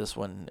something out of this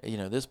one.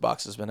 This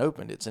box has been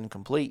opened, it's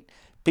incomplete.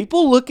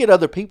 People look at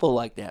other people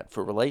like that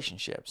for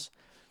relationships.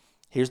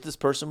 Here's this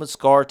person with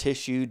scar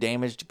tissue,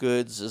 damaged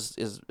goods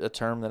is a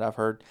term that I've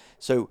heard.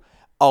 So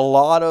a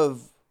lot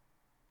of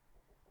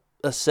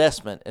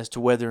assessment as to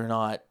whether or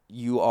not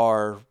you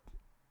are,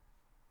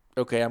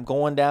 okay, I'm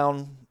going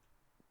down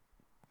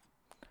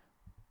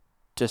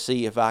to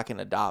see if I can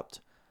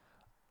adopt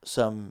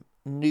some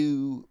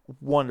new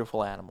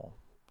wonderful animal.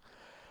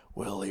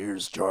 Well,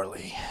 here's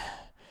Charlie,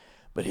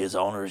 but his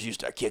owners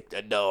used to kick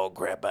the dog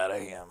crap out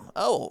of him.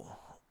 Oh,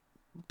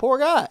 poor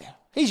guy.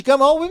 He should come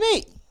home with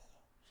me.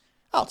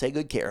 I'll take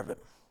good care of him.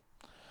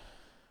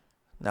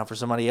 Now, for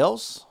somebody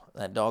else,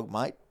 that dog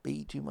might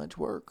be too much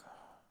work.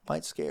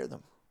 Might scare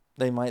them.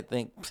 They might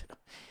think,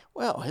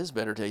 well, his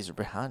better days are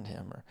behind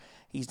him, or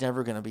he's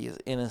never going to be as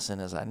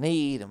innocent as I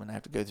need. I'm going to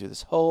have to go through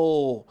this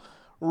whole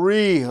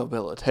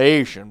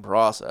rehabilitation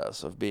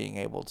process of being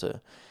able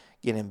to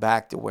get him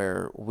back to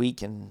where we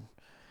can,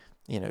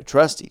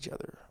 trust each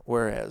other.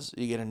 Whereas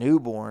you get a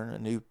newborn, a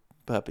new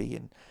puppy,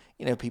 and,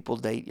 people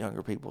date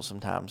younger people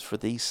sometimes for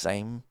these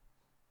same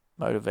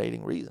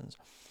motivating reasons.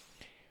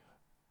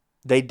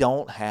 They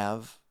don't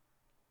have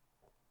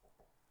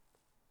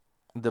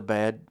the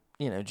bad,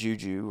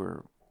 juju,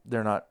 or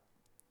they're not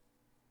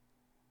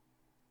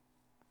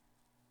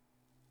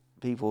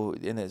people,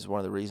 and it's one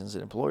of the reasons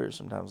that employers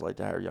sometimes like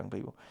to hire young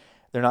people.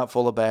 They're not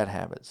full of bad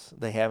habits.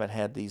 They haven't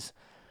had these.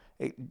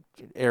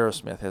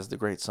 Aerosmith has the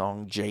great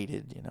song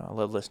 "Jaded." I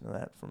love listening to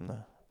that from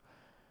the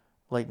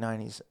late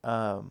 90s.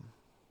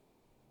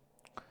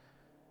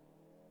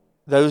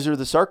 Those are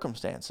the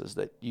circumstances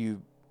that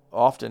you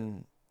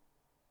often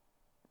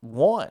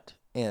want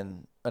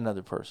in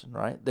another person,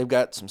 right? They've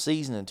got some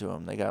seasoning to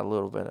them. They got a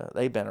little bit of,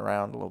 they've been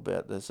around a little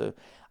bit. So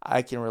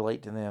I can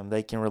relate to them.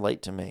 They can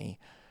relate to me.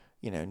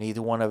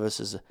 Neither one of us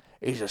is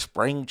a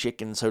spring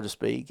chicken, so to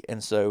speak.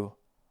 And so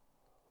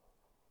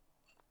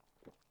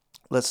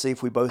let's see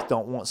if we both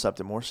don't want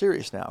something more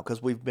serious now,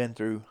 because we've been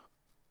through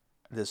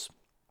this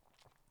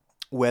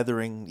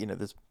weathering,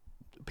 this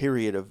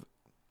period of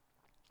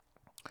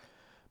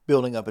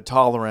building up a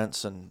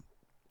tolerance, and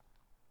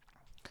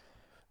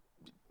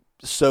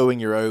sowing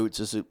your oats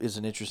is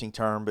an interesting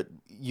term, but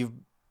you've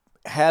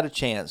had a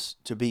chance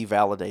to be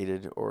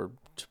validated or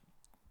to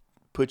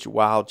put your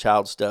wild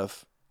child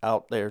stuff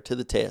out there to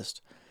the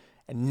test,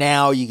 and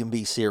now you can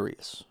be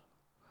serious.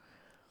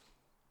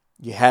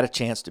 You had a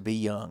chance to be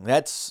young.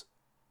 That's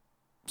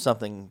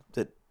something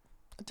that,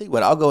 I'll tell you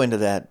what, I'll go into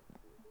that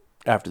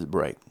after the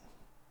break.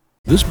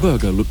 This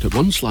burger looked at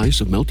one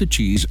slice of melted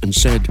cheese and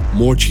said,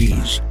 more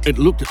cheese. It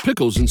looked at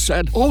pickles and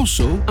said,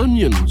 also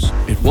onions.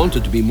 It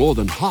wanted to be more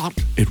than hot.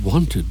 It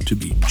wanted to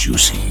be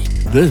juicy.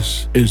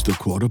 This is the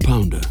Quarter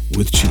Pounder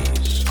with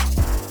cheese.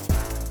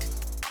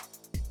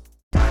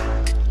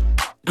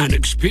 An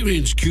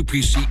experienced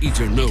QPC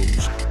eater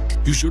knows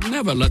you should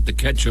never let the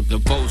ketchup that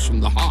falls from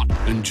the hot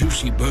and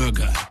juicy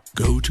burger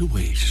go to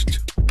waste.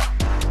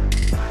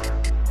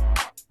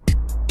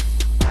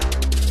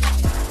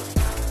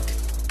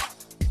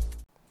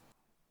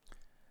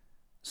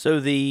 So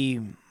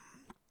the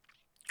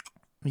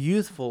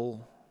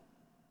youthful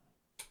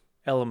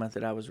element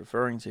that I was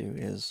referring to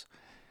is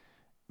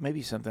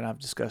maybe something I've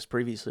discussed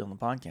previously on the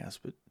podcast,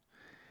 but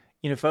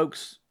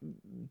folks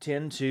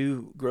tend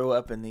to grow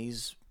up in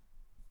these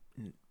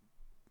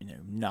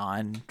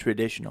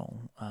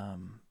non-traditional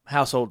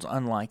households,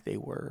 unlike they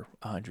were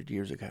 100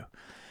 years ago,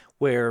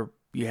 where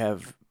you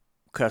have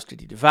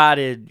custody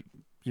divided.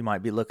 You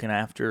might be looking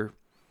after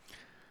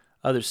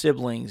other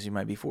siblings. You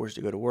might be forced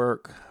to go to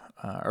work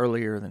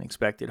earlier than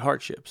expected.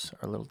 Hardships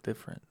are a little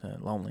different.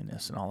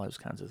 Loneliness and all those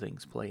kinds of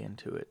things play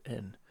into it.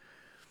 And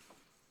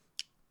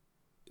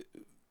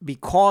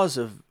because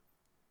of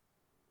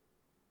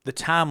the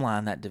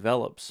timeline that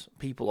develops,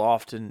 people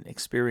often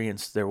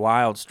experience their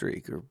wild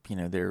streak, or,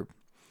 their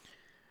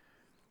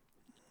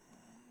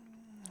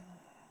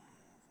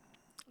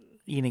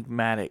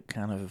enigmatic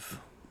kind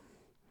of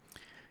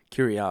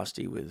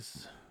curiosity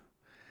with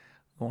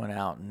going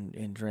out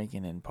and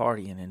drinking and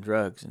partying and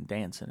drugs and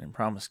dancing and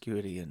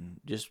promiscuity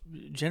and just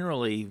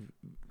generally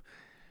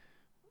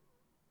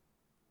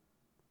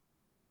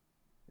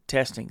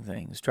testing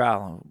things.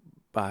 Trial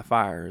by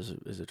fire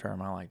is a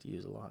term I like to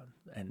use a lot.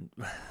 And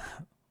a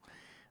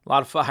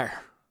lot of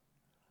fire.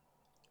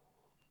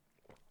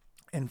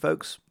 And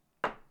folks,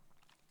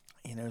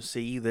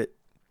 see that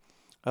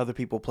other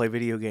people play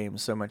video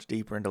games so much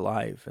deeper into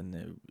life, and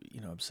they're,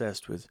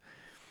 obsessed with,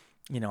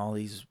 all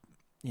these,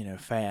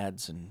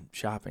 fads and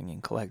shopping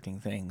and collecting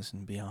things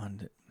and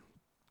beyond.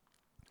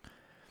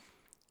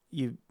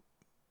 You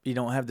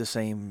don't have the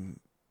same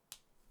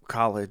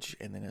college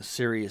and then a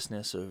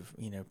seriousness of,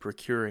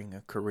 procuring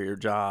a career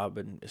job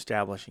and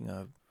establishing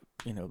a,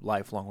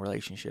 lifelong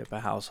relationship, a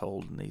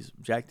household, and these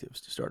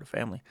objectives to start a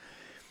family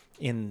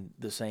in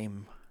the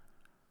same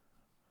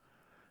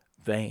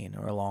vein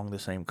or along the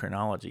same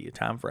chronology, a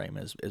time frame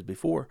as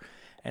before.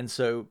 And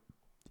so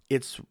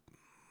it's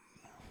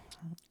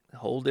a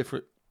whole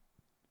different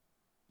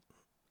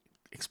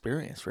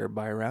experience for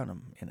everybody around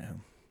them,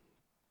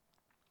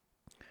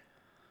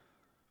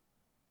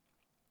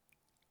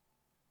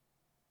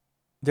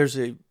 There's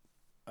a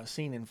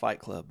scene in Fight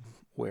Club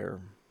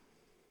where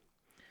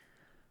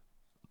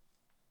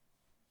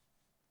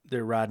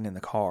they're riding in the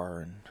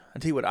car, and I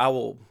tell you what,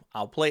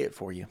 I'll play it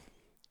for you,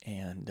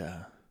 and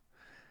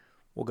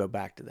we'll go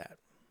back to that.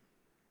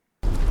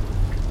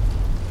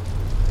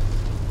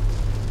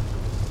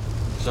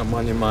 Something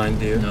on your mind,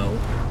 dear? No.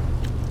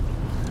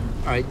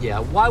 All right, yeah.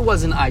 Why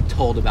wasn't I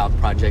told about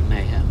Project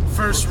Mayhem?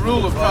 First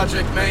rule of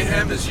Project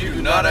Mayhem is you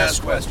do not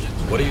ask questions.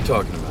 What are you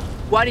talking about?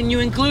 Why didn't you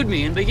include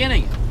me in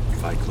beginning it?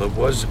 Fight Club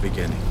was the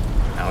beginning.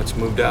 Now it's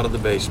moved out of the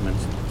basement.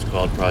 It's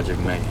called Project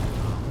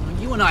Mayhem.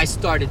 You and I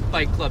started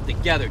Fight Club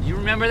together. Do you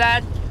remember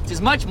that? It's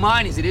as much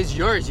mine as it is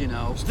yours,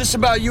 Is this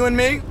about you and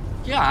me?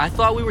 Yeah, I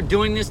thought we were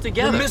doing this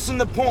together. You're missing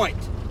the point.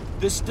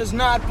 This does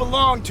not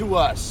belong to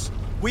us.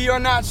 We are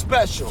not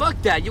special.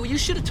 Fuck that. You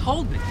should have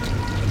told me.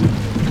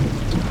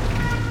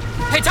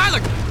 Hey, Tyler!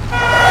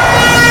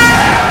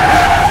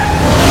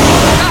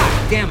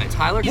 God damn it,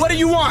 Tyler. What do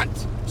you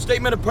want?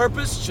 Statement of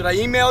purpose? Should I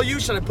email you?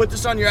 Should I put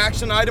this on your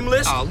action item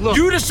list? Oh, look.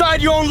 You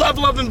decide your own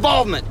level of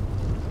involvement.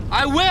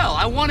 I will.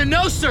 I want to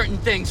know certain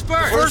things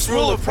first. First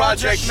rule of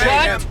Project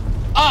Mayhem. Shut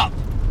up.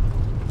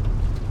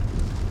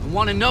 I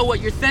want to know what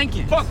you're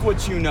thinking. Fuck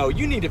what you know.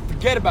 You need to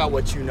forget about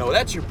what you know.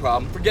 That's your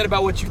problem. Forget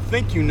about what you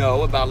think you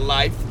know about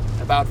life,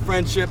 about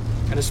friendship,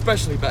 and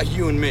especially about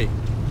you and me.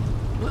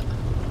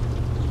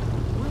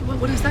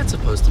 What is that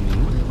supposed to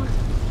mean?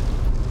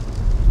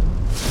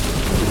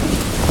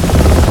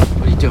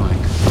 What are you doing?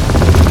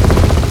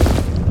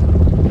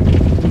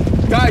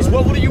 Guys,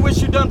 what do you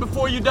wish you'd done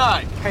before you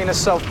died? Paint a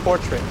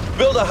self-portrait.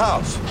 Build a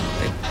house.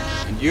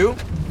 And you?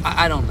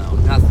 I don't know.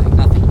 Nothing.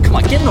 Come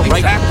on, get in the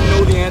right... You have to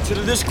know the answer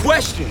to this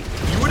question.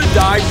 If you were to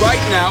die right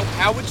now,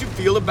 how would you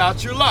feel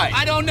about your life?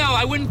 I don't know.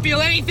 I wouldn't feel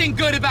anything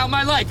good about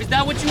my life. Is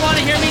that what you want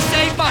to hear me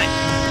say? Fine.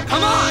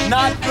 Come on.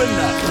 Not good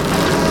enough.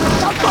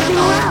 Stop fucking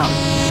around.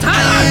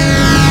 Tyler!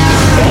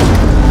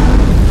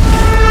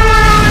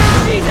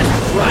 Jesus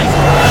Christ.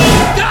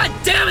 God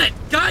damn it.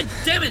 God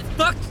damn it.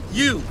 Fuck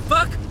you.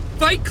 Fuck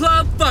Fight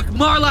Club. Fuck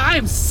Marla. I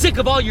am sick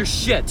of all your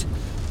shit.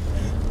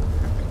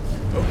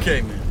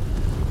 Okay, man.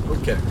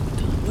 Okay.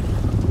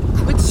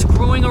 Quit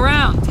screwing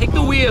around. Take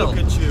the wheel.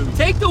 Look at you.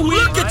 Take the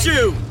wheel. Look at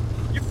you.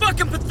 You're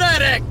fucking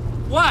pathetic.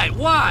 Why?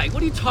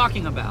 What are you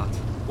talking about?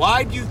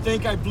 Why do you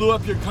think I blew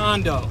up your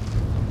condo?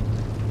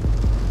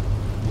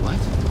 What?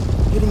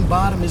 Hitting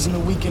bottom isn't a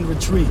weekend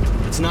retreat.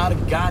 It's not a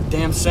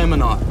goddamn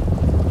seminar.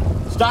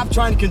 Stop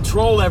trying to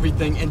control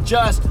everything and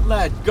just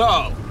let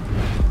go.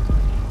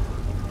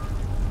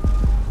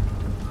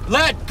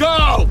 Let go!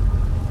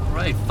 All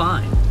right,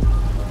 fine.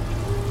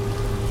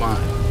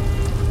 Fine.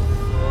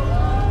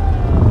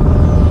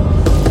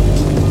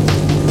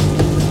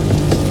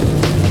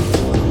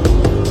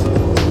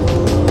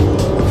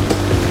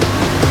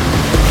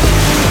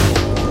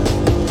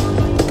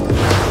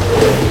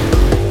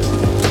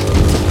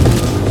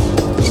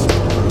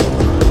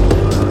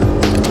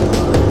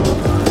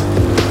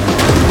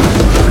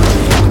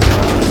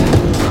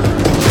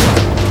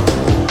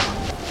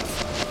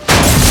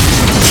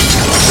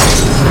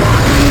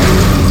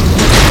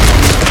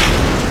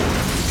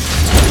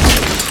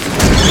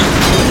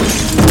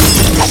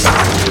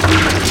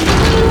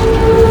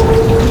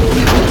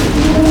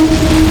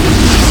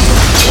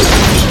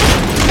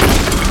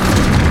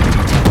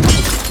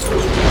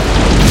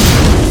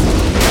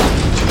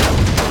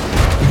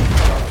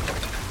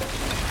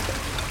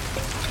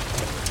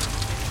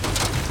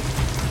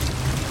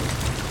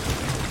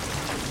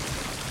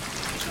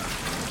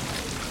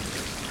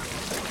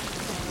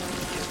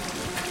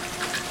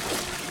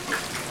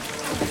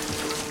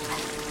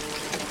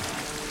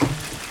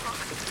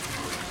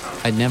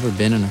 I'd never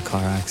been in a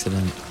car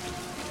accident.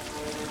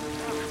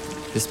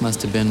 This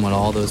must have been what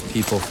all those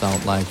people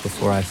felt like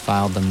before I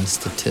filed them as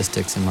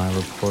statistics in my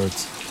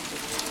reports.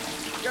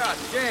 God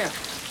damn.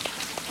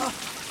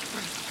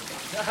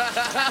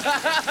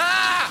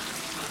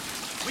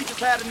 We just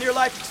had a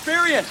near-life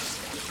experience.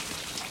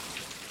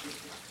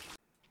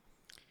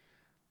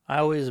 I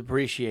always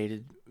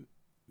appreciated,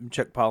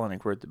 Chuck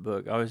Palahniuk wrote the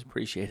book, I always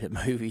appreciated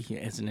that movie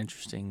as an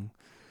interesting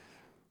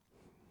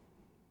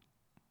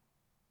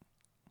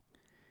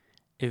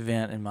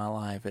event in my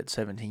life at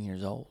 17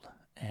 years old.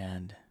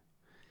 And,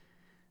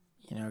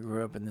 I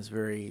grew up in this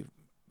very,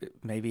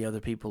 maybe other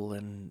people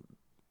in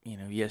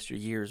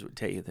yesteryears would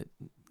tell you that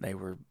they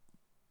were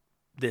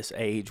this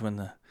age when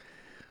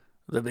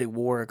the big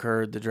war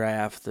occurred, the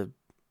draft, the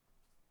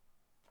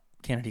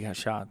Kennedy got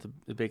shot,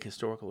 the big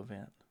historical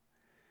event.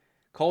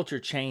 Culture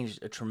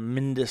changed a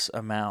tremendous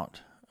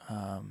amount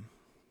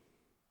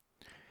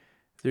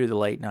through the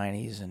late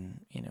 90s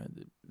and,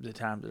 the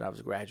time that I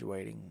was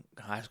graduating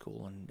high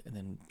school and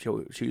then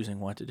choosing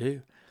what to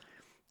do.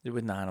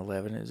 With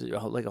 9/11, it was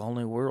like a whole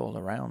new world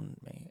around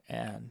me.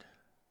 And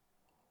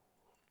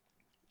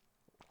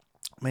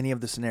many of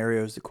the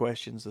scenarios, the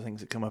questions, the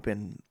things that come up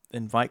in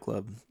Fight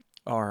Club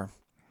are,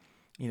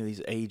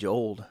 these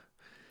age-old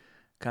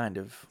kind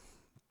of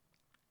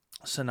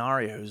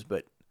scenarios,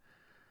 but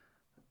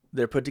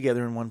they're put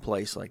together in one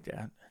place like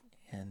that.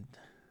 And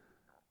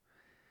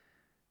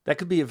that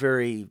could be a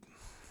very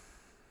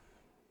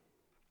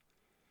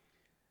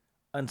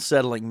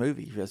unsettling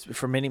movie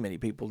for many, many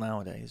people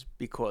nowadays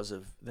because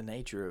of the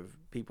nature of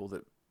people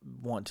that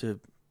want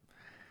to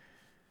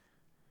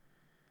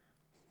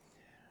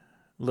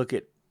look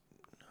at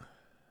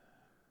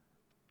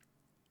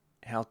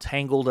how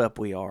tangled up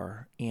we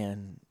are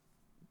in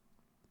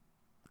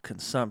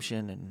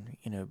consumption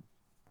and,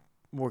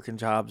 working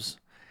jobs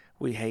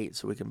we hate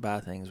so we can buy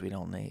things we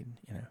don't need,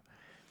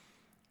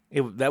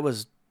 That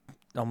was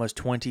almost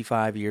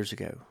 25 years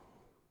ago.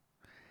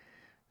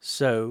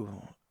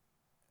 So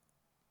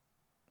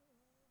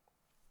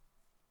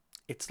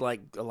it's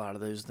like a lot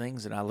of those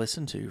things that I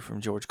listened to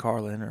from George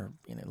Carlin or,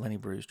 Lenny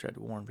Bruce tried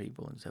to warn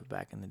people and stuff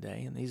back in the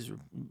day. And these are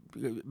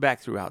back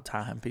throughout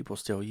time. People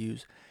still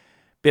use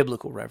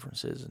biblical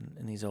references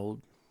and these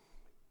old,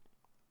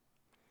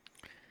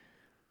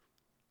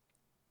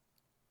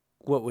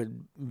 what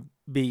would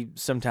be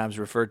sometimes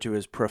referred to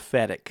as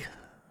prophetic,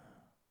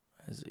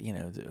 as,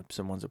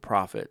 someone's a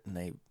prophet and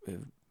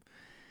they've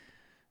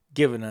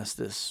given us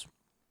this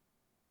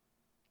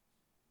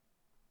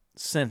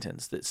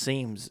sentence that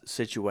seems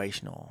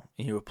situational.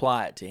 You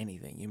apply it to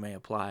anything. You may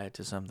apply it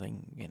to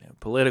something,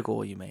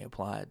 political. You may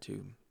apply it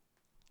to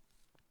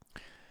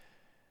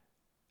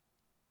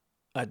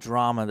a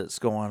drama that's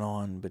going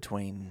on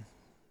between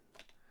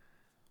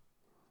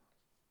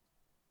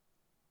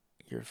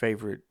your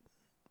favorite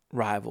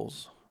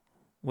rivals,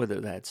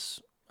 whether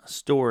that's a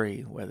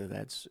story, whether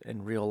that's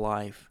in real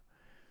life.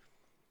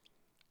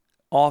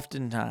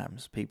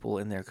 Oftentimes, people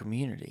in their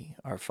community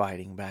are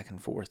fighting back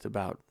and forth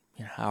about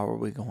how are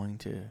we going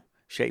to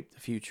shape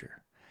the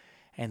future?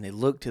 And they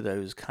look to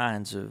those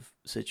kinds of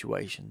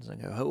situations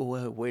and go,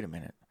 oh, wait a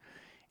minute.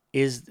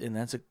 And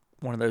that's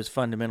one of those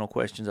fundamental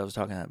questions I was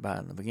talking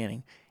about in the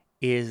beginning.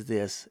 Is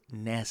this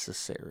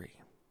necessary?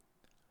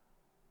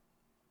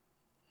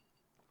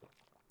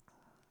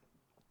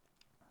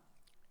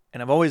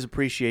 And I've always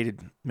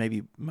appreciated,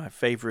 maybe my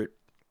favorite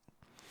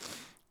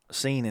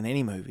scene in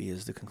any movie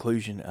is the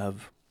conclusion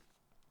of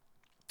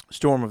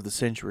Storm of the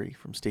Century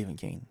from Stephen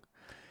King.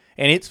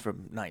 And it's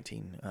from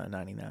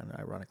 1999,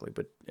 ironically,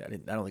 but I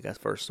don't think I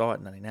first saw it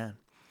in 99.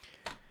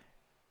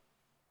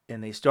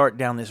 And they start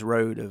down this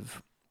road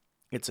of,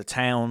 it's a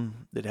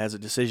town that has a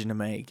decision to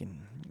make,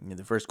 and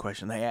the first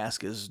question they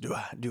ask is, "Do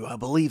I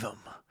believe him?"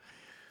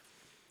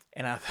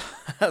 And I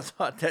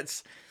thought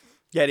that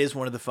is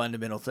one of the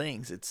fundamental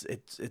things. It's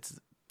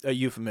a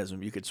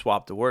euphemism. You could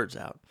swap the words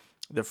out.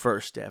 The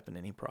first step in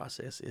any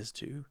process is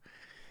to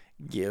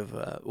give.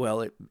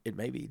 It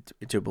may be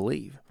to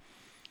believe.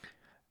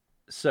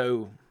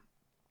 So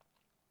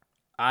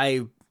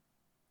I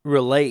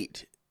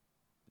relate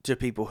to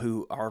people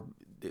who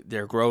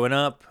they're growing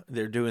up,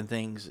 they're doing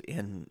things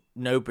in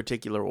no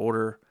particular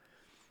order.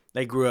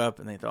 They grew up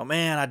and they thought,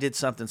 man, I did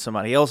something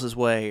somebody else's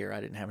way, or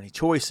I didn't have any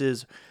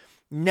choices.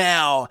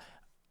 Now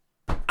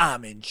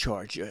I'm in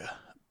charge of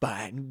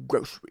buying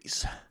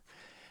groceries.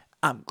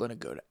 I'm going to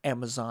go to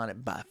Amazon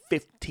and buy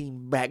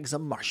 15 bags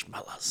of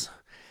marshmallows.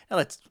 Now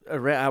that's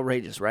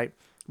outrageous, right?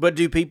 But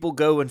do people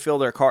go and fill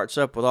their carts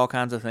up with all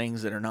kinds of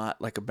things that are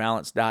not like a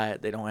balanced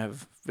diet? They don't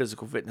have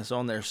physical fitness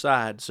on their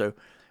side. So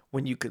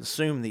when you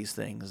consume these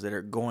things that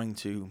are going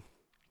to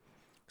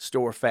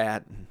store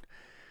fat and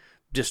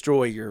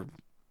destroy your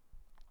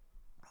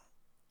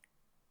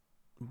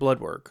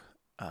blood work,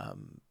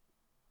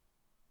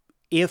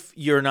 if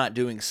you're not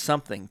doing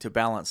something to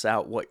balance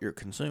out what you're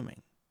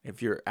consuming,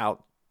 if you're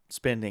out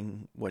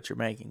spending what you're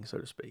making, so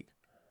to speak,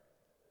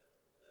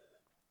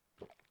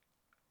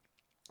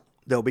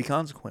 there'll be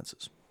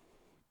consequences.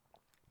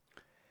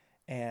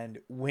 And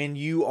when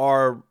you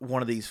are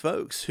one of these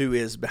folks who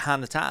is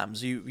behind the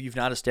times, you've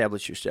not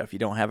established yourself, you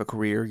don't have a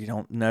career, you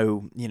don't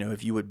know,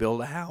 if you would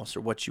build a house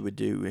or what you would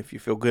do if you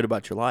feel good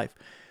about your life,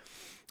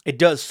 it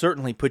does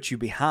certainly put you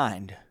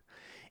behind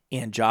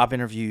in job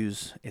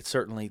interviews. It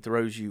certainly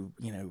throws you,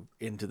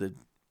 into the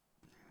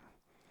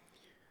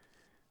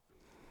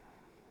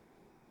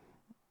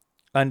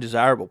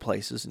undesirable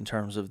places in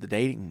terms of the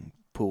dating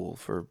pool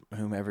for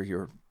whomever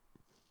you're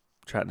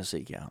trying to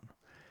seek out.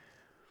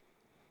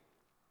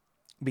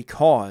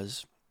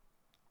 Because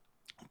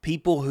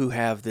people who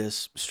have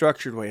this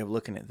structured way of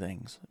looking at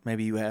things,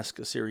 maybe you ask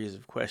a series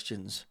of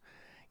questions,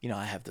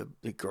 I have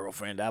the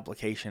girlfriend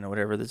application or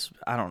whatever.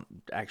 I don't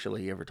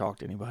actually ever talk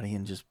to anybody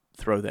and just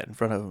throw that in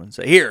front of them and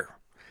say,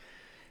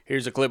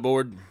 here's a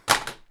clipboard.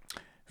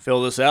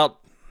 Fill this out.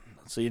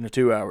 I'll see you in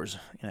 2 hours.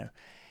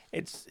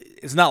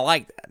 It's not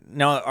like that.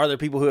 Now, are there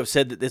people who have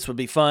said that this would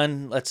be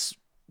fun? Let's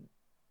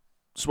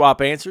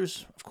swap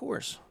answers? Of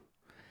course.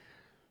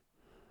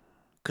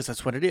 Because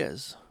that's what it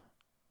is.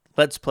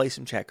 Let's play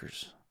some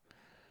checkers.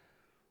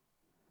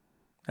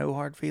 No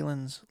hard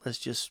feelings. Let's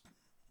just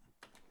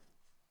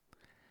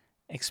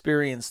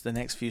experience the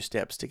next few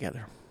steps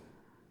together.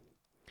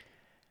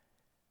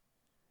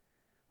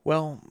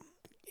 Well,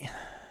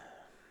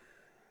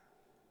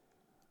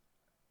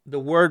 the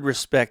word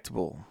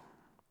respectable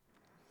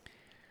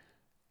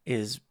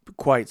is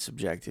quite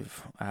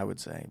subjective, I would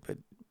say. But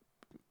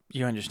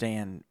you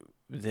understand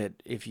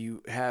that if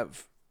you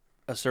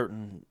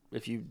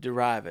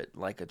derive it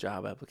like a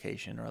job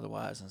application or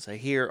otherwise and say,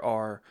 here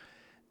are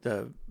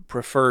the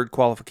preferred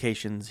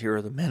qualifications, here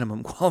are the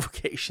minimum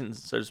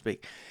qualifications, so to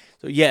speak.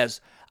 So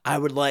yes, I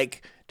would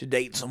like to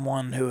date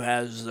someone who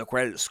has a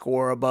credit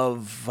score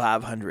above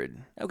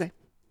 500. Okay.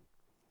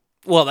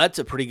 Well, that's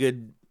a pretty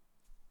good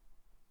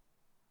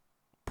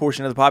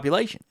portion of the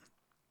population.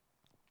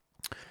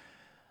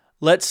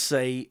 Let's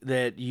say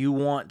that you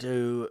want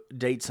to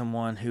date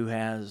someone who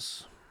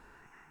has,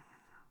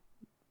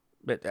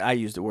 but I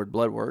use the word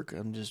blood work.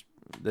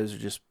 Those are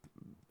just,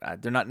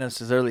 they're not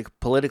necessarily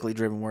politically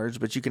driven words,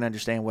 but you can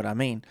understand what I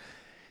mean.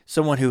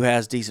 Someone who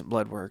has decent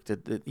blood work,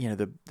 that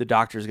the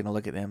doctor is going to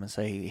look at them and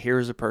say,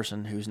 here's a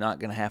person who's not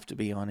going to have to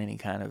be on any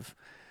kind of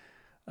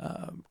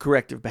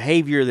corrective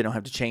behavior. They don't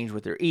have to change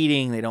what they're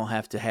eating. They don't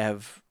have to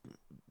have,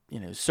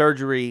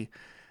 surgery.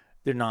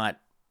 They're not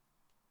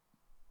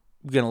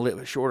going to live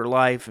a shorter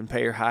life and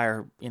pay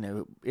higher,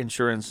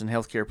 insurance and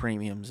healthcare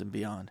premiums and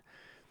beyond.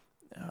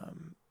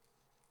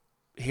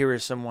 Here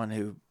is someone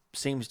who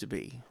seems to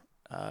be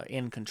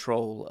in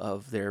control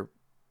of their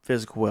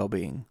physical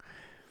well-being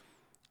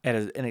at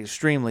an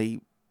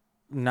extremely,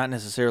 not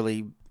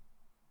necessarily,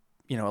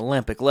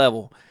 Olympic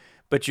level,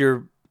 but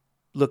you're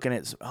looking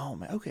at, oh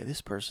man, okay,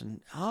 this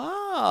person,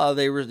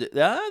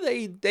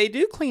 they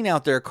do clean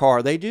out their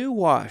car, they do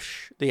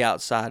wash the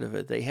outside of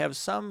it, they have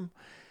some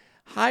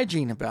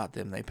hygiene about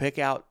them, they pick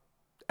out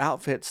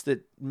outfits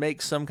that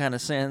make some kind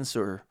of sense,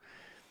 or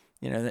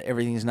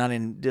everything's not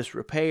in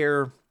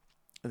disrepair,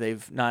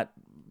 they've not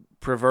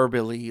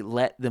proverbially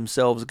let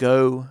themselves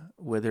go,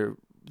 whether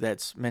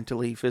that's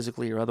mentally,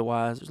 physically, or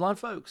otherwise. There's a lot of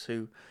folks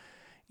who,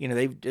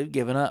 they've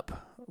given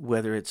up,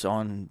 whether it's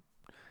on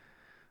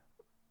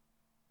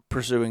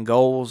pursuing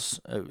goals,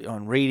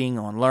 on reading,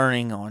 on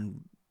learning,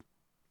 on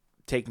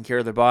taking care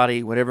of their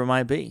body, whatever it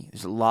might be.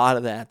 There's a lot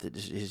of that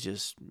is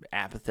just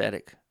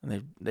apathetic,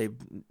 and they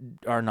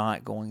are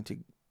not going to.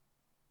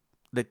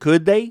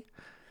 Could they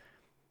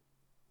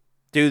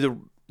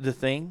do the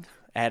thing,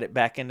 add it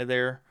back into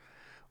their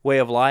way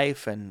of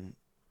life, and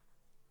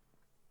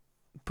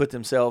put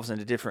themselves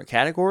into different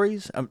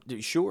categories?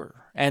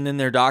 Sure. And then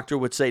their doctor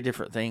would say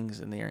different things,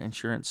 and their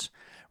insurance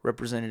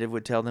representative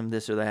would tell them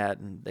this or that,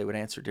 and they would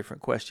answer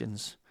different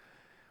questions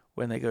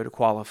when they go to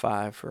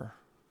qualify for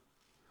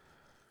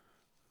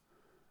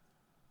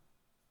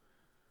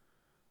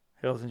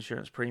health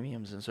insurance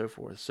premiums and so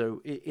forth.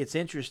 So it's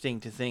interesting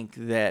to think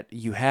that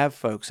you have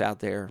folks out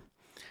there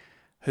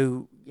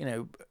who,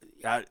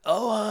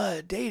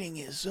 dating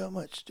is so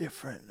much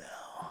different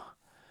now.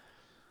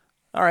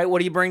 All right, what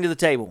do you bring to the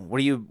table? What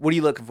are you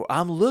looking for?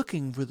 I'm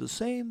looking for the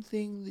same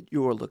thing that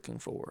you're looking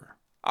for.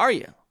 Are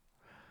you?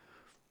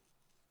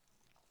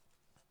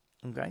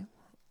 Okay.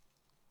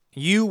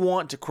 You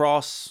want to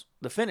cross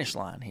the finish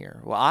line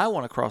here. Well, I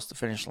want to cross the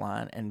finish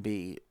line and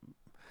be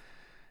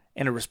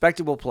in a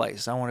respectable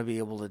place. I want to be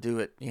able to do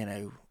it,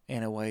 in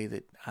a way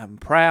that I'm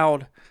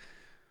proud,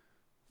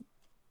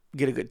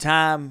 get a good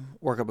time,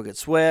 work up a good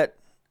sweat.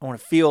 I want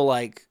to feel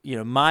like,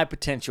 my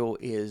potential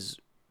is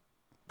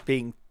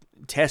being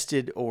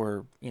tested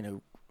or,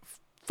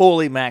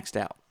 fully maxed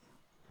out.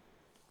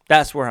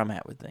 That's where I'm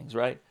at with things,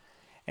 right?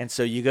 And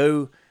so you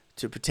go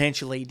to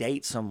potentially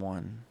date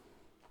someone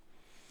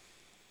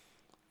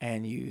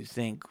and you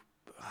think,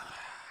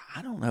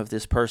 I don't know if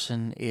this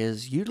person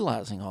is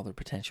utilizing all their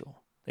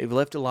potential. They've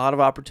left a lot of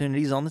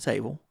opportunities on the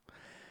table.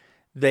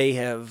 They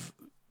have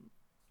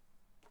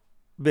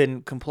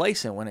been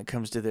complacent when it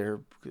comes to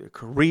their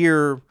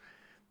career.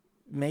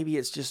 Maybe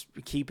it's just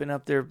keeping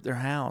up their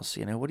house.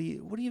 What are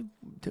you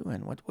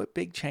doing? What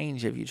big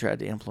change have you tried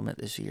to implement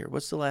this year?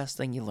 What's the last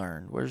thing you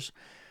learned? Where's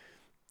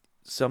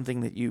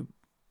something that you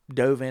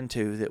dove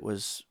into that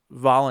was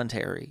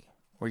voluntary,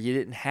 where you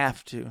didn't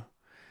have to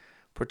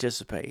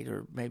participate?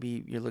 Or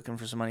maybe you're looking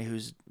for somebody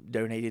who's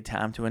donated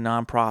time to a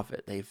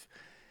nonprofit. They've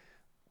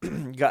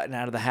gotten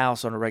out of the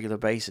house on a regular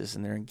basis,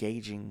 and they're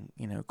engaging,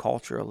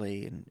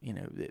 culturally, and,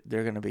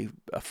 they're going to be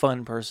a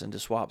fun person to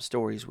swap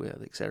stories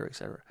with, et cetera, et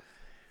cetera.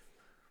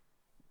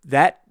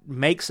 That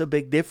makes a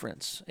big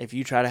difference if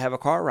you try to have a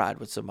car ride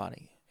with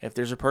somebody. If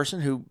there's a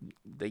person who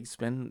they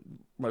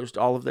spend most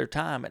all of their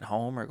time at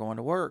home or going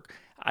to work,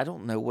 I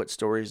don't know what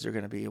stories they're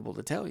going to be able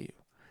to tell you.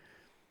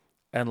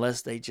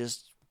 unless they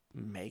just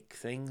make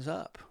things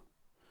up.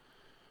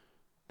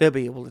 They'll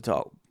be able to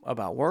talk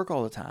about work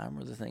all the time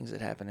or the things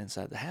that happen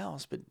inside the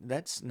house, but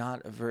that's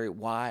not a very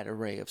wide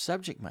array of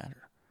subject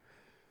matter.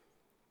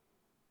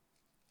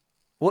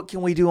 What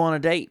can we do on a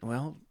date?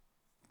 Well,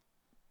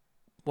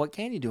 what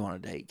can you do on a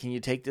date? Can you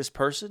take this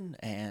person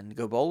and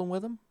go bowling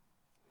with them?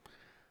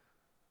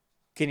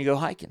 Can you go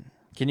hiking?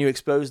 Can you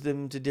expose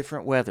them to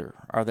different weather?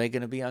 Are they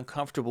going to be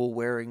uncomfortable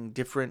wearing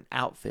different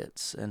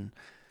outfits and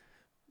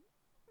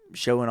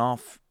showing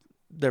off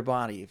their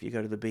body if you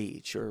go to the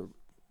beach, or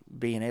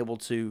being able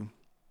to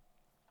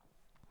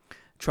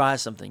try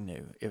something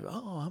new? If,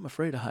 I'm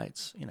afraid of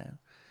heights,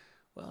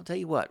 Well, I'll tell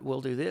you what,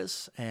 we'll do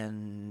this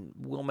and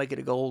we'll make it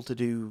a goal to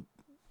do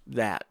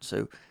that.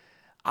 So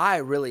I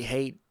really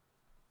hate,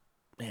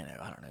 I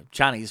don't know,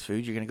 Chinese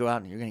food. You're going to go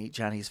out and you're going to eat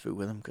Chinese food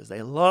with them because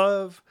they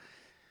love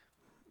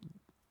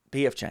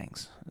P.F.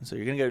 Chang's. And so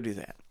you're going to go do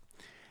that.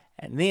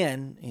 And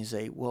then you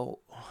say, well,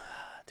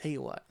 tell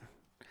you what.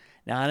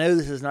 Now, I know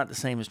this is not the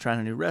same as trying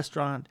a new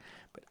restaurant,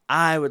 but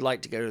I would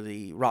like to go to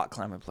the rock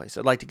climbing place.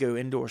 I'd like to go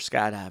indoor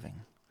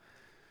skydiving.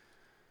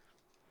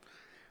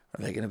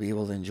 Are they going to be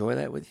able to enjoy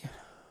that with you?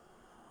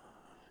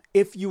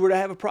 If you were to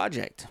have a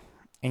project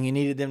and you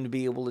needed them to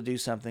be able to do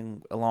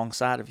something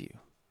alongside of you,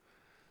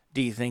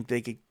 do you think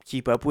they could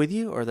keep up with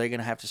you, or are they going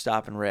to have to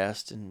stop and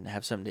rest and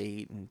have something to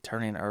eat and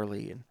turn in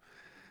early? And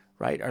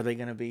right? Are they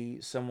going to be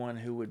someone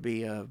who would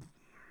be a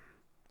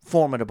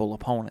formidable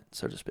opponent,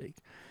 so to speak?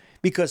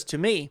 Because to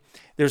me,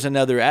 there's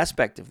another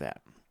aspect of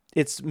that.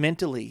 It's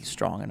mentally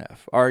strong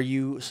enough. Are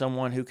you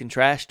someone who can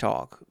trash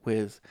talk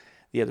with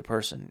the other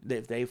person?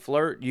 If they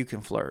flirt, you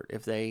can flirt.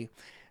 If they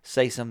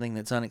say something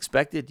that's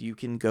unexpected, you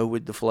can go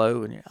with the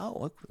flow and,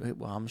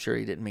 well, I'm sure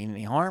he didn't mean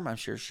any harm. I'm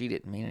sure she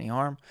didn't mean any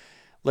harm.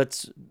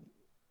 Let's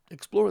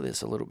explore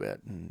this a little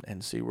bit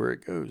and see where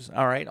it goes.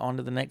 All right, on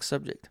to the next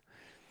subject.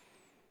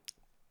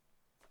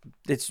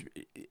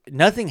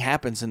 Nothing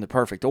happens in the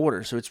perfect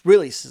order, so it's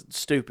really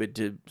stupid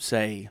to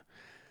say,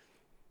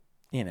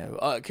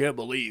 I can't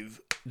believe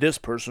this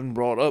person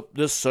brought up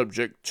this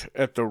subject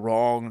at the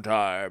wrong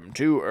time,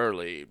 too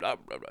early, blah,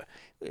 blah,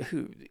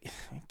 blah.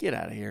 Get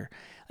out of here.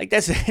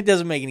 It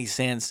doesn't make any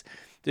sense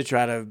to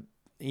try to,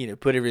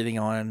 put everything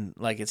on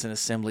like it's an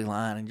assembly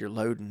line and you're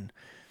loading,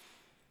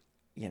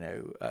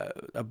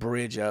 a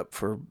bridge up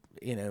for,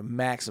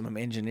 maximum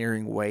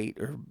engineering weight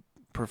or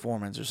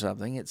performance or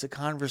something. It's a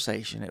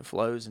conversation. It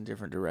flows in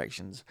different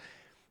directions.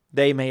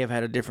 They may have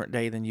had a different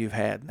day than you've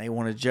had, and they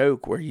want to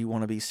joke where you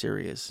want to be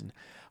serious. And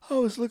I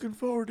was looking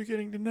forward to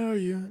getting to know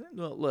you.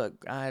 Well,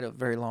 look, I had a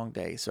very long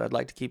day, so I'd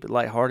like to keep it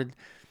lighthearted.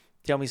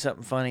 Tell me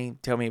something funny.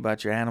 Tell me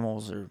about your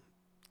animals, or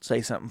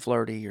say something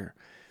flirty, or,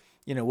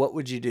 what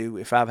would you do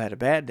if I've had a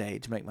bad day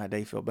to make my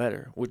day feel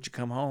better? Would you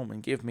come home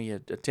and give me a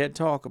TED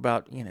talk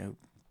about,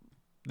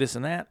 this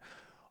and that?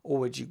 Or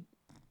would you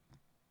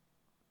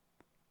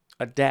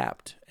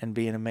adapt and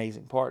be an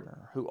amazing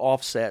partner who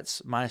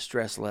offsets my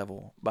stress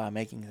level by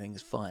making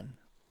things fun?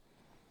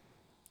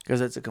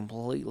 Because it's a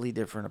completely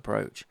different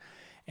approach.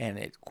 And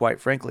it, quite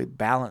frankly,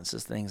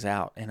 balances things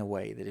out in a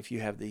way that if you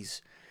have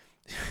these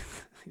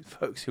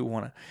folks who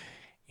want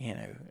to,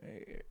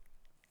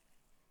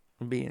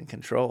 be in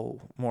control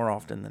more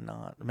often than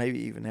not, maybe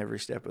even every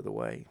step of the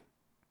way,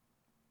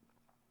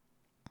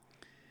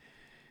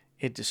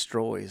 it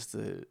destroys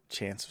the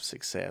chance of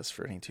success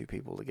for any two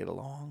people to get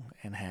along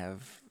and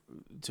have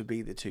to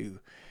be the two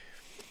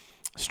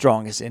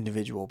strongest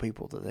individual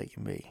people that they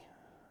can be.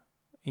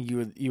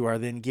 You are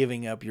then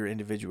giving up your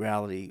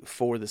individuality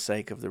for the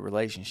sake of the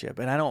relationship.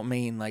 And I don't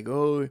mean like,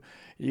 you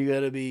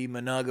got to be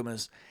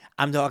monogamous.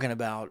 I'm talking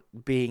about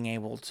being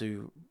able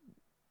to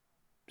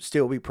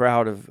still be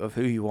proud of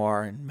who you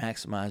are and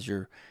maximize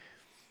your,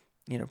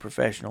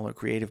 professional or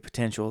creative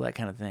potential, that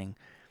kind of thing,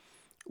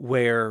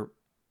 where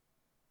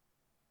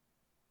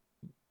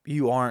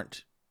you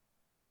aren't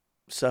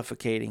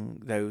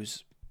suffocating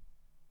those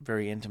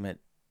very intimate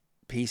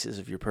pieces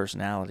of your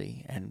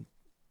personality and,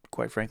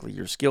 quite frankly,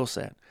 your skill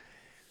set,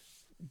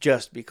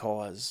 just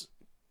because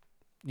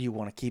you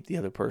want to keep the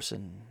other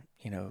person,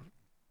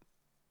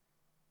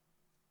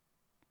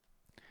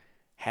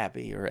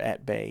 happy or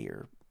at bay,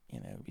 or,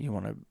 you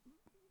want to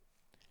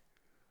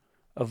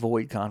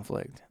avoid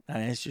conflict. I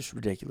mean, it's just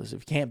ridiculous.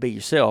 If you can't be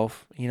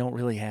yourself, you don't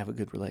really have a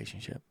good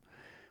relationship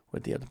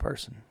with the other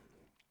person.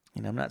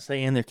 I'm not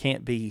saying there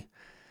can't be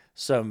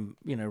some,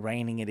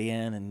 reining it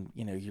in, and,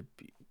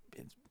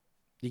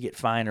 you get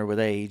finer with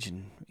age,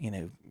 and,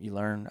 you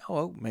learn,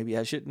 maybe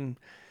I shouldn't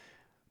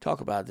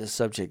talk about this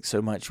subject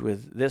so much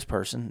with this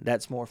person.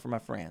 That's more for my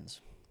friends.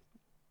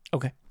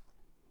 Okay.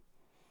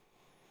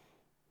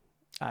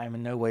 I'm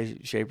in no way,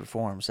 shape, or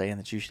form saying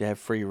that you should have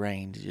free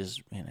reign to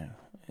just,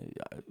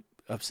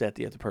 upset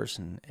the other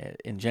person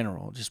in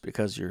general, just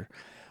because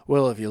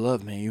if you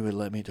love me, you would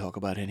let me talk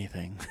about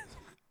anything.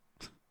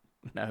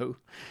 No,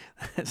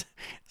 it's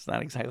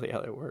not exactly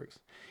how that works.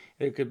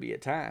 There could be a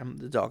time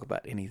to talk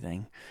about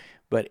anything,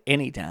 but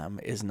any time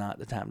is not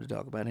the time to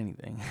talk about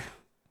anything.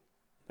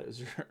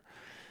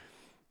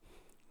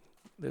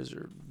 Those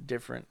are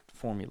different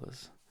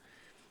formulas.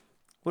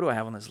 What do I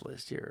have on this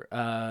list here?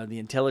 The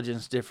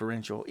intelligence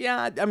differential.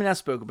 Yeah, I mean, I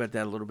spoke about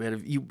that a little bit.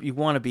 You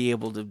want to be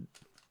able to...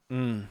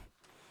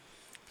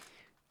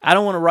 I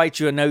don't want to write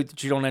you a note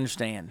that you don't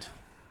understand.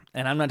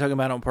 And I'm not talking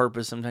about on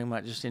purpose. I'm talking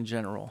about just in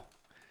general.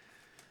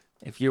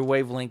 If your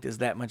wavelength is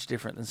that much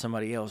different than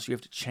somebody else, you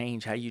have to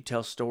change how you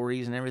tell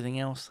stories and everything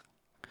else.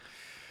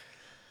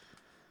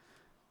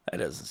 That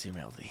doesn't seem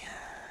healthy.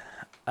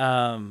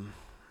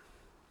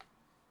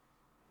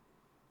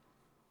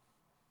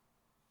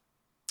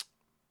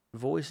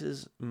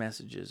 Voices,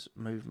 messages,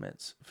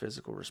 movements,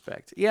 physical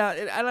respect.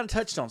 Yeah, I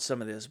touched on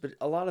some of this, but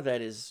a lot of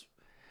that is,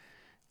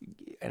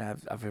 and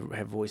I've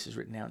had voices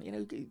written down.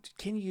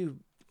 Can you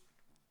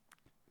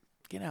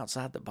get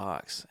outside the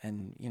box?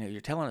 And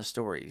you're telling a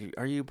story.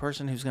 Are you a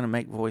person who's going to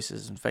make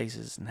voices and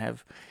faces and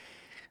have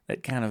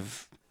that kind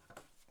of?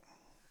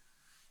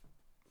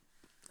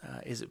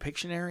 Is it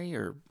Pictionary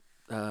or?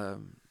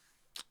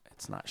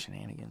 It's not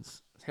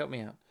shenanigans. Help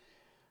me out.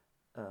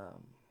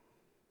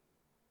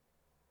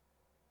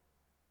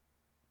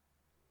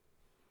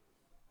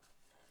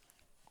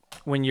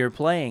 When you're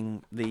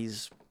playing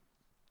these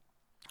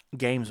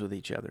games with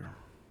each other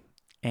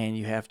and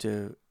you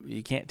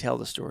can't tell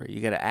the story.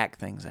 You got to act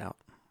things out.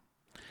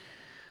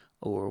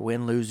 Or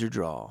win, lose, or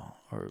draw.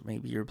 Or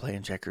maybe you're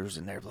playing checkers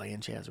and they're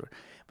playing chess.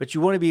 But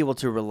you want to be able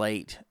to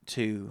relate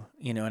to,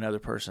 another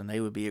person. They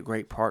would be a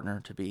great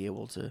partner to be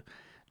able to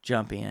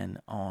jump in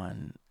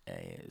on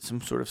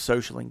some sort of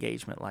social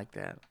engagement like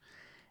that.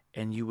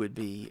 And you would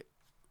be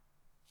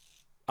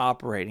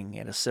operating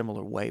at a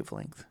similar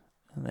wavelength.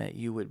 That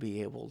you would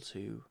be able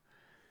to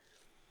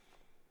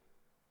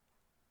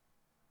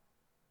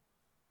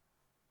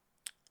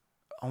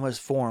almost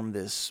form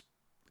this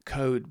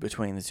code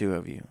between the two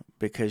of you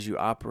because you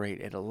operate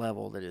at a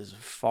level that is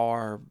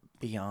far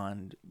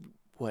beyond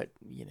what,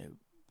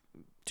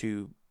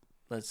 to,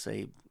 let's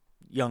say,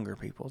 younger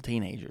people,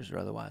 teenagers or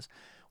otherwise,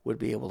 would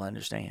be able to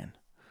understand.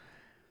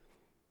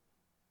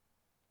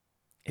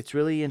 It's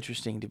really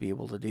interesting to be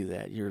able to do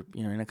that. You're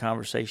in a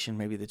conversation,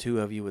 maybe the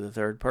two of you with a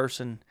third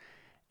person,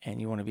 and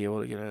you want to be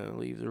able to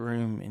leave the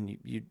room, and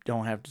you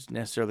don't have to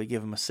necessarily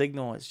give them a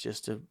signal. It's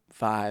just a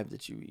vibe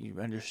that you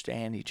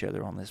understand each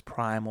other on this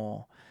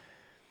primal,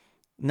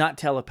 not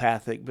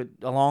telepathic, but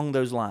along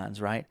those lines,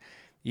 right?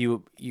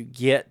 You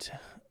get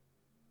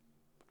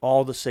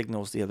all the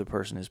signals the other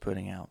person is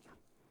putting out,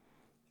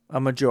 a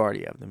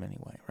majority of them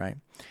anyway, right?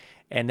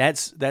 And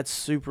that's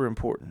super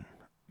important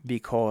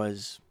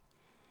because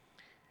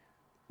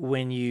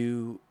when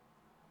you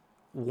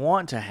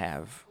want to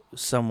have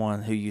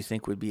someone who you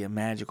think would be a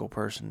magical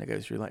person to go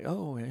through, like,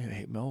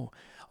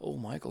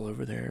 Michael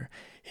over there,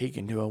 he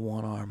can do a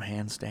one-arm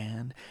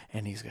handstand,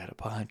 and he's got a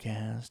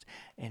podcast,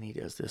 and he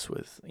does this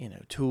with,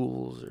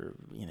 tools, or,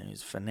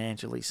 he's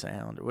financially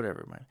sound, or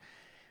whatever.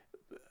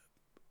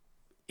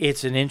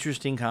 It's an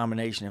interesting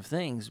combination of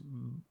things,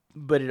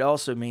 but it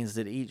also means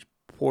that each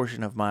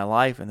portion of my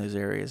life in those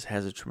areas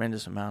has a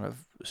tremendous amount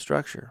of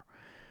structure.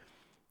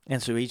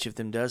 And so each of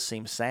them does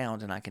seem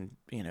sound, and I can,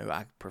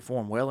 I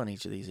perform well in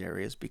each of these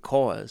areas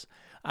because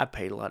I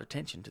paid a lot of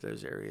attention to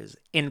those areas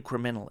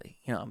incrementally.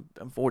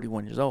 I'm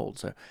 41 years old,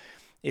 so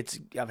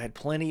I've had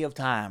plenty of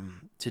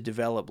time to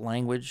develop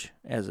language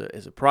as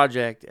a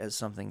project, as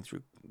something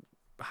through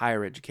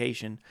higher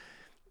education,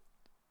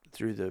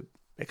 through the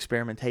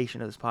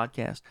experimentation of this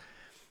podcast.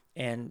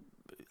 And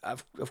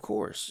of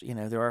course,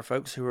 there are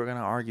folks who are going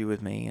to argue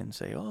with me and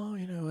say,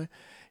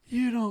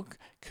 you don't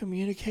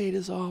communicate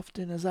as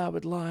often as I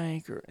would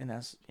like, and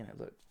that's,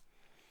 look,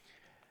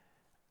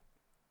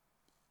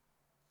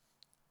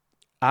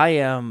 I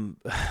am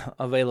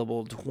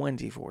available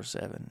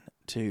 24/7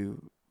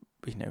 to,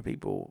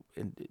 people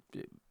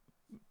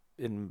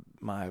in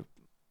my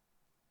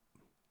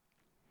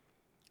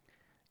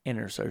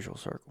inner social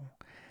circle,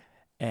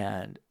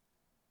 and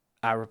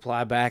I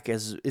reply back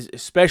as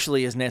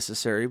especially as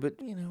necessary.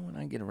 But when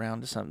I get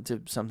around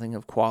to something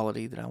of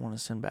quality that I want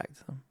to send back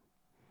to them,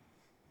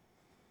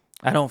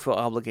 I don't feel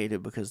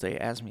obligated because they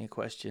ask me a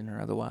question or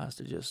otherwise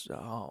to just,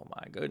 oh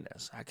my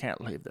goodness, I can't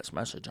leave this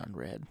message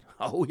unread.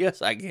 Oh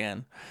yes, I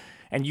can,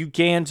 and you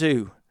can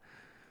too.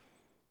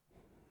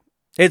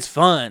 It's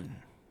fun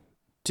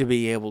to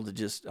be able to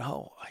just, you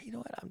know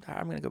what, I'm tired,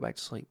 I'm going to go back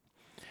to sleep.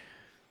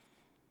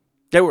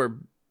 There were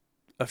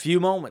a few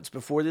moments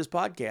before this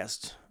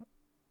podcast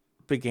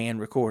began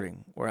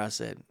recording where I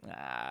said,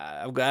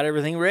 I've got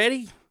everything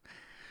ready.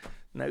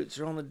 Notes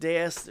are on the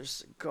desk. There's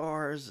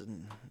cigars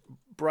and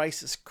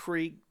Bryce's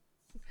Creek.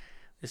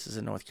 This is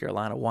a North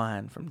Carolina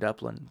wine from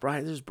Dublin.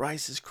 There's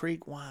Bryce's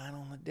Creek wine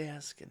on the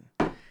desk and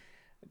a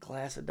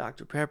glass of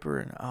Dr. Pepper.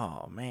 And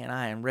oh man,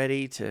 I am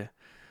ready to.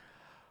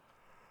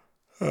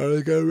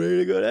 I got ready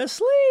to go to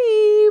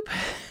sleep.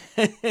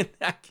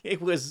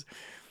 It was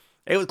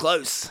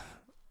close.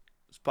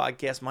 This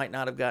podcast might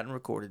not have gotten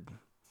recorded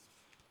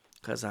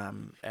because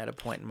I'm at a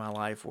point in my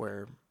life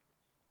where,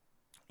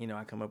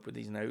 I come up with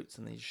these notes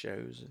and these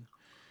shows, and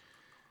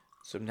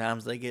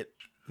sometimes they get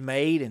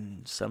made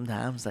and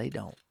sometimes they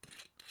don't.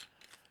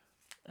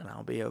 And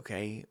I'll be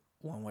okay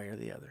one way or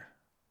the other.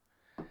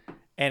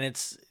 And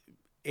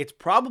it's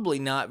probably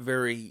not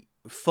very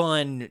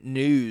fun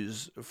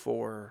news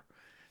for,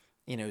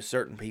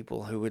 certain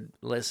people who would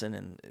listen,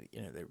 and,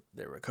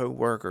 they're a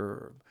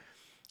coworker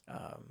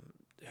or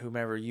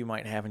whomever you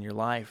might have in your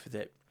life,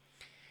 that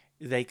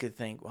they could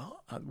think,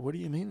 well, what do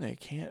you mean they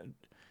can't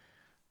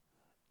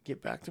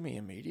get back to me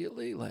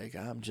immediately? Like,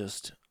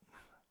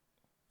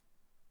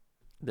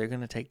 they're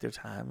going to take their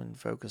time and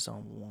focus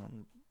on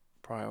one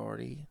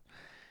priority.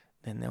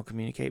 Then they'll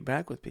communicate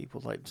back with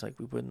people. It's like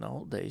we would in the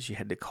old days. You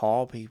had to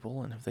call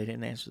people, and if they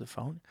didn't answer the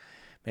phone,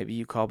 maybe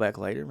you call back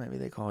later. Maybe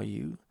they call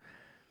you.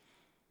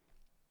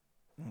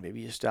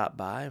 Maybe you stop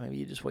by. Maybe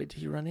you just wait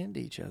till you run into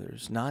each other.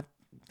 It's not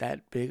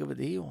that big of a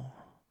deal.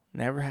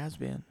 Never has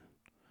been.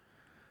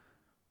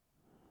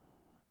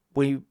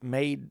 We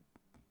made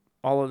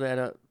all of that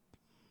up.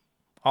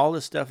 All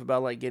this stuff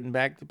about like getting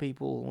back to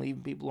people and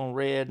leaving people on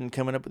red and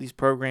coming up with these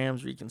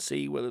programs where you can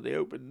see whether they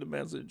opened the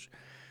message.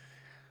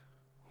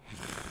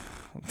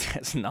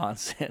 That's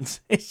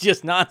nonsense. It's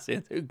just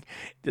nonsense. Who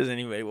does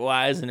anybody?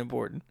 Why isn't it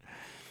important?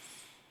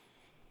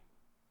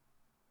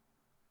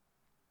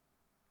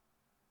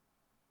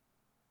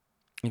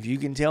 If you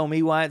can tell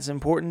me why it's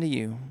important to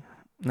you,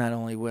 not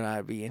only would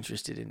I be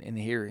interested in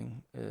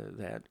hearing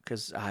that,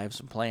 because I have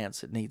some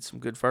plants that need some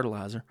good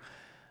fertilizer,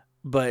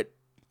 but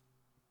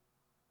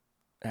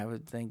I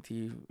would think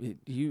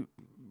you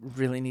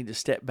really need to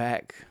step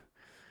back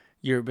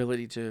your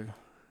ability to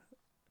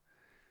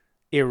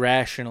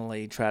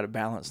irrationally try to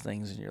balance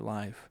things in your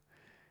life,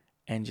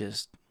 and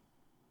just,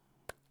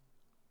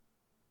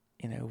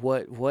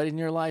 what in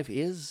your life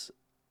is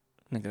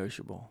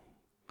negotiable.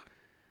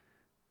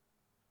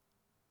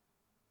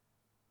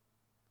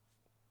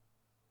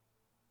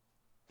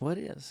 What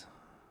is?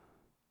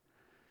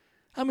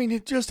 I mean,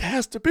 it just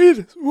has to be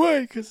this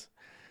way, because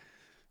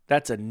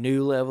that's a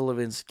new level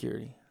of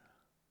insecurity.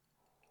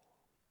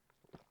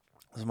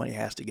 Somebody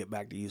has to get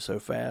back to you so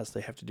fast. They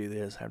have to do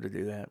this, have to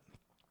do that.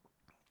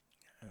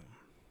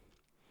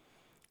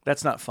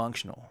 That's not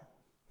functional.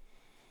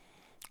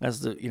 That's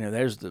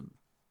there's the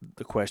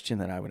question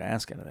that I would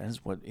ask out of that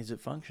is, what is it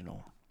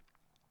functional?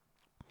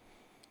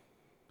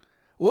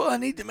 Well, I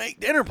need to make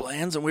dinner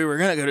plans, and we were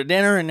going to go to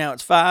dinner, and now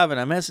it's 5, and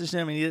I messaged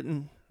him, and he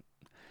didn't.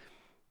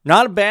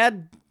 Not a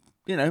bad,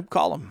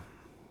 call them.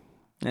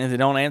 And if they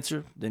don't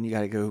answer, then you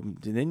got to go.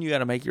 Then you got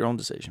to make your own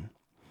decision.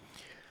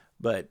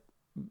 But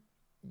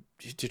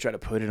to try to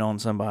put it on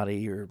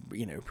somebody, or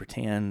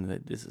pretend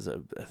that this is a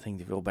thing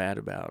to feel bad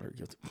about, or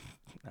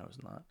no,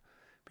 it's not.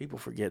 People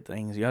forget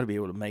things. You got to be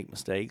able to make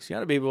mistakes. You got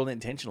to be able to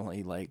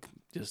intentionally,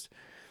 just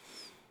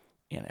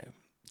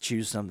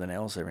choose something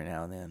else every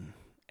now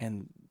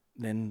and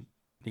then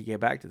you get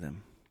back to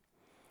them.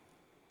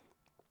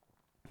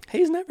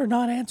 He's never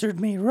not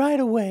answered me right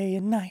away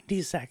in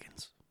 90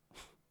 seconds.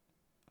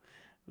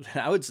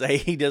 I would say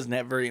he doesn't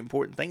have very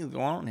important things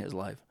going on in his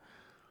life.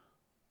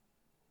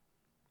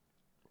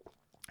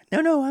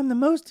 No, I'm the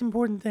most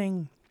important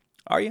thing.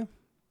 Are you? What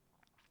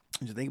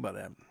do you think about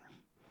that?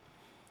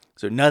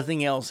 So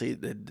nothing else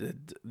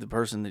the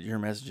person that you're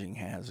messaging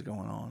has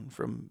going on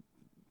from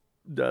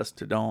dusk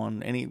to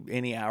dawn,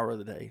 any hour of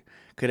the day,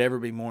 could ever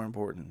be more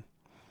important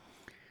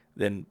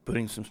than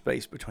putting some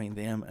space between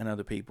them and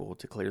other people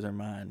to clear their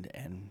mind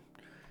and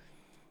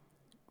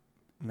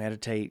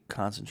meditate,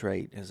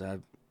 concentrate, as I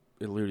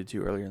alluded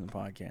to earlier in the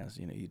podcast.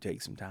 You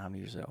take some time to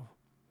yourself.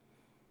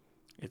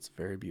 It's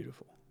very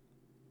beautiful.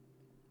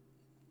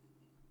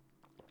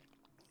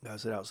 Go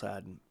sit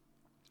outside and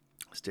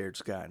stare at the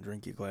sky and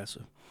drink your glass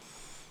of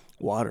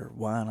water,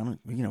 wine,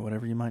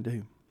 whatever you might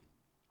do.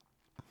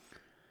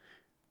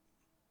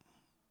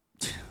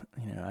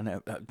 I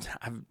know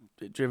I've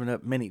driven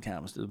up many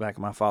times to the back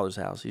of my father's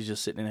house. He's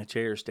just sitting in a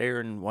chair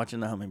staring, watching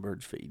the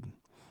hummingbirds feed.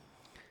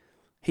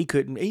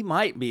 He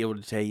might be able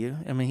to tell you.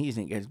 I mean,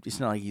 it's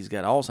not like he's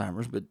got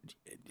Alzheimer's, but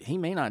he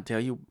may not tell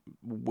you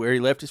where he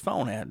left his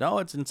phone at. Oh,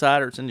 it's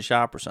inside, or it's in the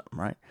shop or something,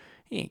 right?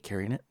 He ain't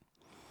carrying it.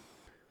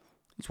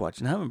 He's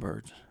watching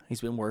hummingbirds.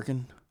 He's been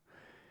working,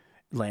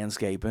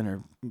 landscaping,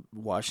 or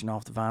washing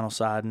off the vinyl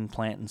siding,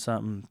 planting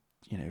something,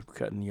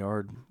 cutting the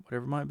yard,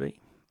 whatever it might be.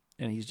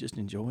 And he's just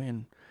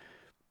enjoying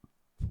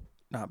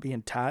not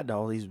being tied to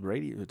all these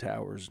radio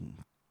towers and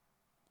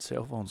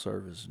cell phone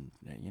service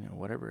and,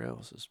 whatever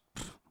else is.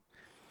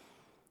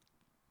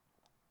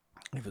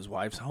 If his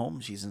wife's home,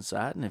 she's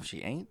inside, and if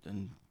she ain't,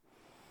 then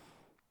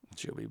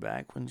she'll be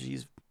back when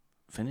she's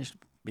finished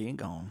being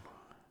gone.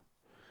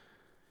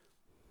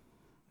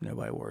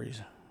 Nobody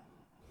worries.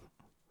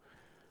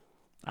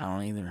 I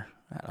don't either.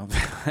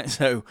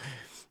 So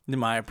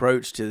my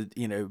approach to,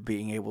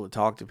 being able to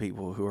talk to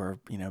people who are,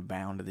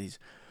 bound to these,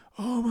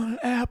 I'm on an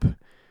app.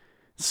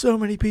 So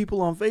many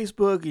people on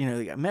Facebook,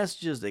 they got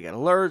messages, they got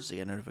alerts, they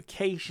got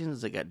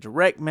notifications, they got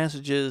direct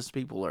messages.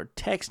 People are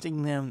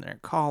texting them, they're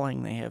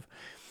calling, they have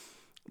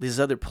this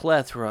other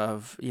plethora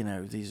of,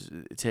 these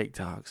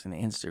TikToks and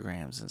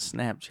Instagrams and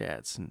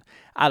Snapchats, and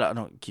I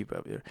don't keep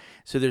up there.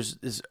 So there's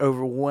this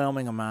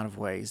overwhelming amount of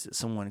ways that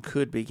someone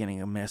could be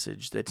getting a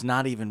message that's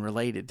not even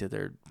related to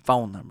their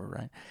phone number,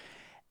 right?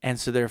 And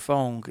so their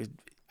phone could,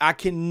 I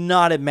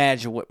cannot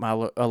imagine what my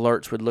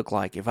alerts would look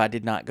like if I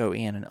did not go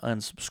in and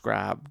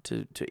unsubscribe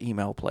to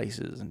email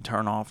places and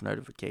turn off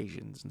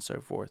notifications and so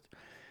forth.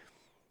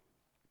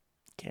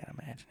 Can't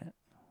imagine it.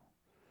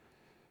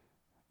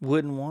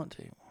 Wouldn't want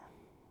to.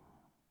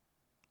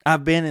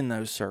 I've been in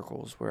those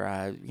circles where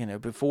I,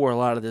 before a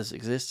lot of this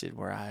existed,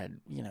 where I'd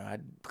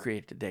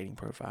created a dating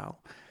profile,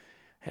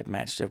 had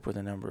matched up with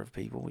a number of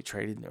people. We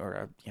traded,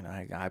 or,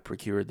 I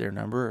procured their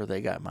number or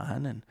they got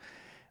mine, and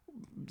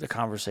the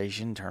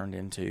conversation turned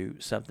into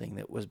something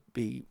that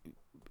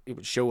it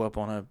would show up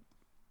on a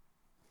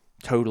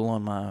total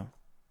on my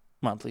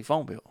monthly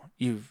phone bill.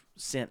 You've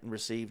sent and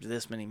received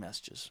this many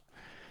messages.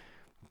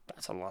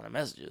 That's a lot of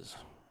messages.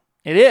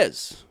 It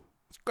is.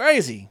 It's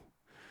crazy.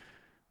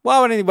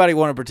 Why would anybody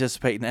want to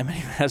participate in that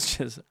many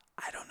messages?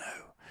 I don't know.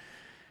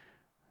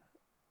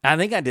 I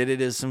think I did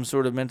it as some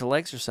sort of mental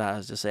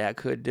exercise to say I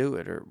could do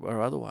it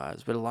or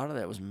otherwise. But a lot of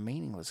that was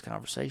meaningless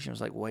conversation. It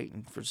was like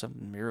waiting for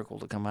some miracle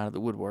to come out of the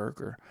woodwork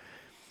or,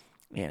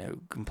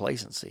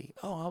 complacency.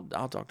 Oh,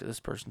 I'll talk to this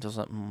person until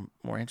something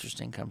more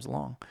interesting comes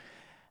along.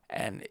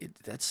 And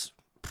that's...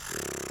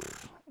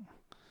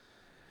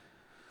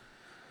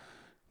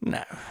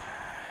 No.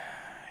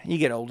 You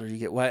get older, you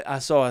get... I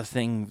saw a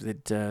thing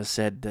that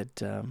said that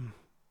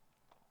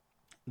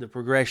the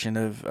progression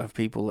of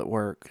people at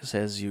work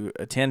says you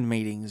attend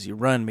meetings, you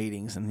run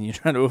meetings, and you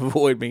try to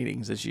avoid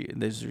meetings.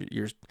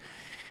 The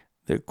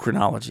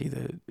chronology.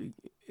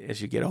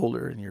 As you get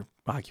older in your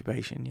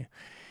occupation,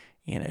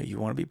 you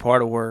want to be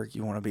part of work,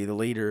 you want to be the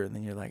leader, and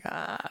then you're like,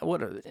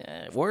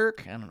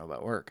 work? I don't know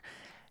about work.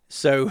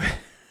 So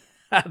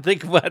I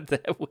think about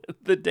that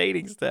with the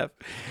dating stuff,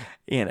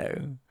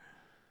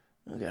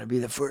 I gotta be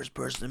the first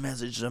person to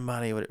message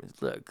somebody.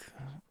 Look,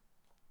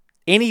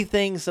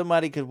 anything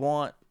somebody could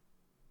want,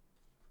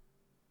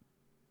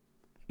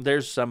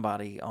 there's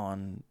somebody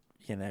on,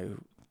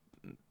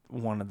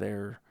 one of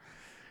their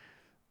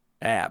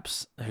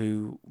apps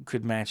who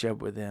could match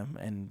up with them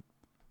and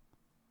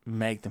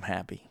make them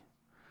happy,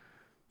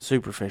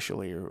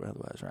 superficially or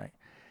otherwise, right?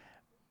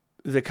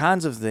 The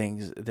kinds of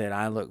things that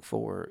I look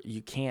for,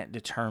 you can't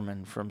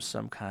determine from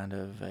some kind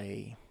of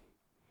a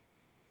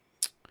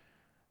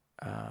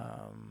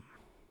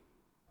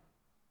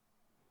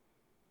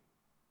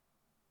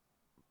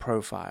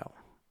profile.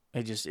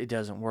 It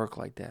doesn't work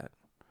like that.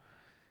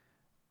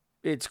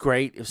 It's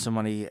great if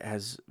somebody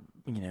has,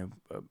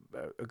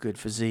 a good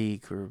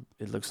physique, or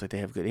it looks like they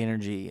have good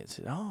energy. It's,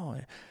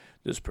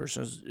 this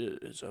person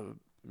is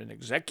an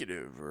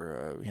executive,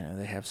 or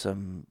they have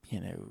some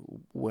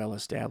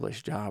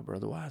well-established job or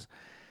otherwise.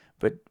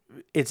 But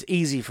it's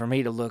easy for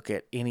me to look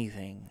at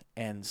anything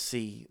and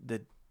see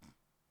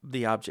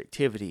the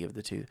objectivity of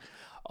the two.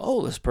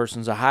 Oh, this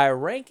person's a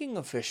higher-ranking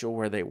official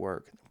where they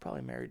work. They're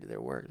probably married to their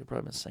work. They've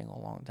probably been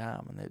single a long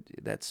time, and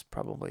that's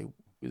probably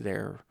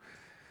their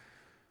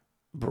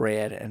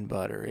bread and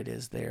butter. It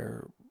is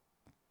their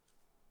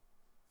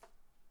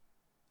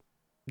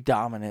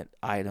dominant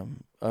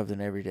item of an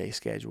everyday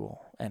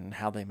schedule, and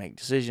how they make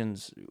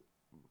decisions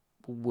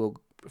will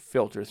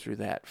filter through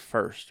that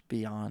first,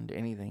 beyond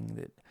anything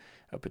that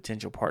a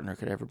potential partner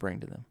could ever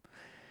bring to them.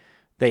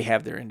 They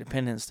have their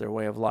independence, their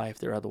way of life,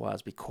 their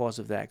otherwise, because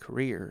of that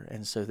career,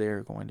 and so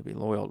they're going to be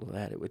loyal to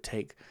that. It would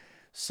take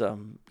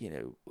some,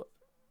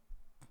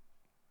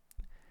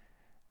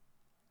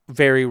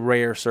 very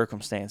rare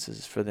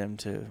circumstances for them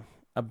to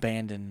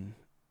abandon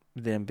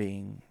them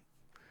being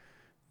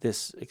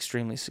this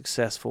extremely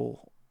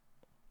successful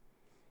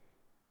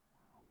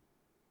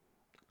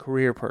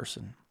career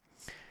person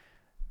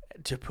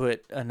to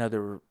put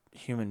another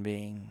human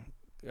being,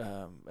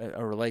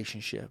 a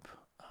relationship,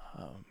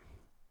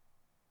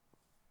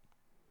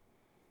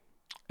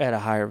 at a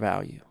higher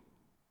value.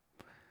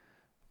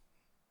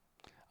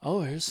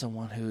 Oh, here's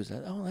someone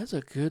that's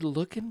a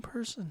good-looking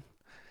person.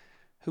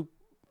 Who,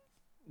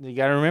 you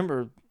got to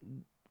remember,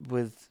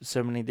 with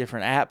so many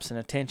different apps and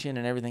attention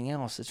and everything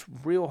else, it's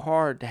real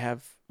hard to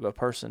have a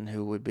person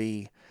who would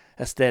be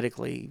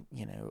aesthetically,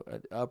 an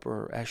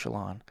upper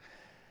echelon,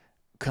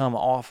 come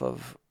off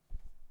of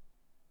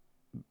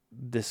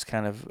this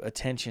kind of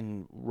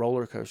attention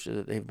roller coaster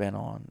that they've been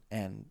on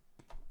and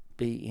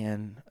be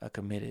in a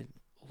committed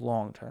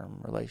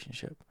long-term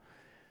relationship.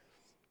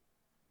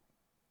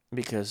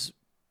 Because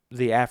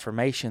the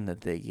affirmation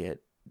that they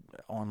get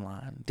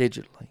online,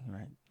 digitally,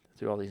 right,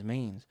 through all these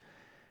means,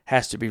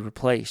 has to be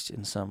replaced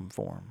in some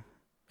form,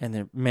 and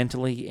they're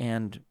mentally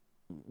and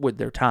with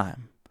their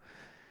time.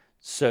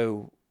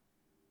 So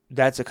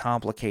that's a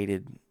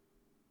complicated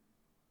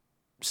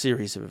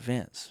series of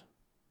events.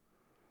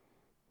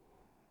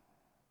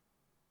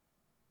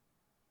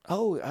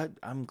 Oh,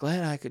 I'm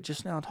glad I could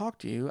just now talk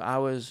to you. I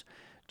was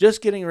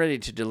just getting ready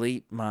to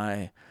delete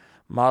my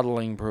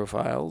modeling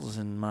profiles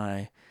and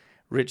my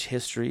rich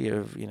history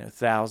of,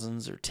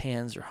 thousands or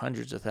tens or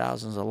hundreds of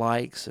thousands of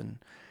likes, and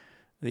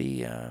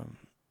the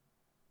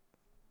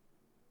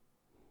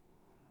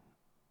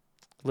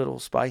little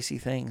spicy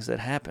things that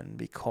happen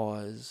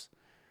because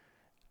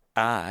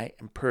I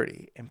am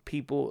pretty and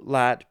people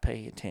like to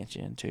pay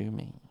attention to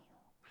me.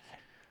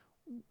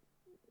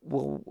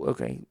 well,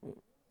 okay,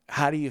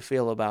 how do you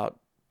feel about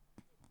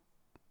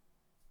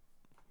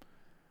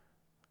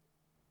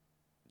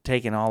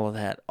taking all of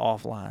that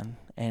offline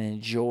and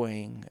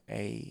enjoying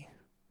a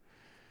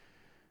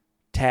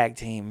tag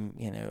team,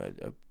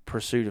 a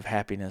pursuit of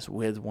happiness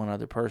with one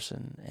other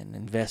person and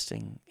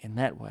investing in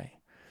that way?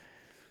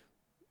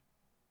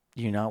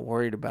 You're not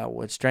worried about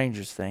what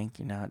strangers think.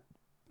 You're not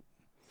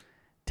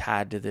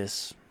tied to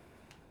this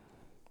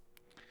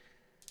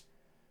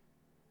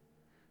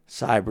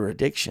cyber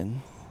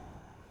addiction.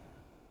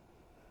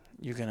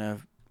 You're going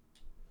to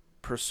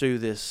pursue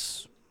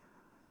this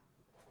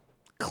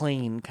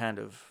clean kind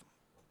of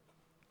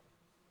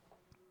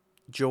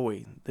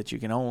joy that you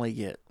can only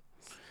get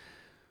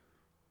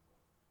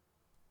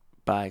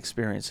by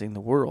experiencing the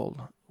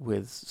world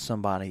with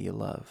somebody you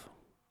love.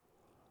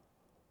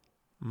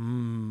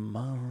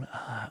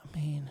 I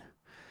mean,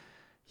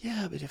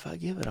 yeah, but if I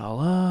give it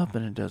all up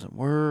and it doesn't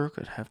work,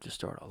 I'd have to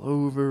start all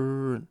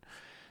over. And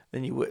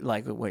then you would,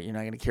 like, what, you're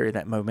not going to carry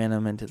that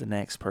momentum into the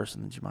next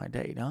person that you might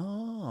date.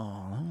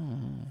 Oh,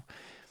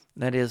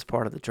 that is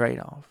part of the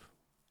trade-off.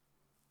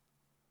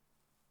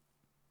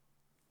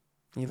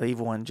 You leave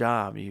one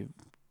job, you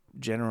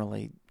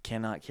generally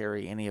cannot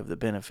carry any of the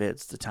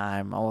benefits, the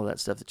time, all of that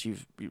stuff that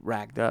you've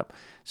racked up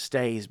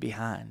stays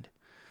behind.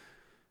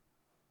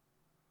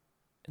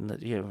 And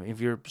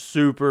if you're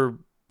super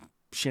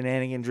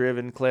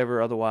shenanigan-driven,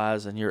 clever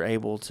otherwise, and you're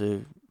able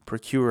to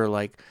procure,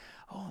 like,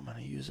 oh, I'm going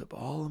to use up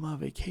all of my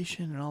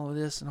vacation and all of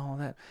this and all of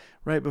that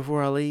right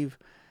before I leave.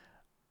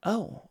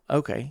 Oh,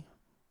 okay.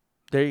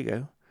 There you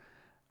go.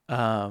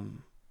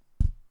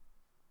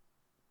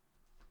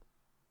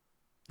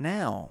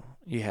 Now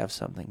you have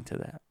something to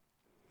that.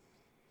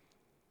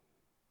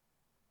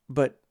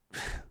 But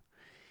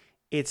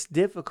it's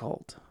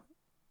difficult,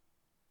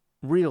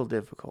 real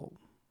difficult,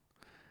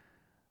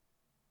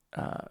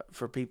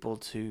 for people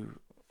to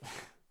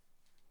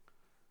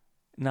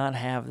not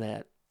have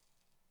that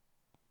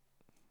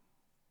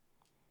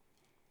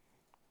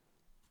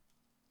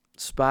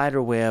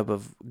spider web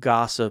of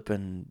gossip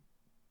and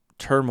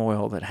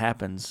turmoil that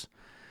happens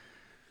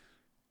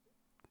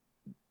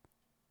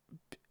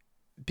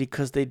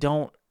because they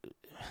don't,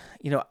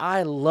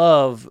 I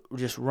love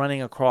just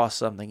running across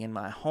something in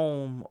my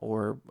home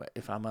or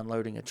if I'm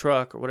unloading a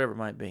truck or whatever it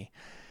might be,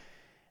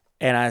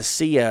 and I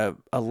see a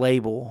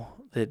label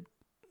that,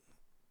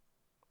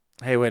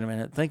 hey, wait a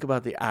minute, think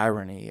about the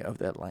irony of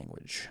that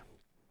language.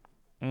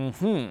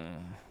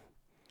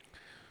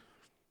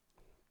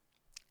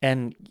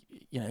 And,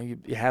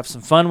 you have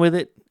some fun with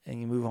it,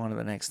 and you move on to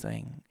the next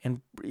thing.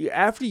 And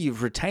after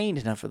you've retained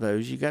enough of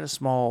those, you got a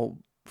small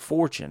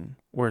fortune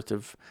worth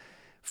of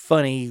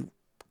funny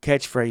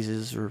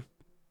catchphrases or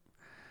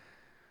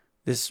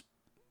this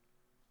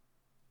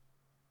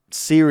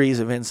series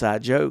of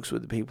inside jokes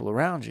with the people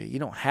around you. You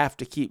don't have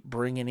to keep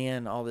bringing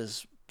in all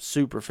this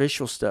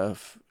superficial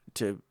stuff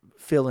to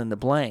fill in the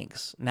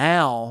blanks.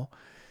 Now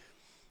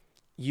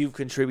you've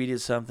contributed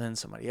something,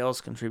 somebody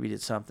else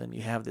contributed something.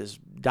 You have this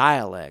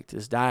dialect,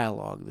 this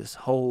dialogue, this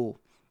whole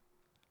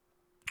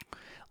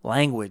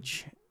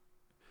language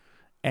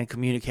and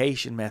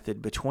communication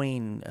method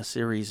between a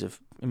series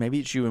of, maybe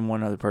it's you and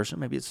one other person,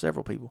 maybe it's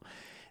several people,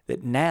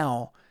 that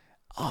now,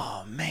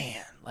 oh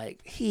man,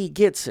 like he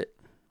gets it,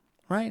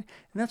 right?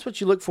 And that's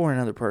what you look for in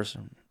another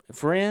person, a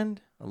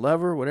friend, a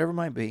lover, whatever it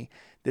might be,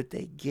 that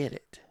they get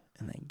it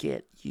and they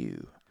get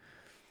you.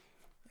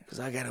 Because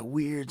I got a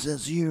weird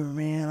sense of humor,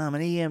 man. I'm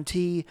an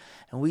EMT,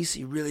 and we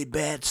see really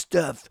bad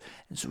stuff,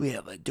 and so we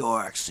have a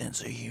dark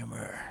sense of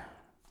humor.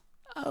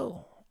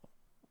 Oh.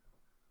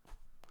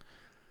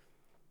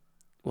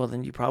 Well,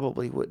 then you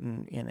probably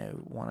wouldn't,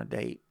 want to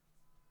date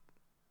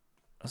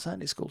a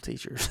Sunday school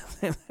teacher.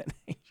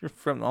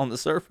 From on the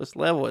surface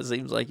level, it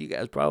seems like you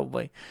guys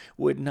probably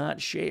would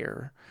not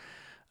share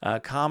a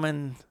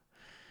common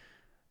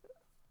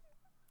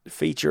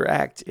feature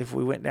act if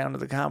we went down to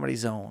the Comedy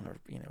Zone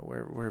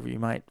or wherever you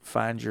might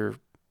find your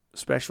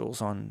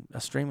specials on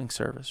a streaming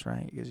service,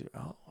 right? Because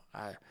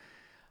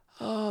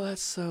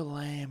that's so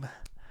lame.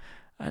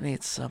 I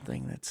need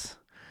something that's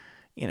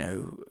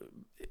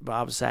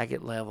Bob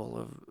Saget level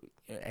of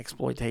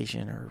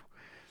exploitation, or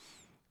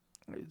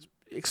it's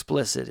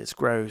explicit, it's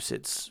gross,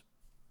 it's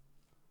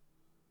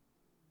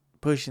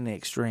pushing the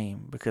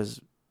extreme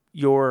because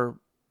you're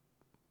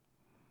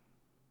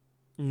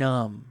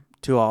numb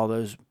to all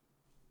those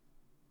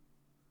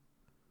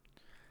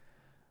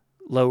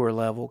lower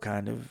level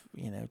kind of,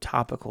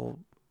 topical,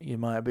 you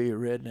might be a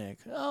redneck.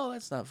 Oh,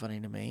 that's not funny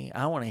to me.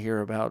 I want to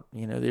hear about,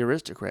 the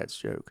aristocrats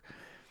joke.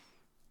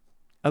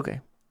 Okay.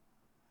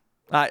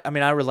 I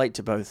relate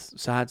to both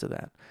sides of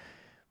that.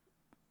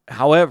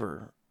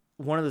 However,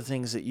 one of the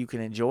things that you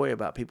can enjoy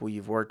about people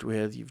you've worked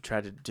with, you've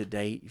tried to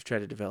date, you've tried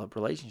to develop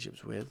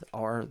relationships with,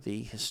 are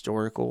the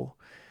historical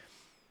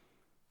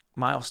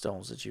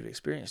milestones that you've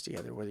experienced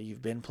together, whether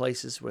you've been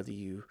places, whether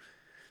you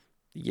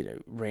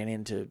ran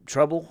into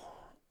trouble,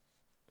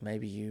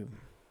 maybe you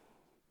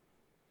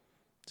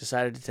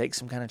decided to take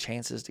some kind of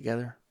chances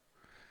together.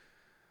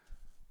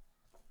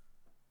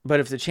 But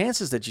if the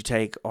chances that you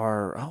take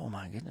are, oh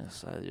my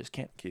goodness, I just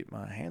can't keep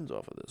my hands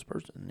off of this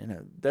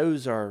person,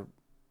 those are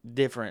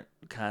different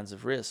kinds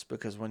of risks,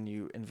 because when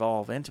you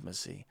involve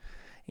intimacy,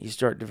 you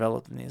start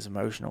developing these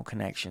emotional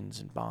connections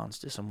and bonds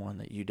to someone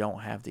that you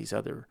don't have these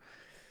other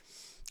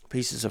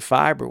pieces of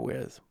fiber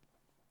with.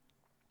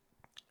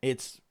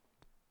 That's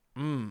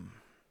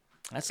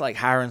like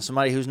hiring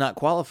somebody who's not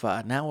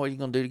qualified. Now what are you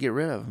going to do to get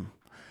rid of them?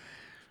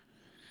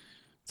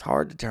 It's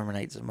hard to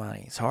terminate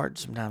somebody. It's hard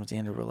sometimes to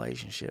end a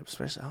relationship,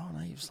 especially, oh,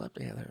 no, you've slept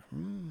together.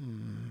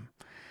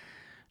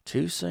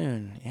 Too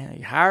soon. Yeah,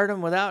 you hired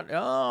them without,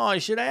 I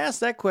should have asked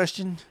that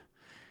question.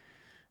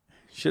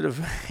 Should have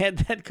had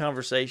that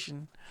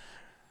conversation.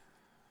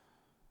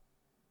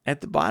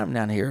 At the bottom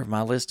down here of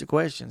my list of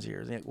questions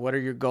here, what are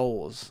your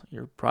goals,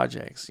 your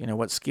projects?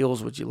 What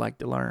skills would you like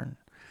to learn?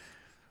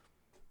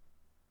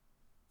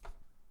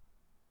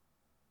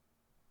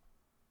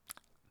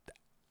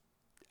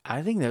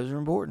 I think those are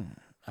important.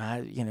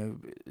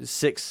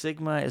 Six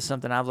Sigma is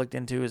something I've looked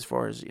into as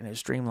far as,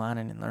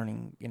 streamlining and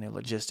learning,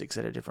 logistics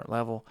at a different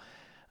level,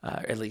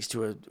 at least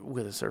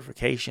with a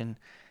certification.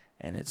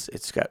 And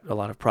it's got a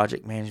lot of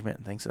project management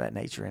and things of that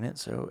nature in it.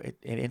 So it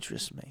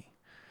interests me.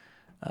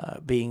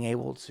 Being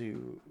able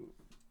to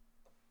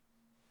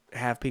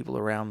have people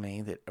around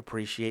me that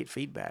appreciate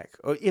feedback.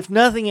 Or if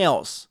nothing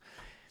else,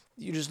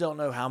 you just don't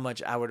know how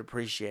much I would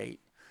appreciate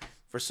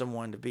for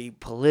someone to be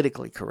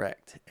politically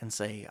correct and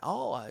say,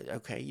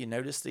 okay, you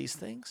notice these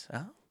things?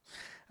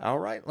 All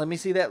right, let me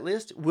see that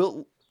list.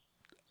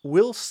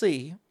 We'll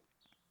see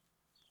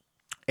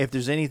if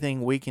there's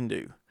anything we can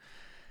do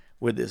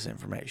with this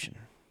information.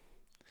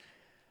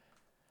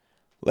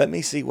 Let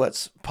me see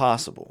what's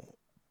possible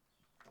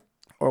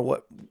or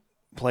what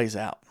plays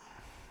out.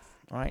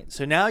 All right,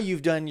 so now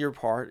you've done your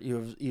part.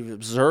 You've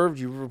observed,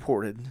 you've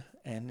reported,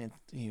 and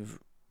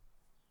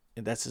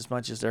that's as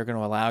much as they're going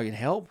to allow you to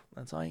help.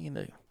 That's all you can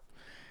do.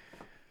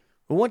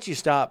 But once you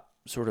stop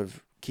sort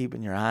of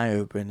keeping your eye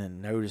open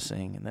and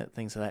noticing and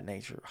things of that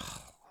nature,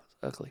 it's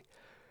ugly.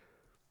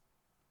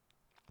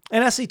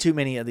 And I see too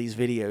many of these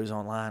videos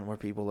online where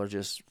people are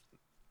just,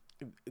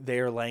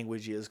 their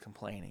language is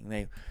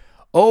complaining.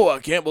 I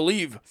can't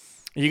believe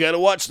you got to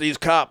watch these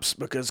cops,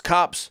 because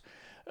cops,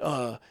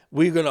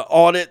 we're going to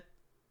audit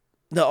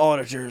the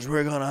auditors.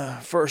 We're going to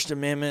First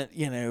Amendment,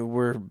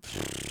 we're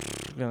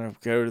going to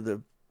go to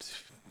the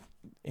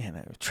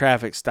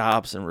traffic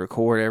stops and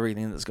record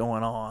everything that's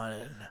going on.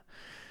 And,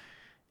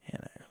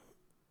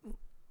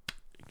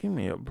 give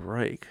me a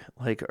break.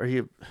 Like,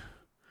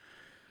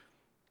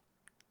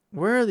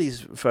 where are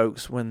these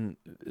folks when,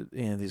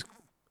 these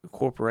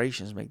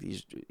corporations make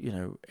these,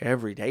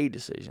 everyday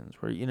decisions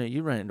where,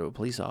 you run into a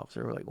police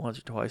officer like once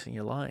or twice in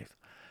your life,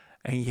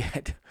 and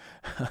yet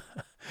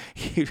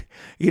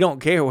you don't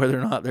care whether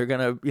or not they're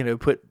going to,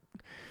 put,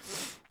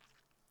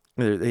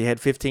 they had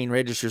 15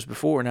 registers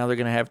before, now they're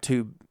going to have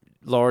 2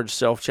 large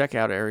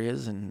self-checkout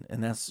areas, and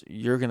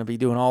you're going to be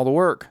doing all the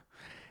work.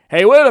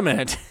 Hey, wait a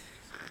minute.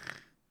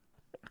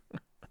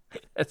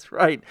 That's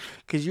right,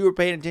 because you were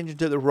paying attention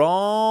to the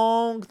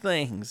wrong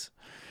things.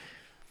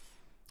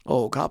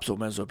 Oh, cops will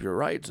mess up your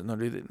rights, and they'll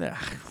do that.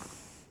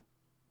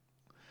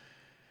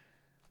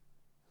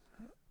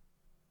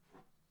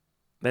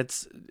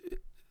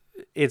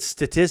 It's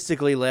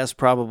statistically less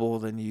probable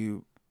than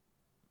you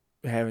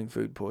having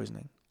food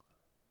poisoning.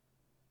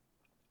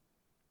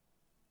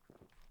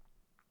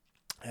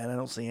 And I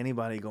don't see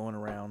anybody going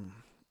around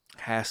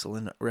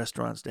hassling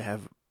restaurants to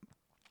have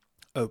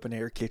open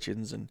air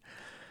kitchens and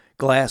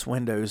glass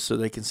windows so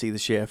they can see the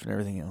chef and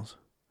everything else.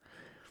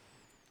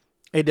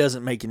 It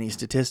doesn't make any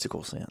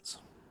statistical sense.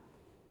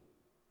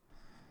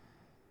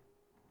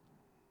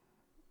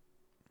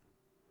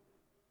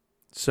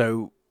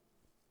 So,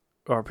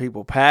 are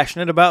people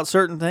passionate about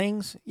certain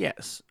things?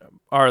 Yes.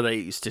 Are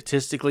they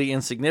statistically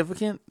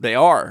insignificant? They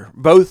are.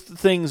 Both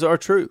things are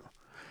true.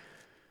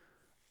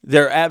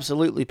 They're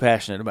absolutely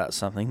passionate about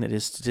something that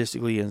is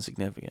statistically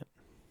insignificant.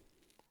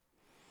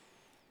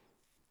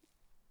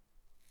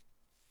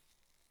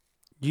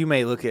 You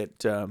may look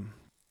at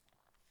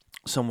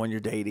someone you're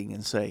dating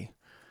and say,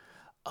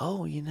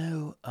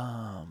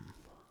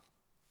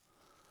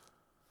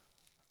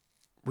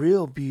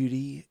 real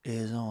beauty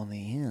is on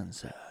the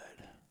inside.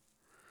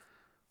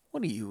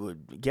 What are you, a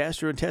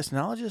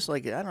gastrointestinologist?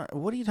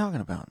 What are you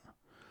talking about?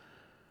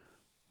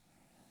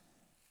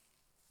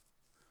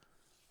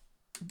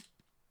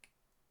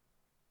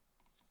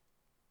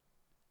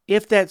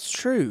 If that's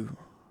true,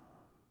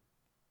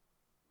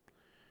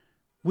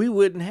 we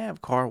wouldn't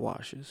have car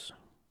washes.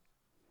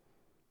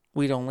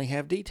 We'd only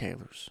have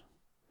detailers,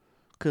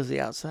 because the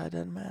outside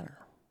doesn't matter.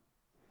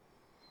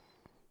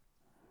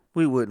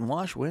 We wouldn't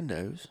wash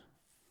windows.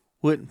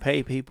 Wouldn't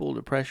pay people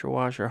to pressure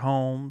wash our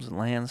homes and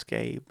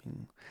landscape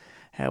and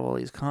have all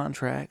these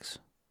contracts,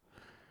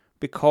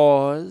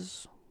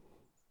 because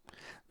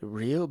the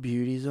real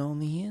beauty's on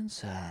the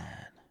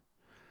inside.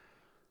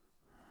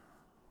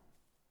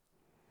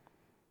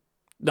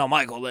 No,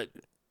 Michael,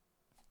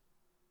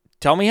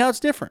 tell me how it's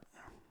different.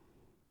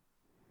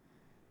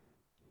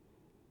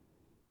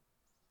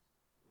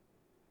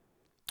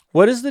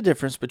 What is the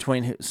difference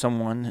between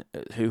someone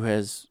who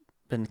has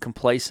been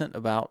complacent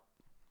about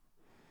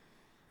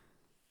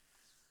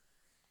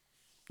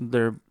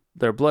their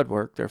blood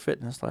work, their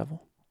fitness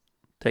level,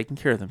 taking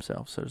care of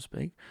themselves, so to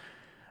speak?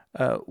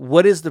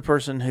 What is the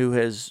person who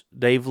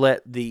they've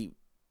let the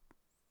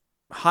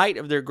height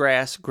of their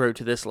grass grow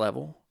to this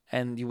level,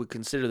 and you would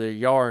consider their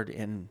yard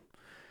in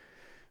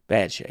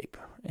bad shape,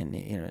 and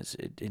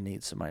it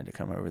needs somebody to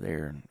come over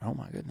there, and oh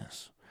my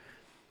goodness,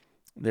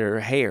 their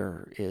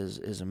hair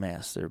is a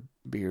mess, their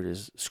beard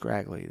is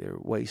scraggly, their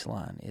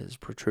waistline is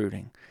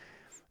protruding.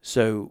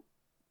 So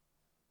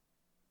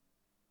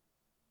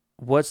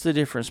what's the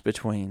difference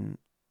between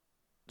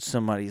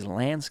somebody's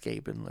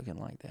landscaping looking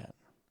like that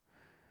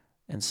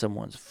and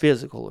someone's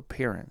physical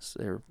appearance,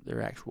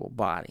 their actual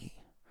body,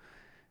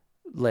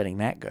 letting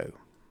that go?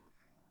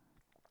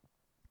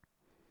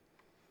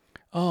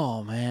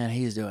 Oh man,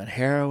 he's doing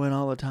heroin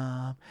all the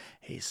time.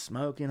 He's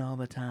smoking all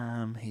the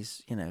time.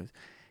 He's,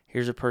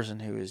 here's a person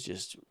who is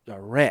just a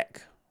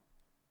wreck.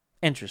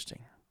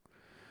 Interesting.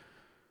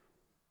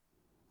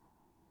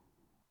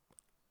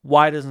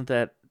 Why doesn't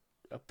that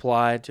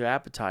apply to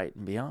appetite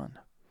and beyond?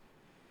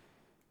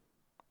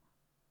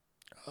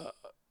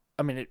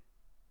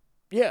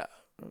 Yeah.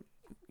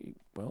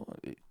 Well,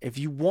 if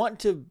you want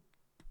to,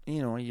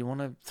 you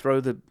want to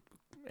throw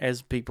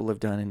as people have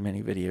done in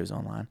many videos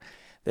online,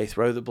 they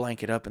throw the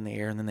blanket up in the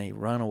air and then they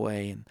run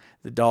away and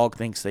the dog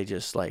thinks they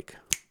just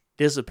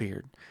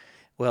disappeared.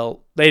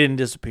 Well, they didn't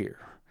disappear.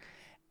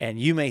 And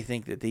you may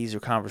think that these are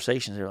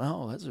conversations.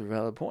 That's a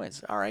valid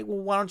point. All right, well,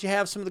 why don't you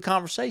have some of the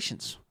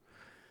conversations?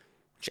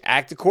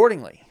 Act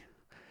accordingly.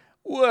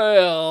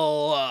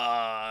 Well,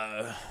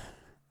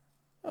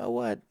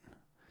 what?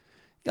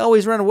 You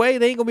always run away?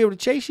 They ain't going to be able to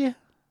chase you?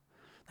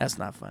 That's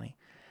not funny.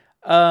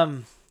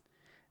 But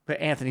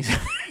Anthony's...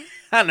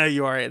 I know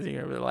you are, Anthony.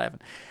 You're really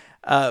laughing.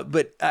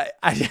 But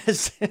I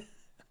just...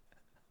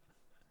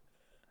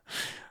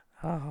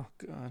 oh,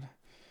 God.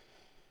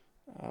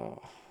 Oh.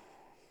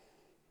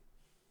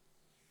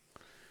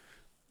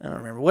 I don't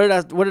remember.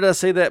 What did I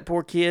say to that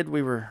poor kid?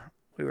 We were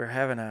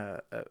having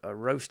a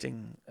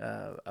roasting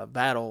a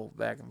battle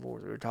back and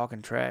forth. We were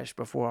talking trash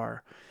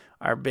before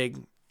our big,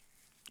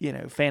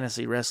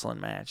 fantasy wrestling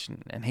match,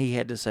 and he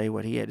had to say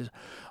what he had to say.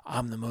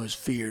 I'm the most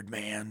feared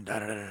man. Da,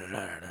 da, da, da,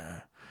 da,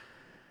 da.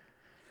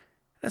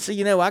 I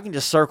said, I can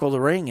just circle the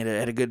ring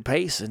at a good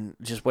pace and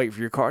just wait for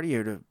your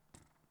cardio to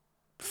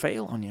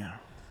fail on you.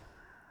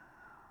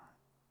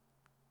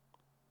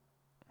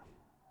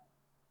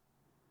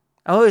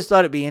 I always thought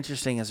it'd be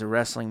interesting as a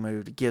wrestling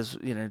move to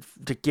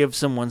give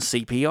someone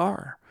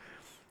CPR.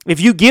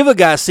 If you give a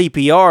guy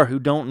CPR who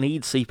don't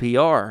need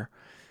CPR,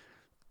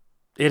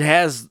 it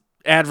has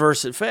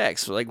adverse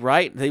effects.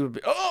 Right? They would be,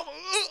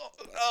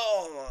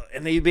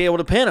 and then you'd be able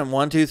to pin him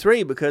 1, 2,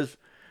 3 because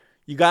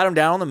you got him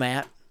down on the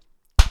mat.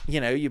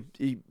 You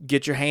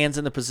get your hands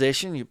in the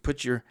position, you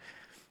put your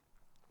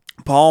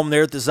palm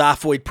there at the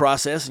xiphoid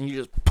process, and you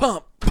just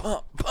pump,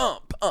 pump,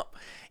 pump, pump.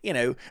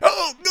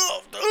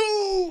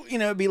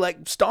 It'd be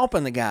like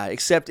stomping the guy,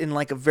 except in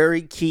a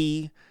very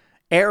key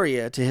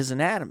area to his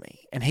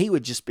anatomy. And he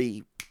would just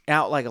be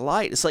out like a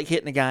light. It's like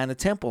hitting a guy in the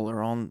temple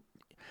or on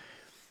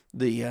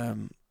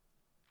the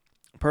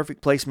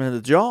perfect placement of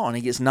the jaw, and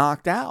he gets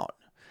knocked out.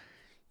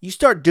 You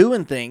start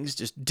doing things,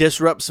 just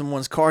disrupt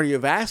someone's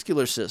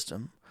cardiovascular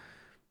system,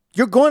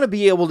 you're going to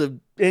be able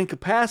to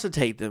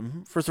incapacitate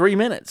them for 3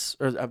 minutes.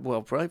 Or,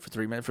 probably for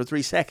 3 minutes, for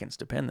 3 seconds,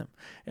 depend them.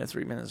 And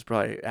 3 minutes is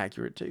probably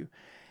accurate too.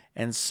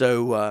 And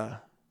so,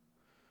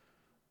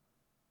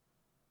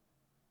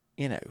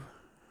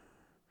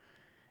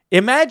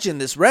 imagine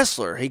this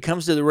wrestler. He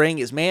comes to the ring.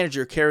 His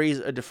manager carries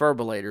a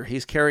defibrillator.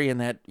 He's carrying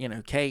that,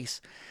 case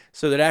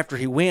so that after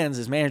he wins,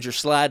 his manager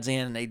slides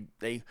in and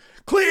they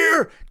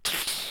clear,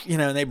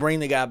 and they bring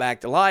the guy back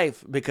to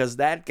life because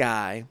that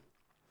guy,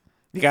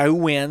 the guy who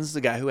wins,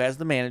 the guy who has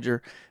the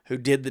manager, who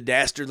did the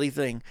dastardly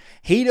thing,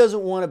 he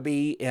doesn't want to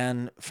be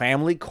in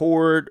family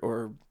court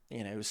or,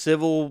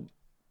 civil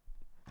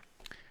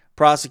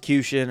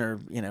prosecution or,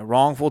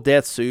 wrongful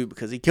death suit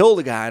because he killed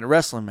a guy in a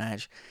wrestling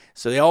match.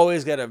 So they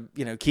always got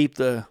to, keep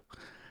the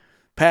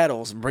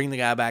paddles and bring the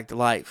guy back to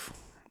life.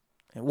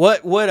 And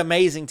what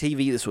amazing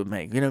TV this would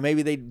make.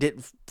 Maybe they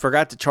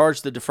forgot to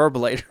charge the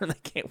defibrillator and they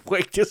can't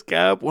wake this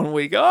guy up one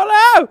week.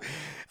 Oh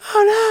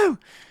no!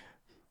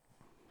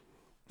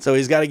 So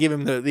he's got to give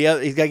him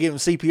he's got to give him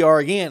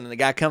CPR again, and the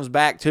guy comes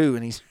back too,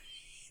 and he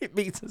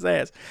beats his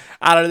ass.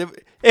 I don't know.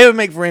 It would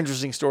make for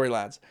interesting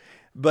storylines,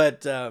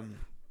 but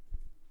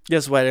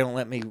guess why they don't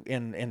let me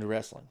into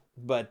wrestling.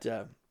 But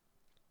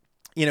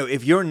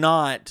if you're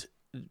not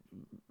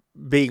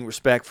being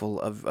respectful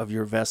of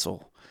your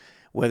vessel,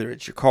 whether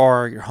it's your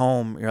car, your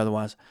home, your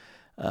otherwise,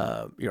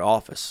 your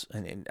office,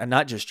 and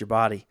not just your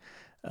body,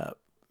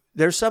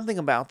 there's something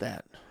about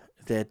that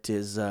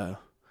is.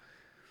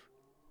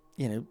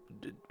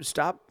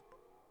 Stop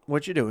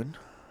what you're doing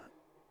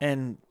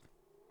and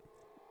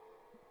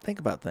think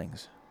about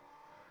things.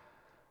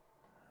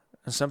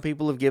 And some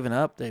people have given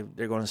up. They're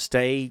going to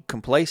stay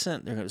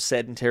complacent. They're going to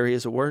sedentary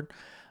is a word.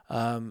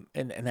 And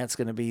that's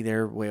going to be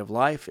their way of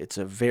life. It's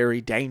a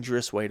very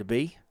dangerous way to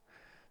be.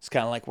 It's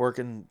kind of like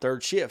working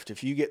third shift.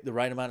 If you get the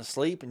right amount of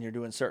sleep and you're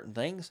doing certain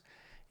things,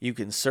 you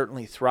can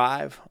certainly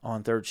thrive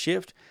on third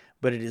shift,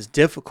 but it is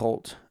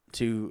difficult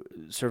to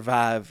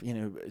survive,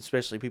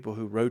 especially people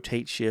who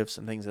rotate shifts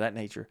and things of that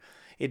nature.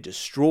 It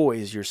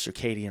destroys your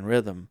circadian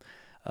rhythm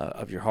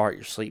of your heart,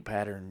 your sleep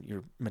pattern.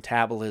 Your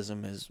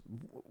metabolism is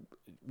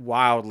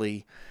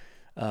wildly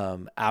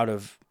out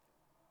of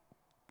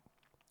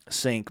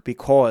sync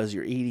because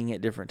you're eating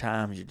at different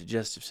times. Your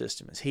digestive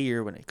system is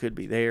here when it could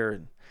be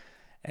there,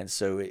 and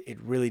so it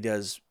really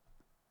does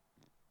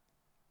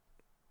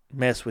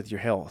mess with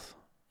your health.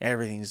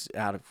 Everything's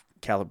out of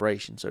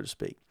calibration, so to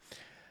speak.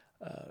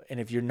 And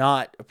if you're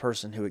not a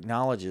person who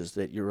acknowledges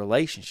that your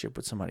relationship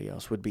with somebody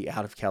else would be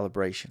out of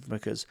calibration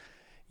because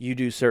you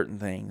do certain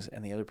things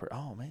and the other person,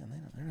 oh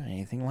man, they're not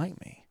anything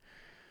like me.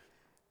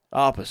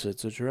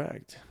 Opposites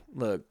attract.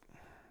 Look,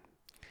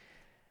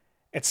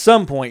 at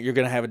some point you're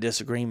going to have a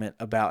disagreement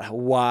about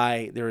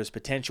why there is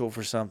potential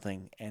for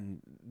something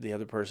and the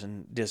other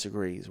person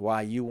disagrees,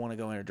 why you want to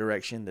go in a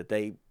direction that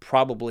they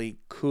probably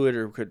could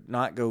or could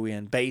not go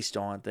in based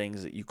on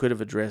things that you could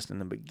have addressed in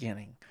the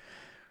beginning,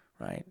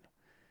 right?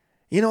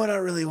 You know what I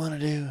really want to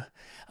do?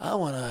 I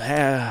want to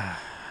have,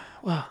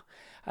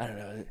 I don't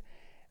know.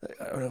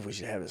 I don't know if we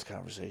should have this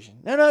conversation.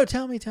 No,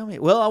 tell me.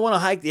 Well, I want to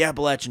hike the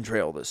Appalachian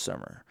Trail this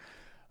summer.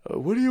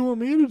 What do you want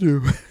me to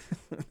do?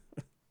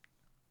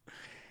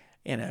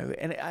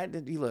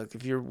 And look,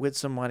 if you're with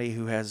somebody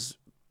who has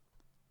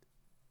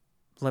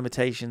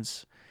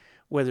limitations,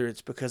 whether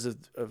it's because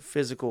of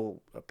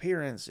physical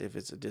appearance, if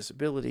it's a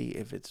disability,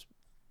 if it's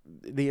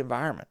the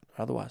environment,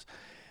 otherwise,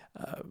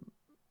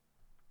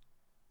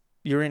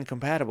 you're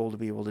incompatible to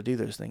be able to do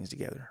those things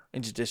together.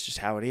 And that's just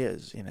how it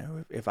is.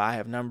 If I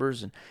have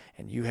numbers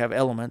and you have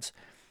elements,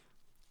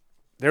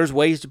 there's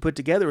ways to put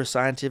together a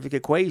scientific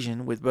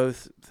equation with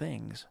both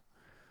things.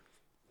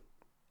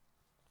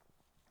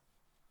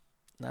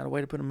 Not a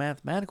way to put a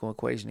mathematical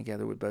equation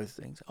together with both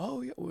things.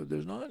 Oh, yeah, well,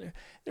 there's not.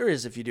 There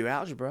is if you do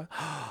algebra.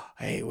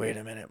 Hey, wait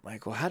a minute,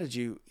 Michael. How did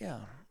you? Yeah,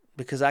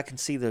 because I can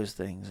see those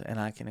things and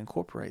I can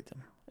incorporate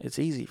them. It's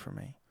easy for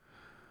me.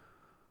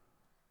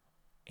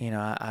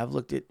 I've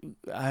looked at,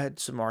 I had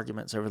some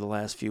arguments over the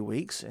last few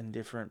weeks in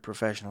different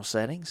professional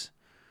settings.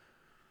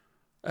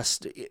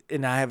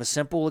 And I have a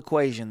simple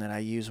equation that I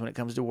use when it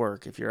comes to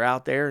work. If you're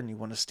out there and you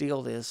want to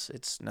steal this,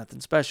 it's nothing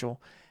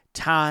special.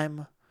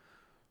 Time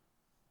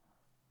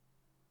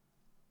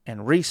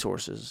and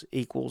resources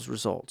equals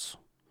results.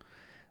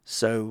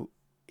 So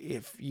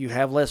if you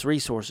have less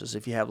resources,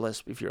 if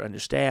you're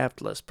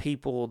understaffed, less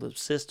people, the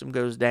system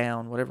goes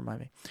down, whatever it might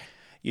be,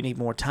 you need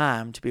more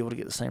time to be able to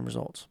get the same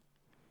results.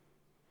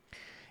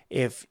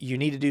 If you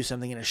need to do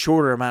something in a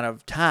shorter amount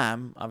of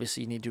time,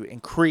 obviously you need to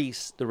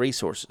increase the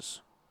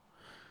resources.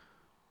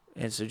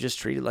 And so just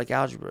treat it like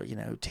algebra,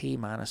 t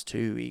minus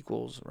 2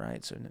 equals,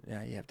 right? So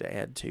now you have to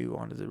add 2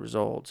 onto the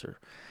results or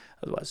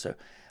otherwise. So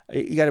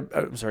you have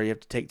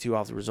to take 2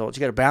 off the results. You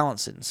got to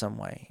balance it in some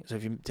way. So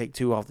if you take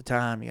 2 off the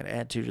time, you got to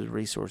add 2 to the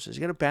resources.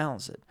 You got to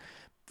balance it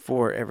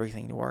for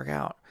everything to work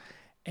out.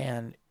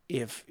 And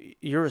if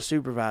you're a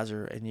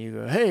supervisor and you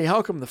go, hey,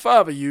 how come the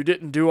 5 of you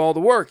didn't do all the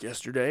work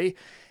yesterday?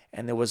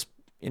 And there was,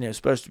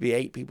 supposed to be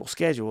 8 people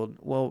scheduled.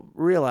 Well,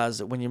 realize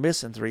that when you're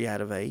missing 3 out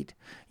of 8,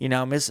 you're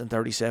now missing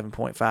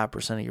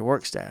 37.5% of your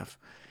work staff.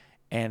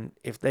 And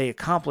if they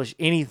accomplish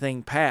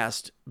anything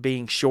past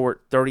being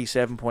short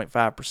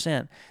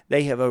 37.5%,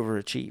 they have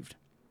overachieved.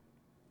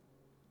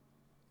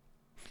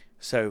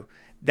 So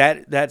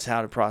that's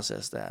how to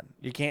process that.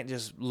 You can't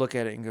just look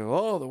at it and go,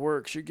 oh, the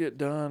work should get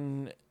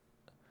done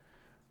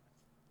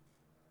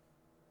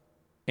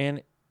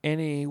in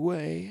any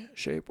way,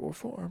 shape, or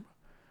form,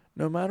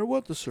 no matter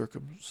what the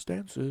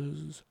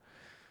circumstances.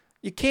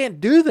 You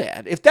can't do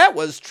that. If that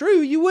was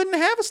true, you wouldn't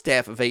have a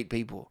staff of 8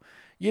 people.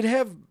 You'd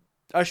have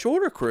a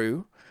shorter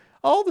crew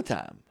all the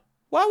time.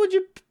 Why would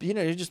you,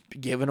 you're just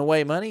giving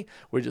away money?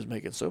 We're just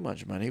making so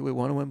much money, we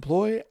want to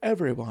employ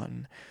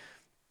everyone.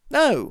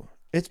 No,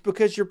 it's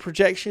because your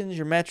projections,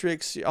 your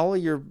metrics, all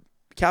of your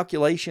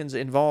calculations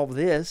involve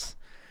this.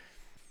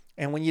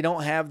 And when you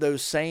don't have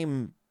those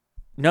same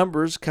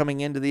numbers coming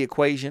into the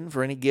equation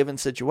for any given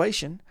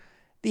situation,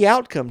 the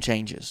outcome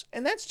changes.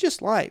 And that's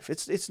just life.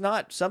 It's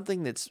not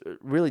something that's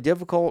really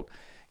difficult.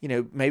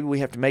 Maybe we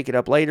have to make it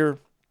up later.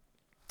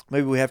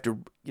 Maybe we have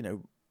to,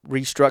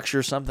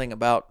 restructure something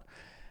about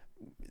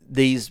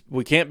these.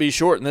 We can't be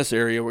short in this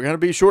area. We're going to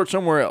be short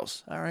somewhere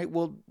else. All right,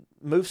 we'll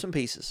move some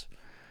pieces.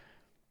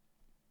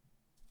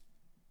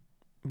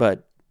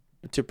 But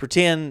to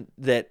pretend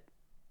that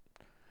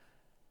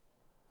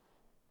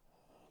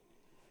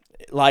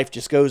life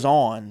just goes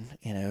on,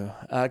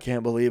 I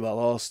can't believe I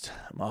lost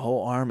my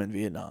whole arm in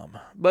Vietnam.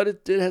 But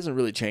it hasn't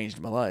really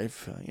changed my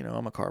life.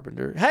 I'm a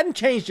carpenter. It hadn't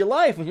changed your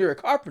life when you're a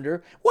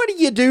carpenter. What do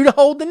you do to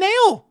hold the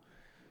nail?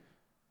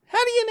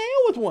 How do you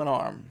nail with one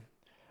arm?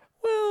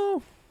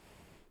 Well,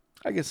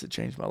 I guess it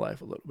changed my life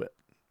a little bit.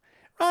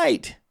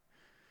 Right.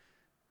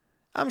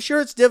 I'm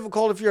sure it's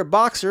difficult if you're a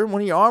boxer and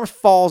one of your arms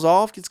falls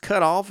off, gets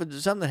cut off, and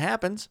something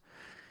happens.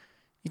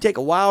 You take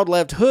a wild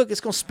left hook, it's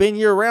going to spin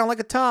you around like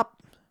a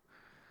top.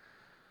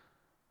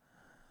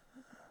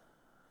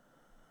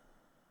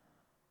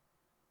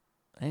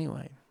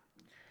 Anyway,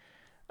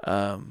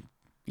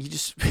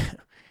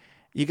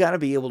 you got to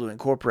be able to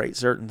incorporate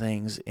certain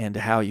things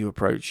into how you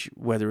approach,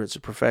 whether it's a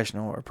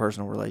professional or a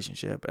personal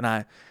relationship. And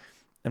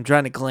I'm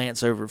trying to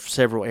glance over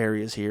several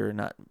areas here,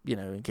 not,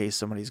 in case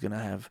somebody's going to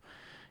have,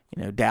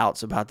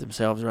 doubts about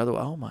themselves or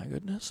otherwise. Oh my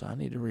goodness, I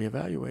need to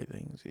reevaluate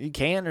things. You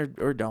can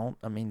or don't.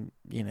 I mean,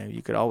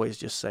 you could always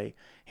just say,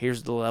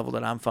 here's the level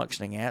that I'm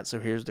functioning at.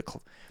 So here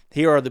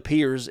are the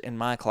peers in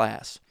my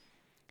class.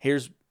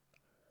 Here's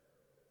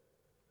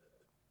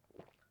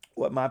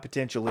what my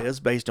potential is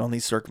based on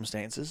these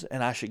circumstances,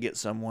 and I should get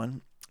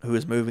someone who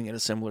is moving at a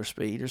similar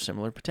speed or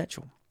similar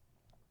potential.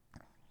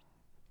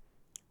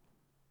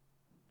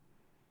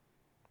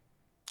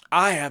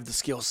 I have the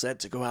skill set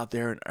to go out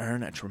there and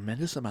earn a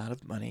tremendous amount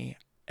of money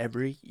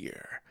every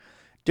year.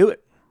 Do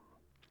it.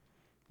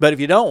 But if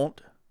you don't,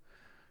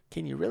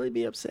 can you really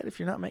be upset if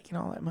you're not making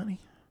all that money?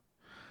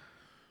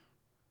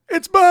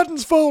 It's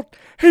Biden's fault.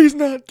 He's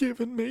not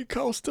giving me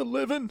cost of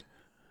living.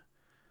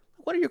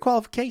 What are your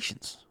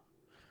qualifications?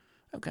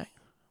 Okay,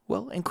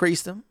 well,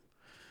 increase them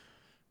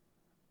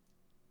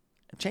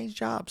and change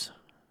jobs.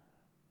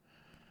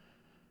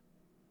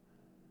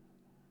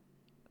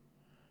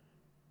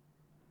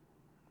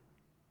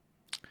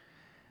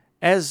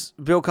 As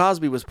Bill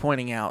Cosby was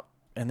pointing out,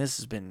 and this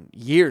has been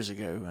years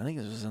ago, I think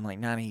this was in like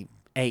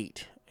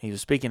 98, he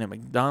was speaking at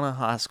McDonough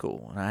High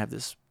School, and I have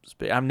this,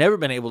 I've never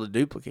been able to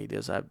duplicate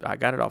this. I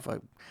got it off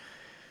of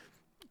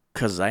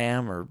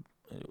Kazam, or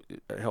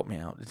help me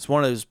out. It's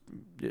one of those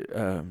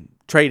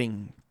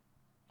trading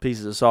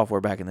pieces of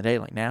software back in the day,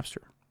 like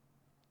Napster.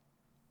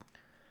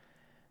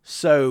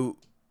 So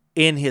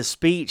in his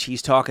speech,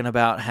 he's talking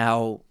about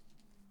how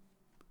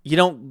you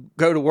don't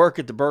go to work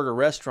at the burger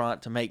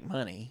restaurant to make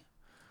money.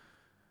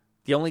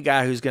 The only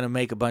guy who's going to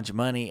make a bunch of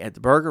money at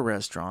the burger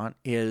restaurant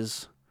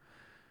is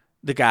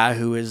the guy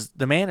who is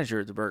the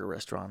manager at the burger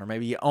restaurant, or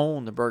maybe you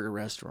own the burger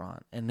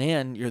restaurant, and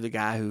then you're the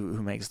guy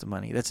who makes the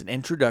money. That's an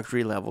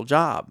introductory level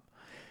job.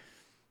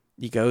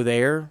 You go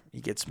there,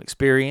 you get some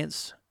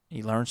experience,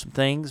 you learn some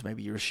things.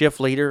 Maybe you're a shift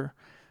leader,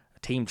 a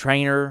team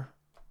trainer,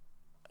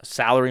 a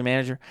salary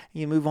manager,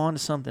 and you move on to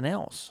something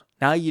else.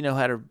 Now you know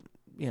how to,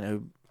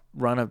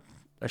 run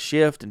a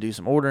shift and do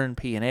some ordering,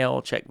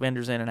 P&L, check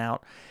vendors in and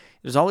out.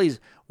 There's all these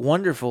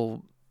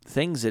wonderful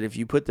things that if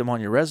you put them on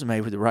your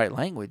resume with the right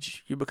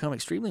language, you become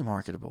extremely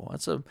marketable.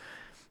 That's an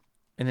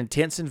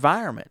intense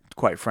environment,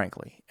 quite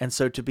frankly. And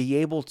so to be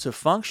able to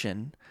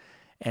function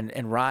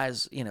and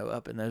rise,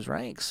 up in those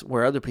ranks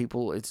where other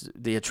people, it's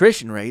the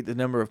attrition rate, the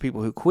number of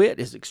people who quit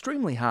is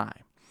extremely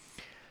high.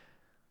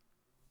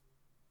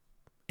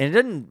 And it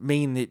doesn't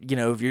mean that,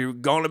 if you're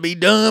going to be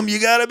dumb,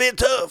 you got to be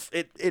tough.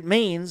 It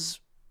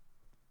means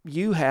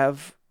you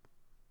have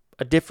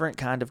a different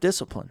kind of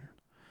discipline.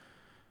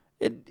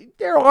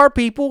 There are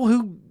people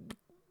who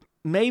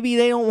maybe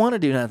they don't want to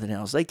do nothing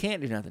else. They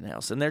can't do nothing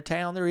else. In their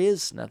town, there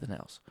is nothing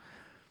else.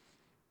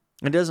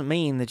 It doesn't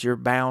mean that you're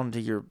bound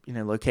to your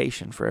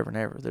location forever and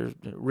ever. There's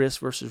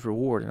risk versus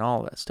reward and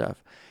all that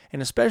stuff.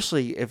 And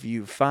especially if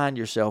you find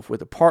yourself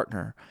with a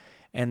partner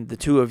and the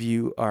two of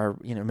you are,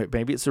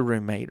 maybe it's a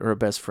roommate or a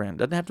best friend. It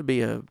doesn't have to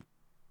be a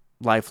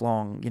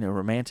lifelong,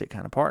 romantic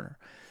kind of partner.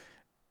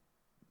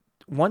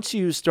 Once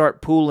you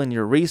start pooling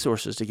your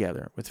resources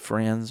together with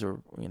friends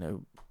or,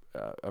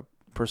 a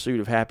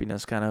pursuit of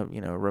happiness kind of,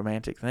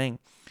 romantic thing,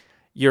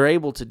 you're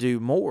able to do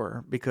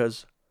more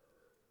because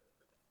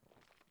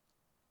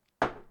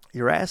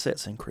your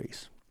assets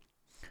increase.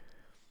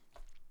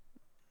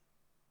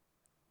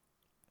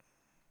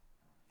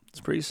 It's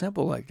pretty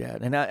simple like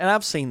that. And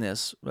I've seen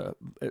this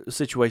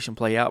situation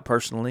play out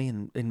personally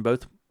in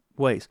both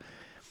ways.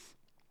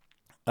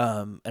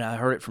 And I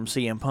heard it from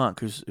CM Punk,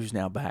 who's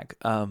now back.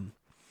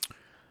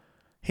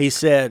 He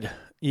said,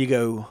 you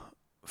go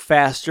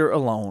faster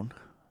alone,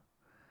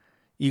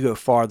 you go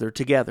farther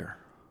together.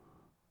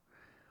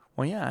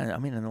 Well, yeah, I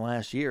mean, in the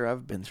last year,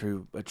 I've been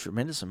through a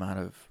tremendous amount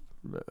of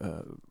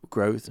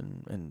growth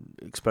and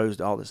exposed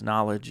to all this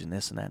knowledge and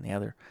this and that and the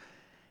other.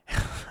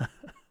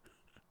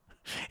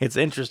 It's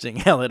interesting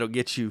how it'll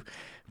get you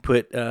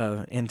put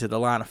into the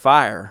line of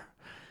fire,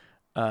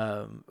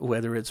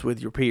 whether it's with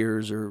your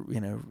peers or,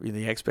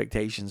 the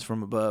expectations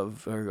from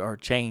above are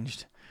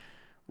changed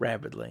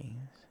rapidly.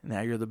 Now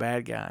you're the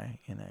bad guy,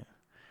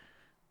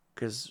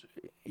 because,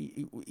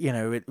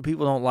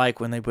 people don't like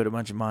when they put a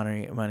bunch of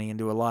money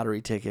into a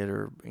lottery ticket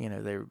or,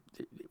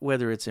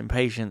 whether it's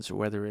impatience or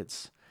whether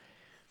it's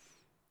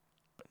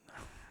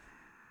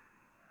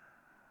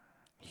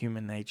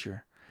human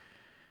nature.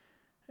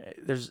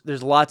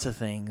 There's lots of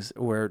things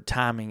where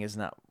timing is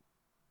not,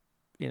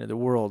 the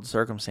world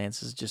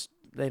circumstances just,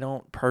 they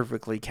don't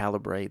perfectly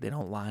calibrate. They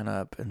don't line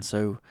up. And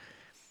so,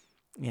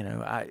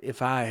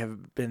 if I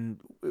have been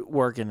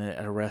working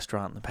at a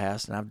restaurant in the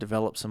past and I've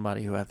developed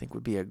somebody who I think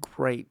would be a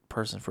great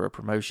person for a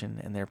promotion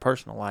and their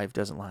personal life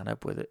doesn't line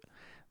up with it,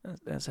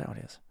 That's how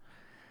it is.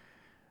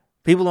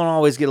 People don't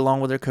always get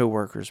along with their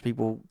coworkers.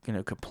 People,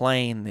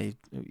 complain. They,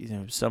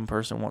 some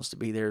person wants to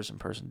be there, some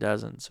person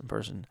doesn't. Some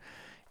person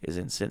is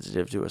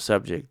insensitive to a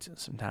subject.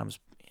 Sometimes,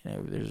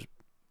 there's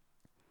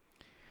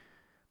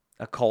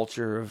a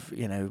culture of,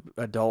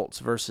 adults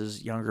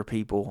versus younger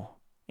people.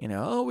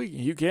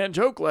 You can't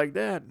joke like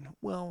that.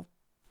 Well,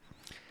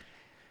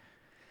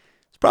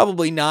 it's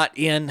probably not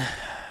in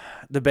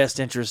the best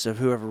interest of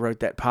whoever wrote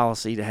that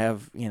policy to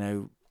have,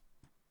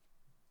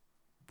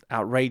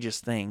 outrageous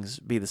things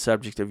be the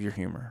subject of your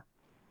humor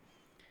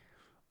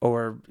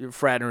or your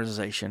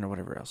fraternization or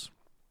whatever else.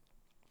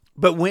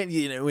 But when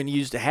you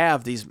used to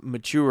have these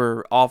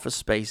mature office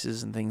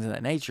spaces and things of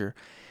that nature,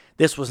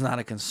 this was not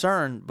a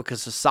concern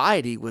because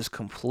society was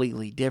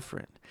completely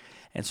different.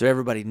 And so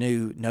everybody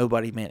knew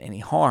nobody meant any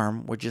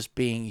harm. We're just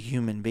being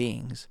human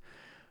beings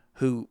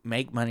who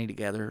make money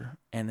together,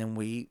 and then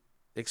we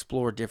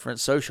explore different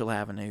social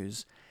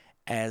avenues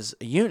as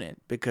a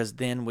unit, because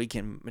then we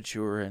can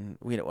mature and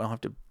we don't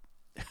have to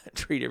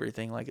treat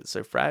everything like it's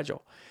so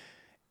fragile.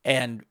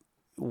 And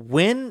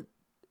when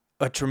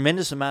a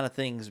tremendous amount of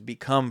things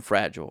become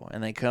fragile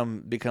and they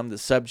become the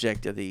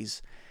subject of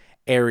these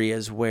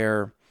areas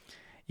where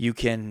you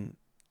can,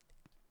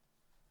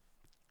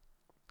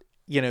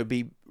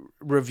 be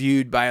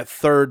reviewed by a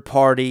third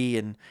party,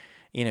 and,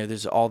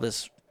 there's all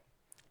this,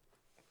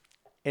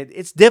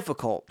 it's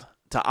difficult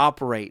to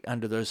operate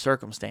under those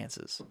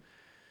circumstances.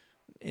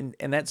 And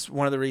that's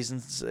one of the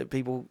reasons that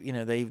people,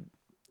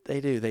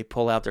 they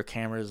pull out their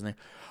cameras and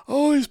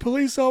these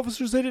police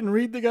officers, they didn't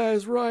read the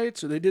guy's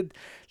rights, or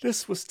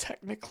this was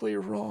technically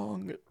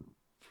wrong.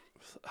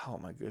 Oh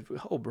my good,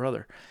 oh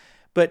brother.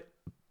 But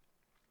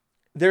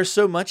there's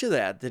so much of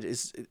that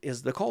is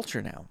the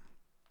culture now.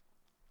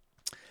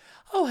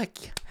 Oh,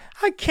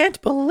 I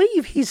can't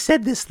believe he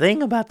said this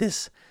thing about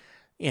this,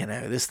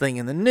 this thing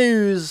in the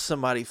news.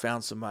 Somebody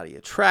found somebody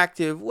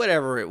attractive,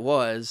 whatever it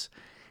was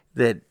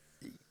that,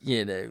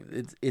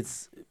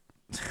 it's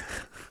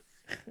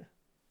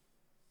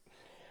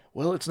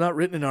well, it's not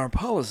written in our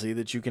policy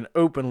that you can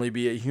openly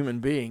be a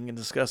human being and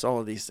discuss all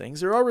of these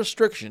things. There are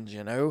restrictions,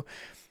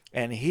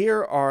 and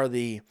here are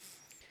the,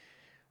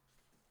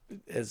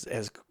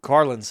 as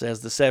Carlin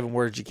says, the 7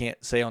 words you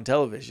can't say on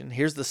television.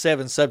 Here's the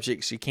 7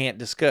 subjects you can't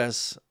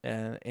discuss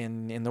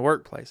in the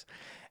workplace.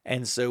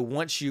 And so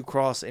once you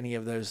cross any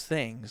of those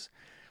things,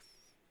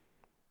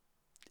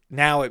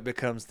 now it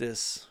becomes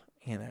this,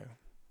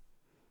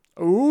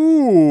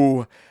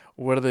 ooh,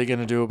 what are they going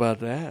to do about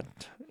that?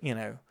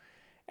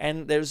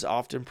 And there's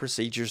often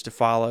procedures to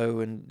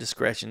follow and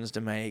discretions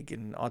to make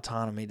and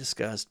autonomy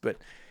discussed. But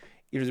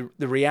the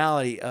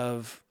reality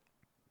of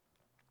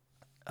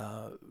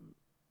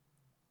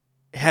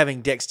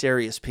having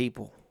dexterous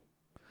people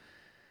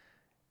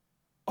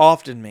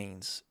often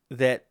means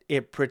that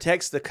it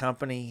protects the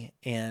company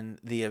in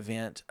the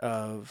event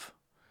of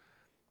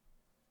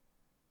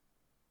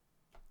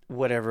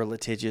whatever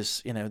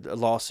litigious,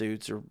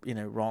 lawsuits or,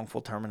 wrongful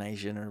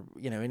termination or,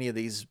 any of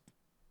these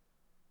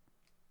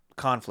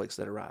conflicts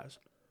that arise.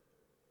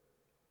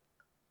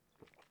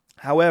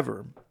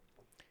 However,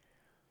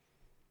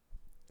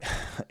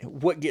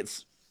 what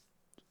gets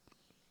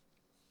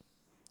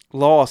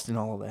lost in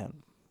all of that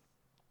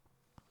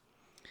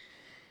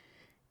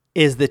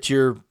is that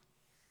you're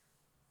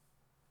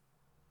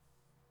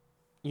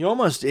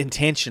almost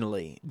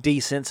intentionally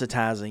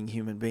desensitizing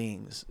human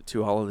beings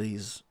to all of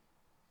these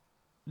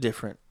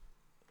different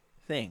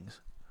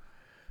things.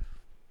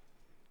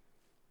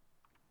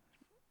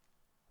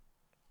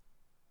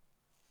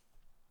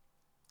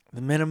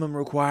 The minimum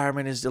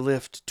requirement is to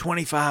lift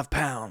 25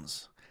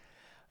 pounds.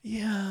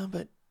 Yeah,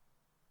 but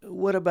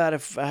what about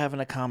if I have an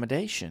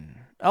accommodation?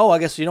 Oh, I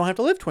guess you don't have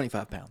to lift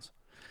 25 pounds.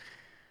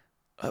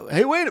 Oh,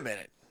 hey, wait a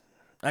minute.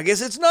 I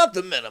guess it's not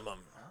the minimum.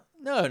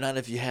 No, not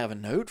if you have a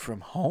note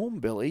from home,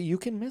 Billy. You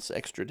can miss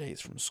extra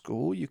days from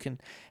school. You can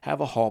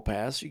have a hall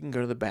pass. You can go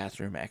to the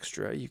bathroom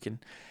extra. You can,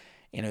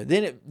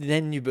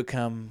 then you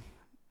become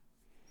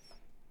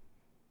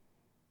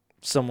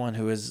someone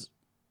who is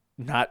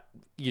not,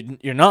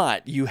 you're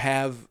not. You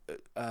have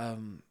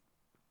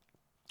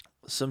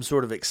some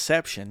sort of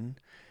exception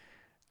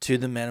to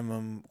the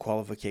minimum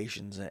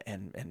qualifications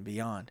and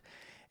beyond.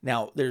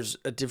 Now, there's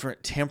a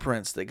different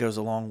temperance that goes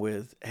along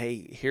with,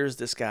 hey, here's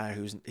this guy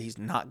he's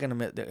not going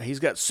to, he's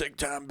got sick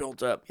time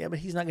built up. Yeah, but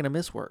he's not going to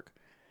miss work.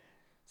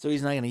 So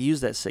he's not going to use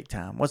that sick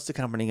time. What's the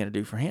company going to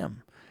do for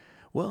him?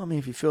 Well,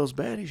 if he feels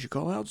bad, he should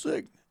call out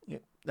sick.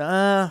 It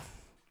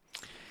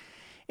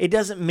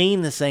doesn't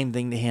mean the same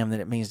thing to him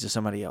that it means to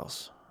somebody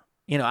else.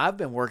 I've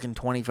been working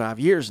 25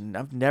 years and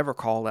I've never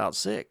called out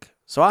sick.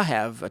 So I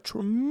have a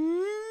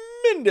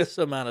tremendous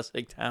amount of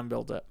sick time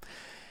built up.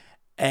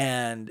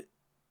 And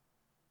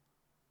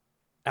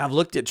I've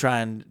looked at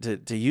trying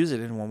to use it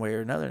in one way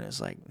or another, and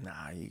it's like,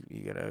 nah,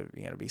 you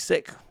gotta be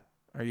sick,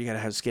 or you gotta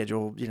have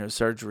scheduled,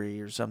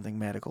 surgery or something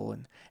medical,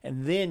 and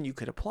then you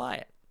could apply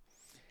it.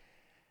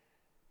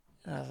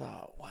 And I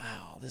thought,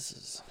 wow,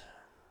 that's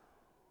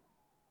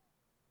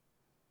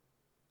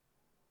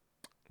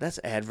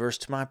adverse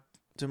to my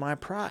to my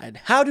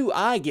pride. How do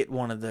I get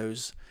one of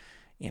those,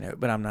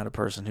 but I'm not a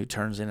person who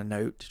turns in a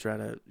note to try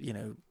to,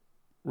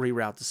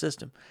 reroute the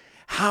system.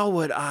 How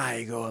would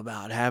I go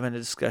about having a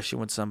discussion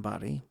with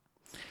somebody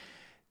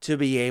to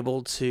be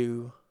able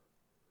to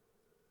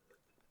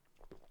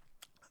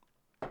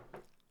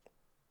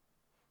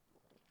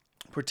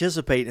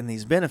participate in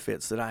these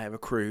benefits that I have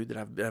accrued, that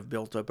I've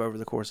built up over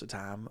the course of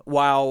time,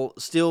 while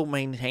still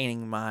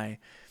maintaining my,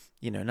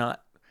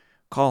 not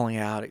calling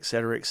out, et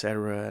cetera, et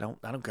cetera.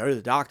 I don't go to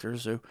the doctor,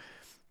 so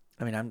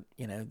I'm,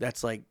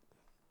 that's like,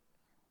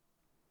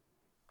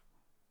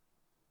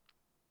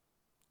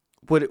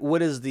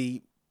 what is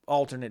the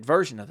alternate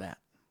version of that?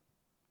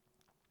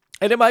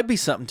 And it might be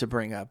something to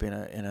bring up in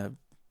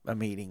a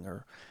meeting,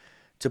 or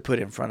to put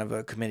in front of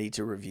a committee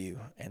to review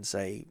and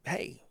say,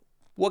 hey,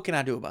 what can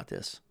I do about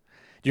this?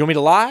 Do you want me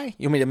to lie?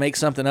 You want me to make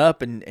something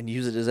up and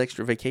use it as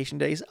extra vacation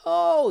days?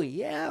 Oh,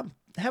 yeah.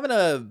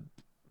 Having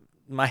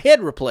my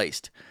head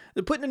replaced.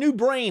 They're putting a new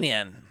brain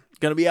in.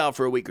 Going to be out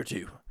for a week or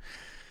two.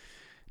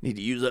 Need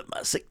to use up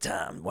my sick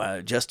time while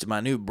adjusting my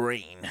new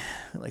brain.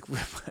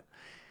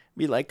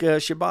 Be like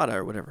Shibata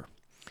or whatever.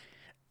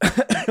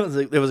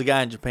 There was a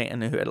guy in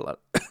Japan who had a lot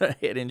of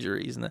head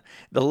injuries. And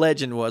the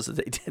legend was that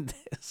they did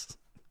this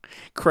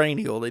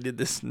cranial. They did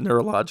this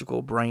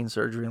neurological brain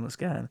surgery on this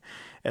guy.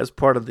 As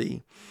part of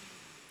the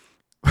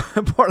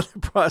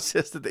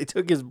process, that they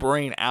took his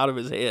brain out of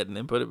his head and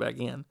then put it back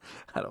in.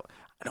 I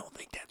don't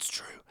think that's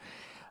true.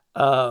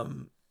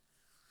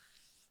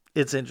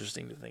 It's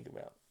interesting to think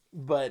about,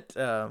 but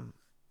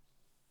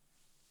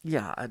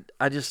yeah,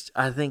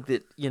 I think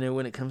that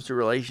when it comes to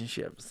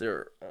relationships,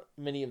 there are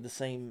many of the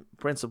same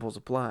principles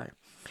apply.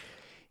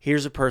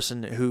 Here's a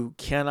person who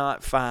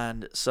cannot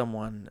find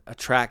someone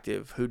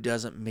attractive who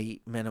doesn't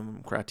meet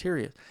minimum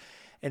criteria,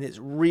 and it's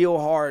real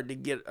hard to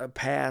get a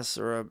pass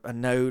or a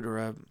note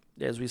or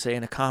as we say,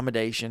 an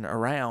accommodation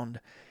around.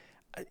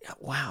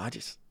 Wow,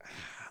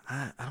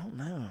 I don't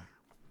know.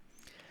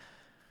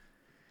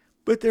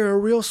 But they're a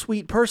real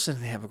sweet person.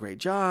 They have a great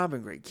job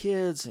and great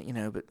kids,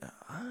 but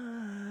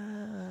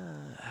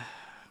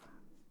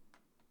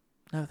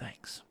no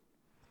thanks.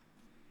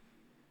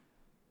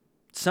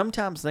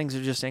 Sometimes things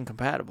are just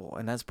incompatible,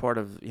 and that's part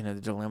of, the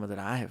dilemma that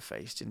I have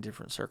faced in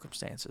different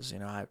circumstances.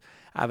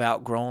 I've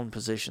outgrown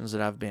positions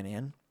that I've been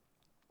in,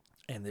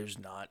 and there's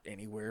not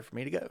anywhere for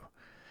me to go.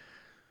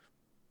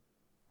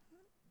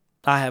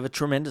 I have a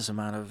tremendous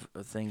amount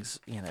of things,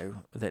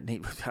 that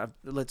need.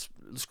 Let's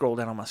scroll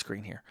down on my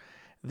screen here.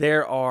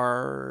 There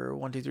are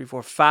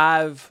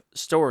 5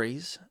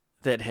 stories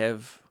that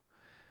have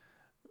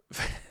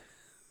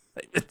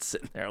they've been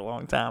sitting there a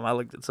long time. I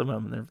looked at some of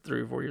them, and they're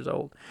 3 or 4 years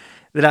old,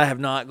 that I have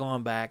not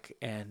gone back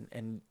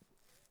and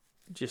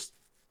just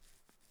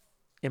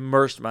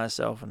immersed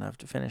myself enough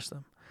to finish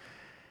them.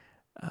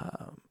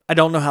 I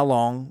don't know how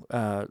long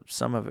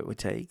some of it would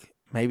take,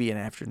 maybe an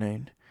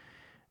afternoon.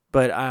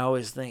 But I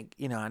always think,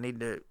 I need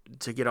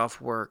to get off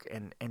work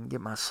and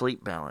get my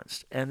sleep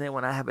balanced. And then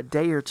when I have a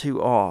day or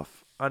two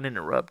off,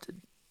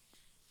 uninterrupted,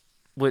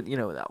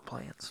 without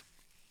plans,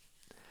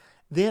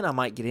 then I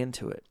might get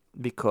into it,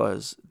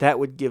 because that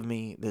would give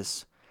me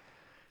this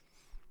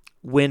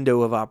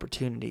window of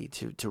opportunity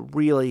to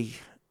really,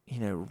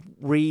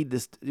 read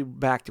this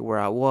back to where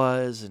I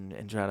was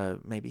and try to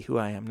maybe who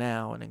I am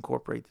now and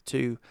incorporate the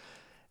two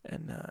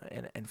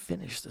and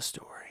finish the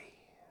story.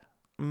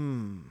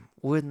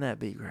 Wouldn't that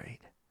be great?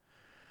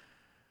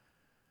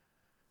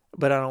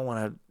 But I don't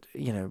want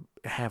to,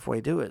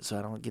 halfway do it, so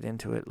I don't get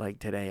into it like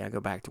today. I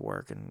go back to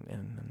work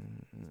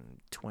in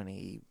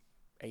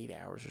 28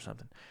 hours or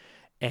something.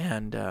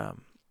 And,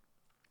 I'm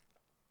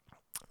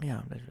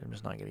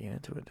just not getting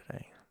into it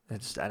today.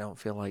 I don't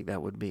feel like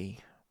that would be...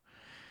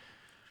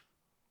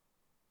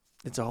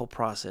 It's a whole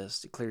process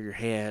to clear your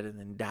head and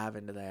then dive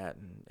into that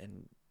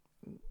and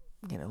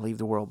leave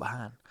the world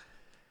behind.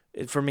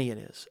 For me, it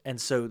is.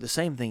 And so the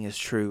same thing is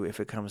true if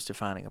it comes to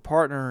finding a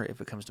partner, if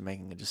it comes to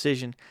making a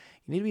decision.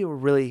 You need to be able to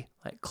really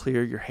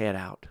clear your head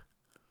out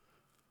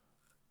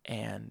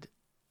and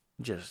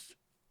just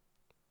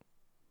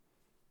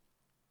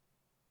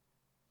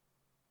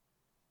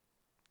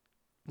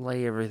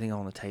lay everything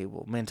on the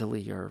table,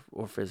 mentally or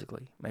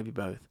physically, maybe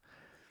both,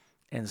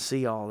 and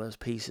see all those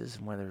pieces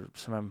and whether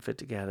some of them fit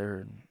together,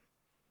 and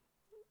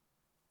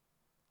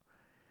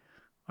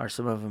are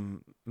some of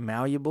them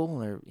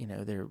malleable?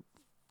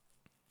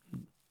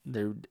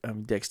 They're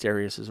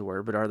dexterous is a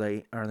word, but are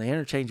they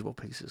interchangeable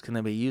pieces? Can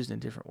they be used in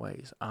different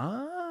ways?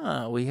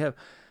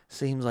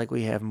 Seems like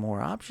we have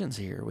more options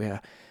here. We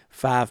have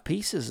 5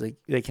 pieces.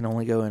 They can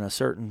only go in a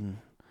certain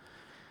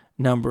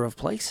number of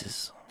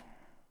places.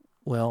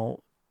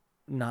 Well,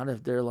 not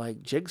if they're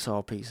like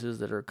jigsaw pieces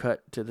that are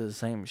cut to the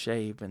same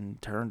shape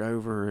and turned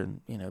over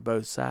and,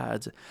 both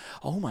sides.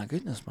 Oh my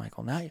goodness,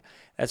 Michael.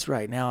 That's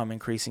right. Now I'm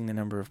increasing the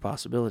number of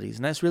possibilities.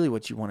 And that's really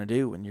what you want to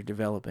do when you're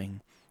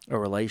developing a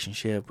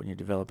relationship, when you're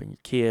developing your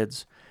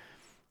kids,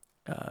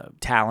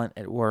 talent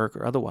at work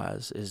or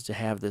otherwise, is to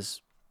have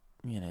this,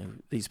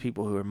 these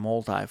people who are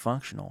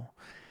multifunctional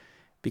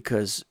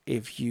Because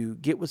if you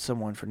get with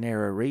someone for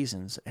narrow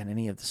reasons and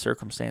any of the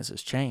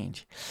circumstances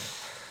change,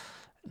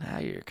 now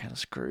you're kind of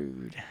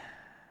screwed.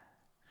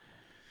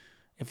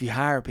 If you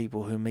hire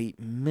people who meet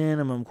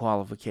minimum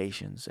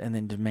qualifications and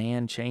then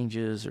demand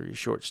changes, or you're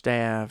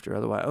short-staffed or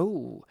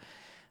otherwise,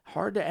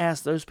 hard to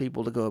ask those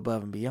people to go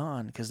above and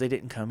beyond because they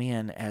didn't come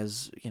in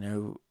as,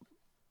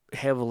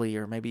 heavily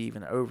or maybe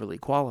even overly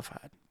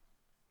qualified.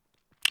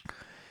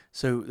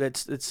 So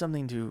that's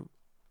something to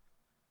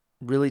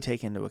really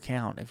take into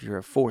account if you're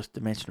a fourth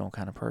dimensional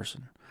kind of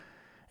person.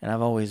 And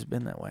I've always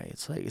been that way.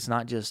 It's like, it's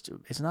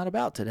not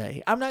about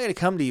today. I'm not going to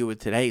come to you with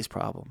today's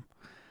problem.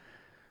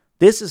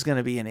 This is going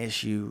to be an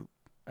issue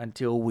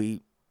until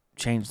we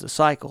change the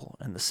cycle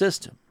and the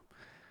system.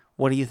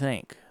 What do you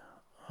think?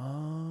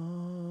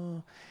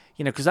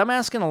 Because I'm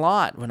asking a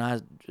lot when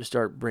I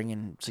start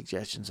bringing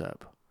suggestions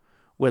up,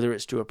 whether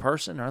it's to a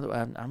person or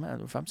otherwise.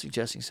 If I'm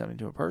suggesting something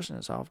to a person,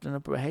 it's often a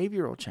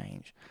behavioral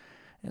change.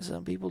 And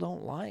some people they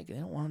don't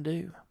want to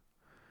do.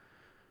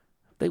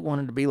 If they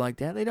wanted to be like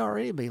that, they'd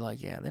already be like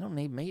that. They don't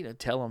need me to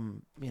tell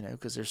them,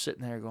 because they're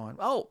sitting there going,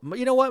 oh,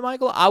 you know what,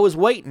 Michael? I was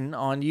waiting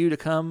on you to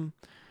come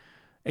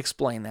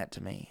explain that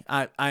to me.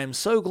 I am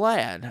so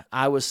glad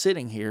I was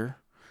sitting here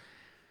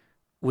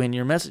when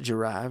your message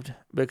arrived,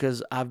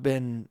 because I've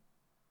been,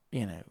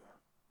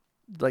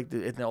 like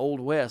in the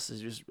Old West,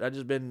 I've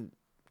just been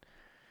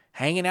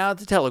hanging out at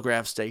the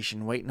telegraph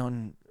station waiting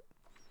on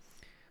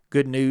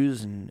good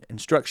news and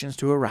instructions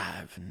to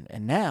arrive.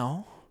 And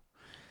now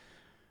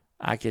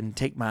I can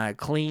take my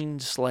clean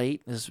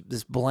slate,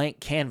 this blank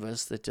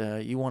canvas that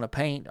you want to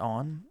paint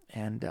on,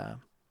 and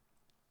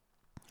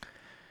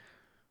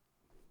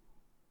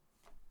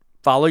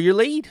follow your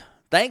lead.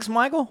 Thanks,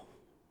 Michael.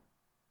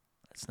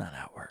 That's not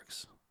how it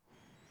works.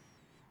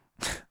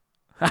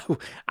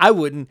 I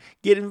wouldn't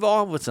get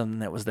involved with something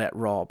that was that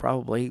raw,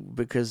 probably,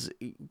 because,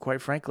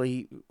 quite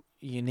frankly,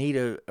 you need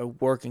a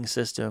working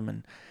system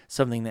and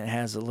something that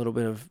has a little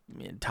bit of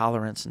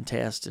tolerance and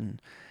test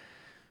and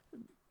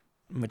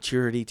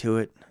maturity to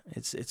it.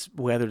 It's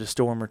weathered a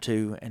storm or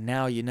two, and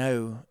now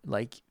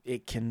like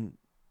it can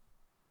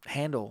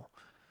handle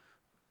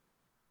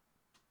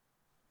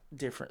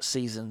different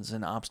seasons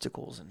and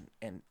obstacles,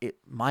 and it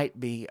might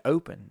be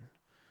open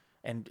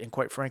and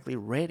quite frankly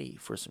ready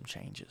for some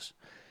changes.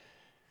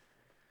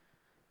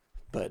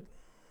 But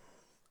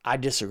I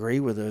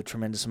disagree with a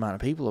tremendous amount of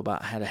people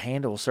about how to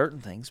handle certain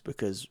things,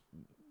 because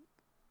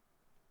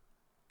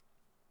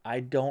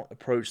I don't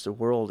approach the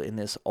world in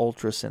this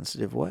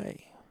ultra-sensitive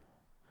way.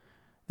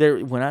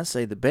 When I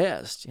say the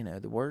best,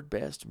 the word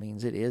best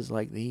means it is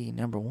like the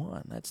number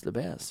one. That's the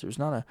best. There's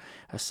not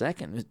a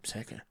second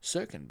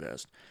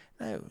best.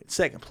 No, it's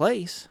second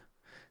place.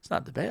 It's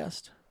not the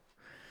best.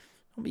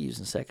 Don't be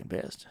using second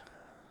best.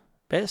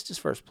 Best is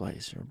first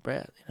place, or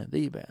best,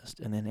 the best,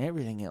 and then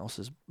everything else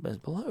is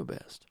below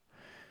best.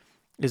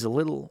 Is a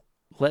little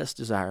less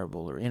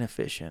desirable or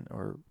inefficient,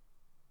 or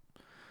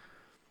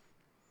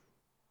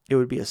it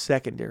would be a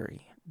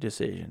secondary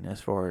decision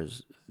as far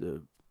as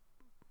the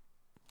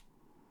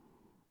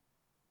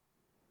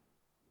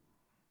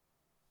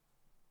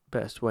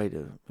best way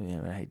to,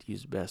 I hate to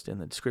use best in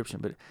the description,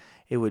 but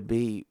it would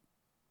be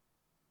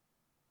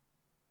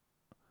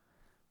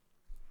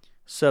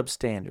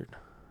substandard,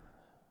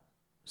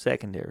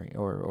 secondary,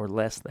 or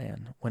less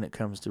than when it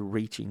comes to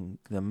reaching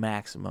the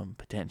maximum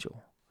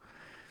potential.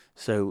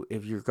 So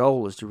if your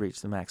goal is to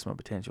reach the maximum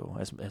potential,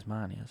 as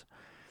mine is,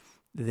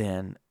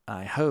 then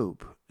I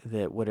hope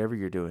that whatever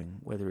you're doing,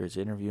 whether it's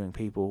interviewing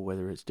people,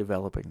 whether it's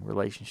developing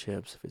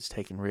relationships, if it's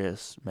taking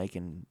risks,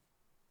 making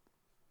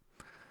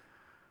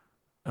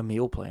a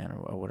meal plan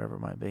or whatever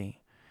it might be,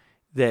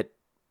 that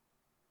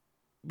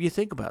you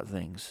think about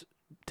things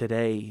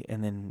today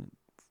and then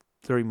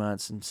 3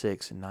 months and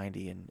 6 and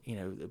 90,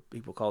 and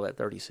people call that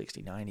 30,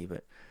 60, 90,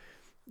 but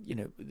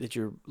that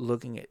you're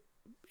looking at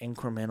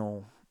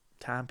incremental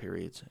time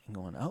periods and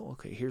going, oh,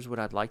 okay, here's what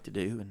I'd like to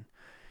do, and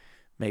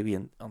maybe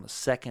on the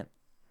second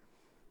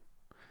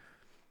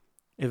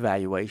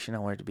evaluation I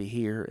want it to be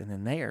here, and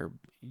then there.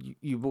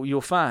 You'll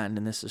find,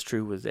 and this is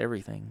true with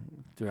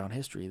everything throughout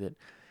history, that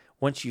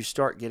once you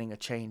start getting a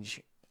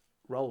change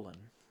rolling,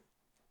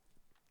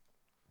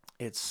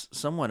 it's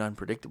somewhat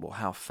unpredictable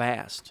how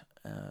fast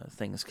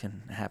things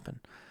can happen.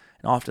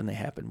 And often they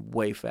happen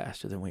way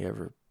faster than we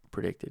ever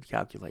predicted,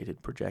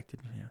 calculated,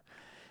 projected.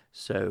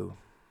 So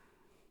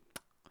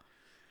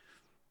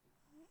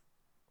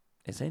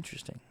it's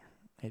interesting.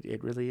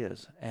 It really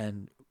is.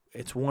 And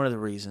it's one of the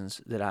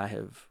reasons that I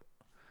have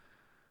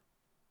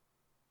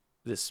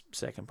this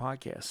second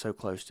podcast so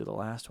close to the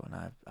last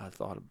one. I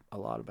thought a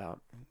lot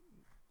about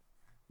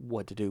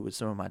what to do with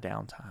some of my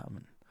downtime,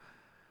 and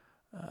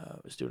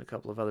was doing a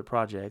couple of other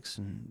projects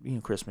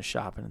and Christmas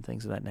shopping and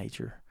things of that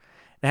nature.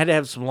 And I had to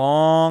have some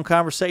long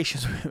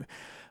conversations with,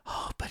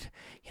 but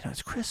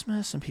it's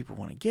Christmas and people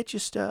want to get you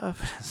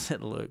stuff. I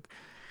said, look,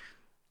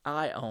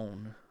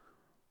 I'm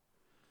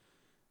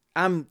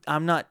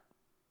not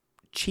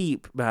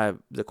cheap by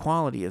the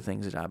quality of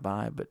things that I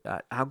buy, but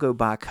I'll go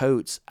buy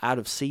coats out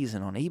of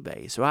season on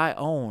eBay. So I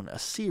own a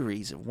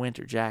series of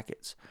winter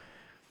jackets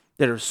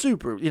that are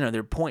super,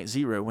 they're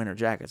 .0 winter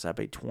jackets. I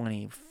paid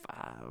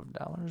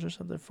 $25 or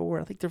something for.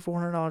 I think they're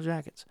 $400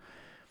 jackets.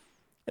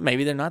 And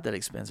maybe they're not that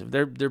expensive.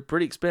 They're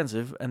pretty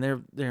expensive, and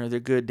they're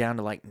good down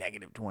to like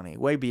 -20,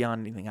 way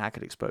beyond anything I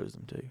could expose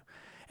them to.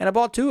 And I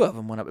bought 2 of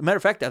them matter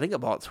of fact, I think I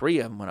bought 3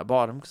 of them when I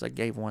bought them because I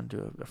gave one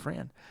to a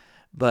friend.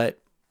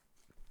 But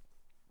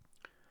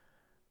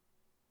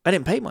I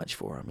didn't pay much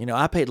for them.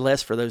 I paid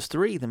less for those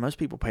 3 than most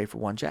people pay for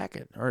one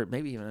jacket, or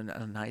maybe even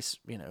a nice,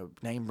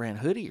 name brand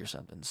hoodie or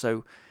something.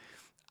 So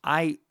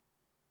I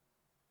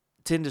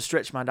tend to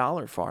stretch my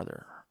dollar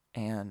farther,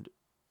 and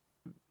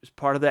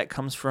part of that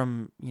comes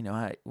from,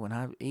 when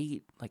I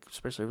eat, like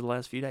especially over the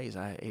last few days,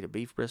 I ate a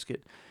beef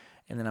brisket,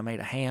 and then I made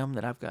a ham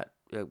that I've got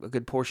a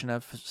good portion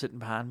of sitting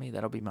behind me.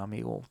 That'll be my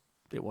meal.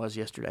 It was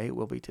yesterday. It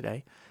will be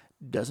today.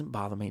 Doesn't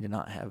bother me to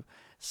not have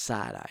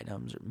side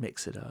items or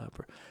mix it up.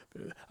 Or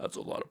that's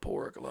a lot of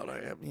pork, a lot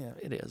of ham. Yeah,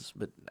 it is,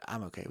 but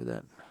I'm okay with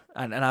that.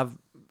 And I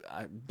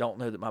don't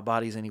know that my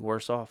body's any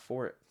worse off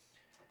for it.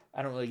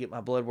 I don't really get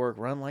my blood work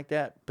run like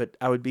that, but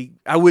I would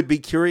be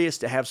curious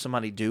to have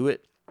somebody do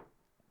it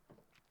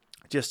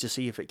just to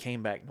see if it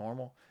came back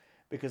normal,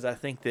 because I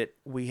think that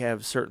we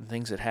have certain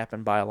things that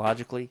happen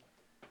biologically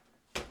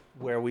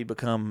where we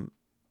become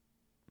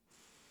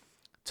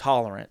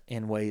tolerant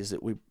in ways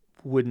that we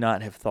would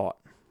not have thought.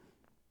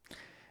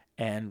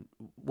 And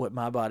what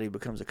my body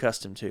becomes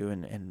accustomed to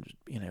and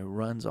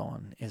runs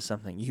on is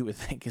something you would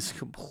think is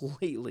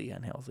completely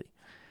unhealthy.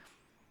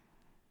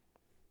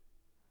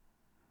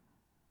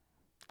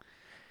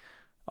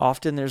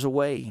 Often there's a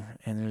way,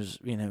 and there's,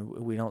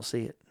 we don't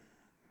see it.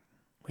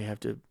 We have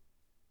to,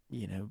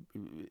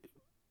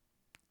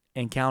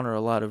 encounter a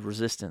lot of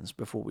resistance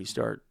before we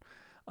start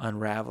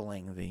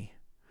unraveling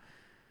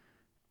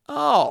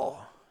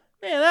oh,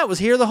 man, that was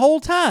here the whole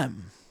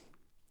time.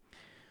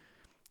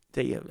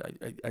 I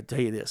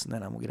tell you this, and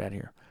then I'm going to get out of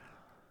here.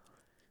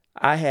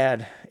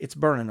 It's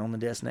burning on the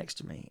desk next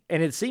to me,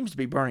 and it seems to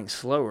be burning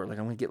slower. Like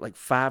I'm going to get like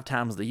 5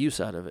 times the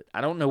use out of it.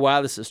 I don't know why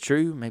this is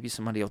true. Maybe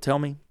somebody will tell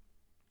me.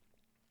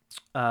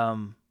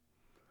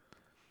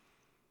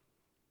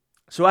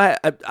 So I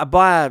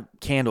buy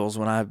candles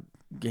when I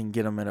can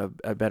get them at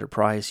a better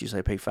price. Usually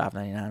I pay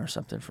 $5.99 or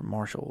something from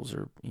Marshall's,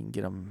 or you can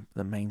get them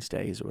the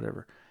mainstays or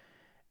whatever.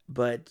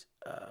 But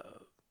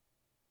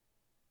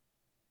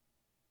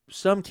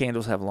some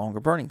candles have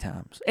longer burning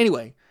times.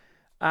 Anyway,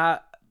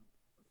 I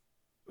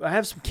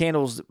have some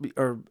candles that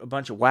are a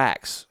bunch of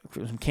wax.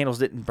 Some candles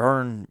didn't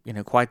burn,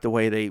 quite the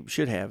way they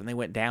should have, and they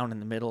went down in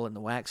the middle, and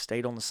the wax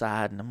stayed on the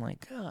side. And I'm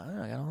like,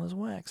 I got all this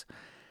wax.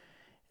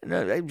 And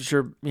I'm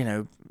sure,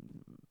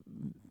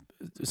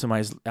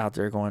 somebody's out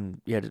there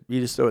going, you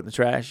just throw it in the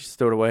trash, you just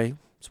throw it away.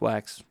 It's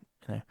wax,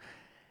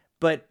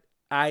 But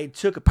I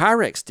took a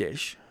Pyrex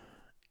dish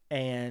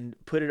and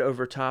put it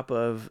over top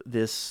of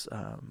this.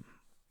 I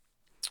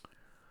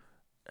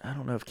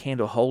don't know if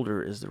candle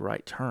holder is the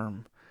right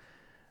term,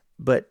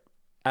 but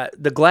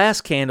the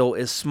glass candle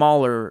is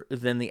smaller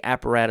than the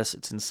apparatus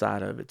it's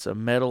inside of. It's a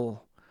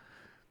metal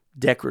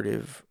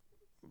decorative,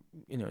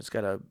 it's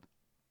got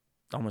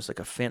almost like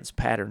a fence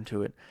pattern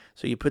to it.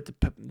 So you put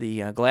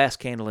the glass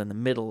candle in the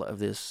middle of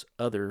this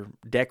other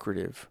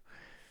decorative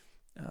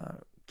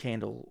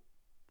candle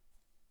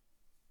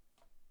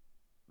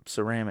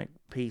ceramic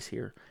piece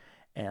here.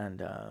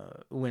 And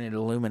when it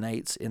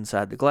illuminates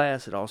inside the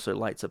glass, it also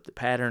lights up the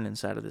pattern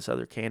inside of this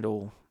other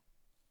candle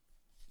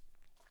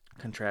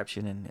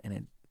contraption, and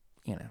it,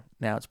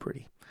 now it's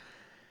pretty.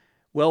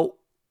 Well,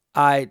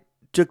 I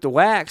took the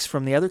wax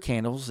from the other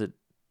candles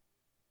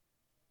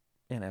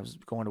and I was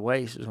going to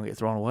waste. It was going to get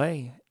thrown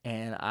away,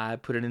 and I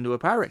put it into a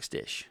Pyrex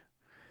dish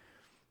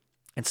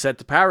and set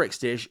the Pyrex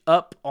dish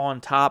up on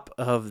top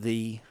of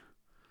the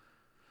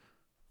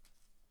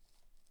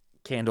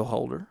candle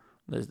holder.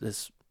 There's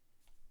this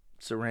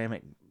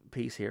ceramic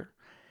piece here,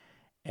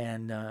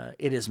 and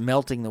it is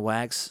melting the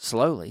wax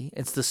slowly.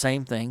 It's the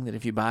same thing that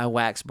if you buy a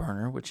wax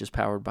burner, which is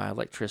powered by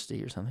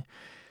electricity or something,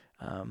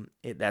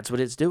 that's what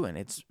it's doing.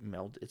 It's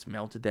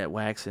melted that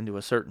wax into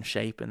a certain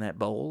shape in that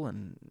bowl,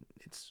 and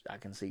I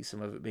can see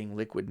some of it being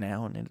liquid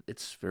now, and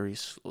it's very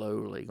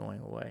slowly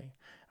going away.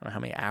 I don't know how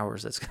many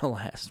hours that's going to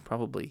last.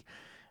 Probably,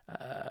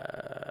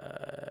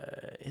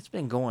 it's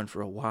been going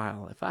for a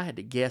while. If I had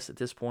to guess at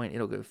this point,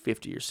 it'll go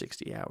 50 or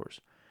 60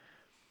 hours.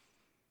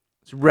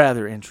 It's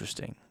rather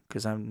interesting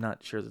because I'm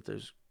not sure that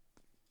those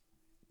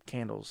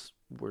candles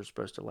were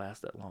supposed to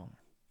last that long.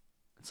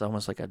 It's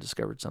almost like I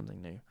discovered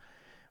something new.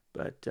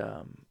 But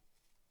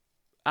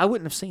I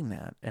wouldn't have seen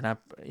that, and I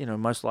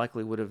most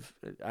likely would have.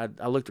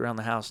 I looked around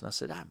the house and I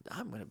said,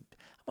 I'm gonna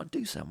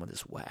do something with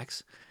this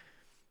wax.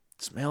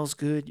 It smells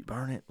good. You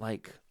burn it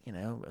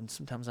and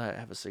sometimes I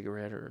have a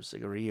cigarette or a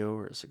cigarillo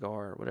or a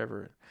cigar or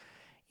whatever.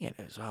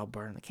 So I'll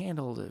burn the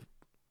candle to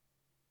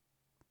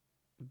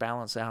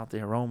balance out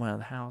the aroma of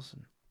the house.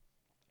 And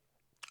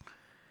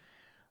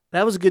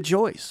that was a good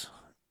choice.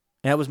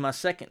 That was my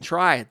second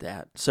try at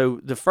that. So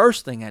the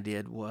first thing I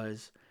did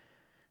was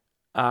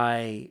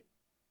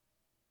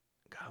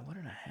what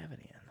did I have it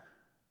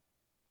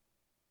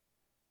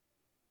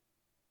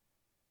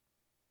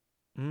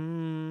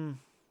in?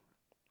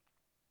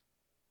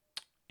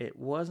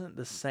 wasn't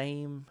the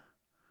same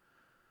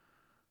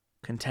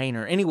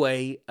container.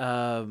 Anyway,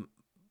 I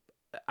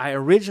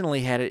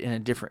originally had it in a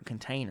different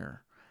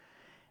container,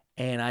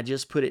 and I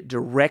just put it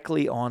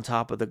directly on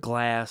top of the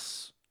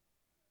glass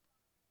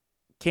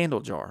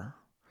candle jar.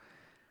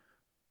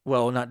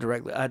 Well, not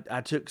directly.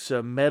 I took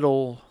some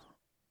metal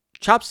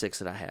chopsticks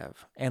that I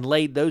have and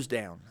laid those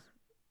down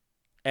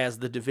as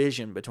the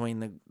division between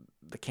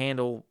the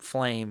candle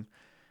flame,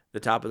 the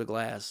top of the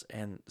glass,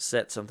 and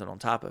set something on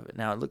top of it.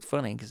 Now, it looked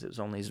funny because it was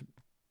on these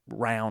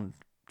round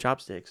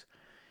chopsticks.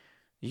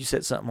 You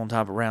set something on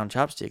top of round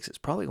chopsticks, it's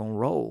probably going to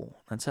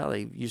roll. That's how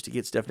they used to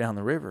get stuff down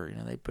the river. You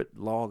know, they put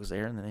logs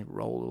there, and then they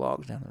roll the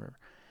logs down the river.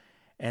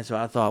 And so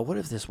I thought, what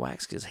if this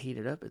wax gets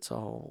heated up? It's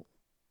all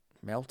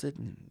melted,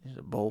 and there's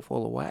a bowl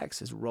full of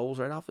wax. It rolls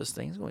right off this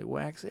thing. It's going to be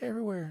wax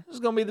everywhere. This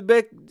is going to be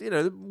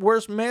the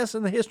worst mess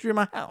in the history of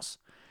my house.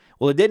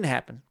 Well, it didn't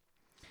happen.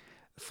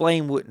 The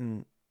flame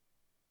wouldn't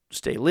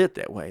stay lit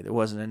that way. There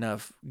wasn't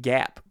enough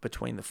gap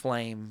between the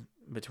flame,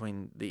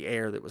 between the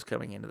air that was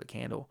coming into the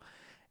candle,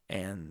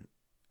 and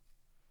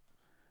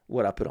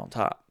what I put on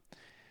top.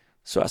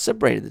 So I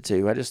separated the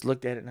two. I just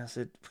looked at it and I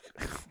said,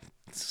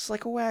 this is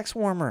like a wax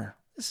warmer.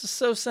 This is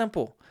so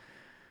simple.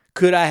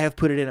 Could I have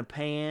put it in a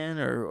pan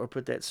or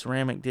put that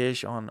ceramic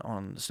dish on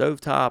the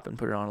stovetop and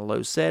put it on a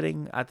low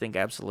setting? I think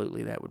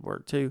absolutely that would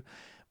work too.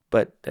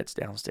 But that's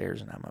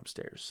downstairs and I'm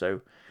upstairs. So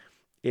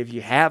if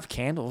you have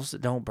candles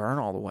that don't burn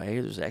all the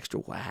way, there's extra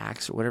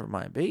wax or whatever it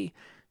might be,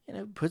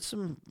 put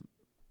some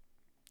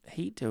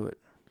heat to it.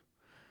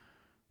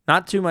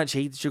 Not too much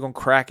heat that you're going to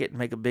crack it and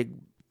make a big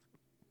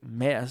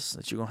mess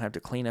that you're going to have to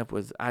clean up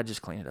with. I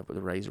just clean it up with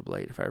a razor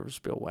blade. If I ever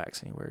spill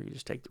wax anywhere, you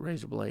just take the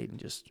razor blade and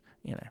just,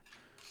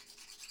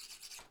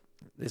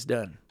 it's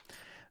done.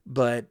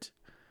 But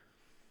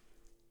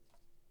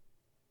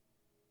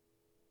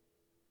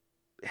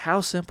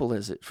how simple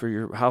is it for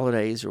your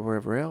holidays or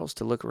wherever else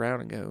to look around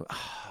and go,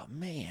 oh,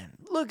 man,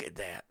 look at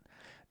that.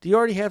 Do you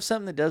already have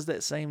something that does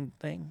that same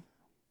thing?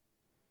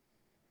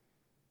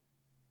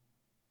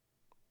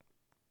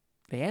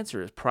 The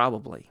answer is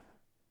probably.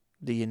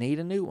 Do you need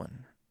a new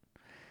one?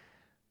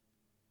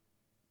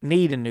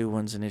 Need a new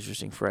one's an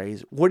interesting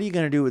phrase. What are you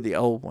going to do with the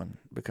old one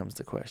becomes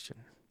the question.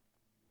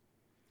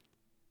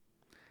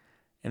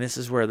 And this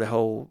is where the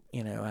whole,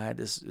 I had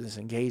this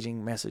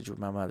engaging message with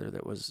my mother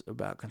that was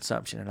about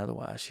consumption and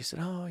otherwise. She said,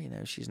 oh,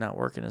 she's not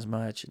working as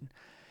much, and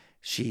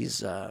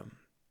she's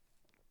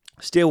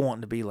still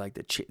wanting to be like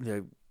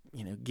the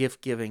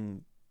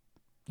gift-giving,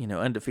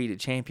 undefeated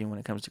champion when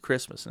it comes to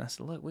Christmas. And I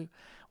said, look,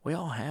 we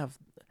all have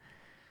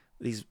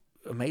these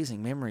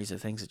amazing memories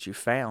of things that you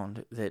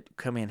found that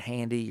come in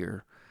handy,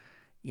 or,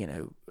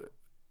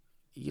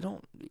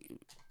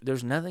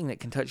 there's nothing that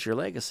can touch your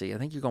legacy. I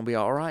think you're going to be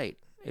all right.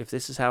 If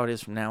this is how it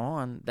is from now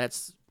on,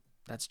 that's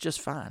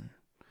just fine.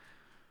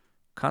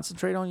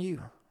 Concentrate on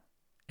you.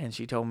 And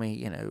she told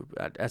me,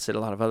 I said a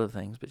lot of other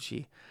things, but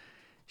she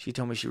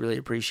told me she really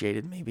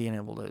appreciated me being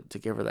able to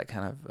give her that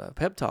kind of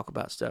pep talk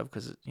about stuff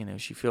because,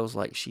 she feels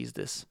like she's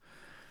this,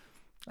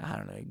 I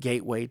don't know,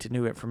 gateway to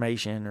new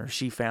information, or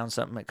she found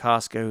something at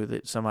Costco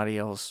that somebody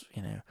else,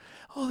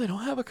 oh, they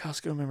don't have a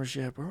Costco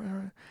membership.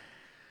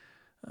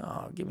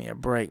 Oh, give me a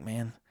break,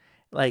 man.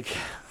 Like,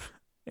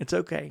 it's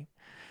okay.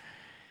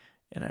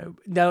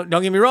 Don't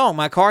get me wrong.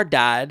 My car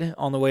died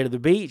on the way to the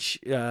beach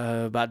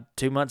about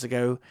 2 months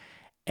ago,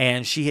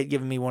 and she had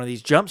given me one of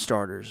these jump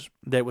starters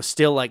that was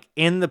still like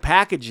in the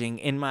packaging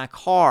in my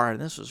car. And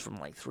this was from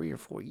like 3 or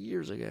 4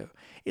 years ago.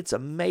 It's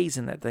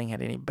amazing that thing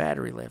had any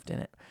battery left in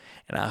it.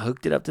 And I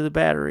hooked it up to the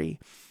battery,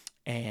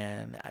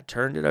 and I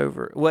turned it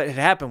over. What had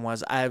happened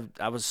was I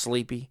was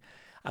sleepy.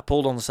 I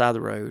pulled on the side of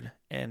the road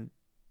and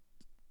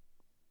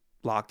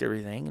locked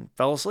everything and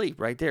fell asleep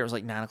right there. It was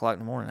like 9 o'clock in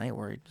the morning. I ain't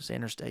worried. It's the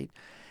interstate.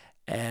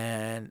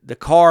 And the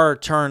car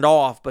turned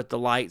off, but the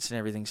lights and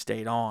everything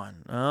stayed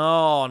on.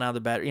 Oh, now the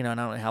battery, I don't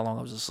know how long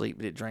I was asleep,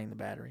 but it drained the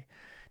battery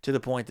to the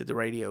point that the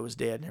radio was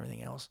dead and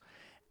everything else.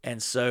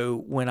 And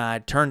so when I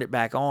turned it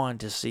back on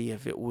to see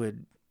if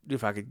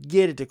I could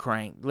get it to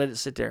crank, let it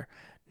sit there,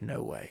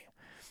 no way.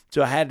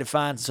 So I had to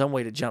find some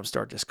way to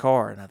jumpstart this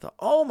car. And I thought,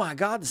 oh my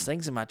God, this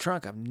thing's in my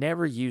trunk. I've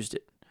never used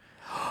it.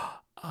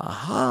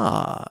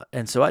 Aha.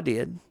 And so I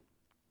did.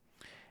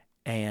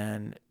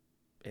 And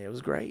it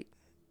was great.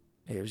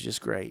 It was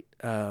just great.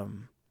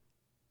 And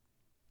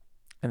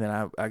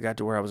then I got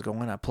to where I was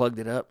going. I plugged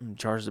it up and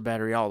charged the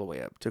battery all the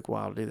way up. It took a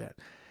while to do that.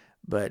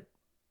 But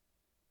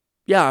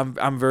yeah,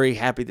 I'm very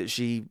happy that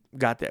she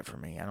got that for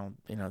me. I don't,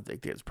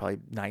 think it's probably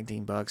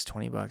 $19,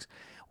 $20.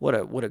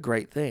 What a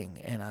great thing.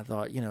 And I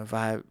thought, if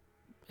I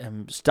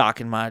am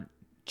stocking my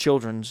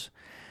children's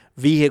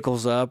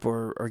vehicles up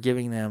or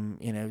giving them,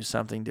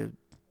 something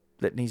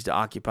that needs to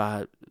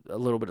occupy a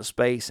little bit of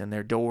space in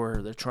their door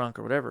or their trunk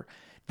or whatever,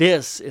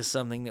 this is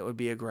something that would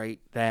be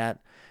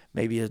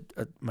maybe a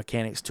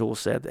mechanic's tool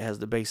set that has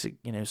the basic,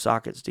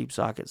 sockets, deep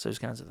sockets, those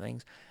kinds of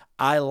things.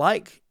 I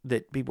like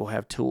that people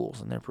have tools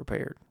and they're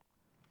prepared.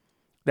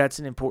 That's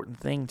an important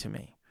thing to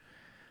me.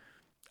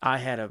 I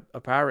had a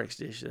Pyrex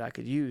dish that I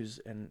could use,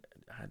 and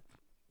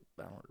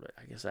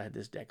I guess I had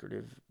this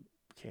decorative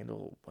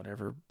candle,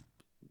 whatever,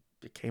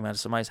 it came out of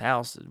somebody's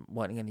house and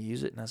wasn't going to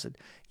use it. And I said,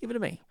 give it to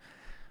me.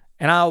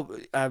 And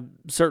I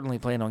certainly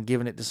plan on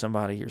giving it to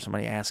somebody or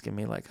somebody asking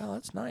me like, oh,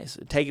 that's nice.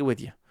 Take it with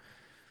you.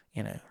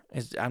 You know,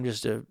 I'm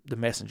just the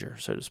messenger,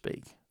 so to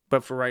speak.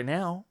 But for right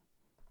now,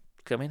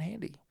 come in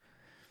handy.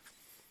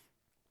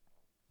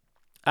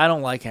 I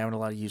don't like having a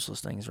lot of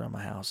useless things around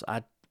my house.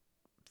 I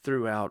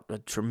threw out a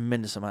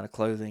tremendous amount of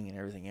clothing and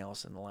everything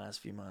else in the last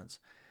few months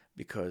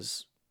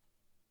because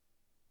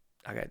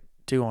I got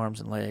 2 arms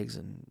and legs,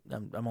 and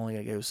I'm only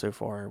going to go so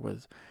far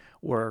with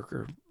work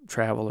or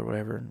travel or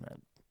whatever.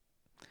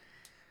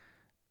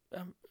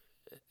 And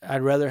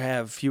I'd rather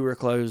have fewer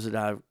clothes that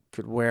I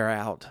could wear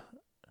out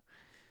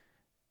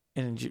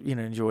and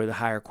enjoy the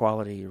higher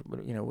quality,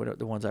 what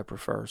the ones I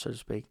prefer, so to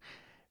speak,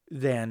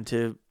 than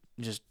to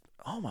just,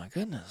 oh my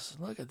goodness,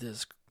 look at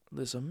this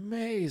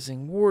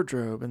amazing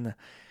wardrobe and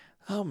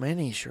how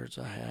many shirts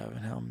I have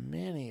and how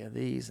many of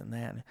these and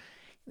that. And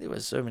there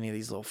was so many of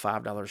these little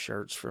 $5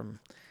 shirts from,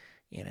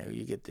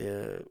 you get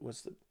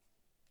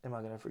am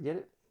I going to forget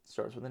it?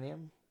 Starts with an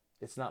M.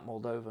 It's not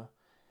Moldova.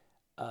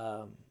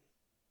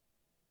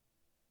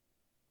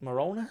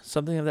 Morona,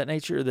 something of that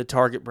nature. The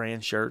Target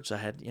brand shirts. I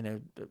had, I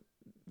don't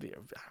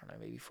know,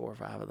 maybe 4 or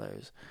 5 of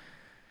those.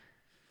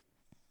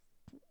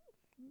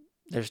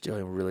 They're still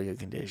in really good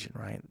condition,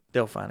 right?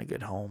 They'll find a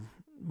good home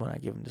when I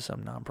give them to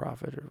some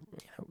nonprofit or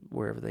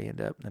wherever they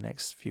end up in the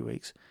next few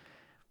weeks.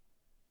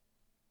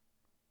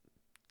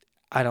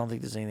 I don't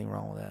think there's anything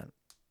wrong with that.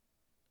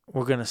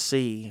 We're going to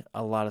see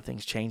a lot of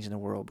things change in the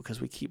world because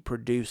we keep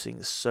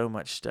producing so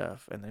much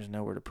stuff and there's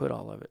nowhere to put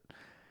all of it.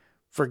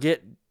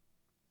 Forget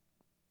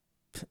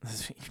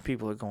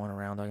people are going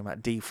around talking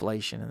about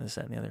deflation and this,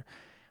 that, and the other.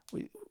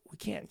 We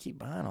can't keep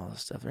buying all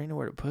this stuff. There ain't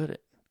nowhere to put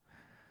it.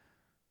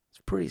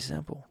 It's pretty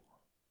simple.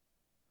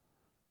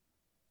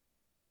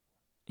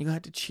 You're going to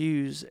have to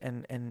choose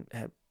and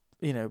have,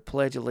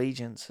 pledge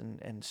allegiance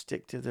and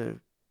stick to the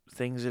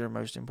things that are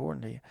most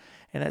important to you.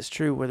 And that's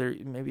true whether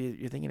maybe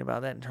you're thinking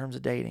about that in terms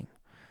of dating.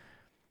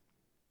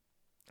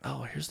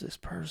 Oh, here's this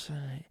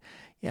person.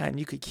 Yeah, and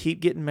you could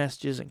keep getting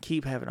messages and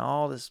keep having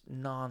all this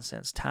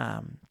nonsense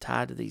time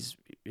tied to these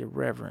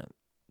irreverent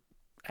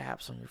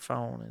apps on your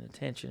phone and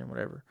attention and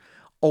whatever.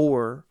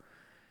 Or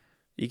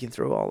you can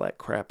throw all that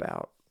crap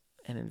out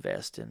and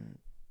invest in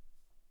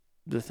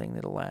the thing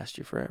that'll last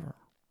you forever.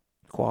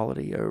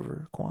 Quality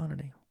over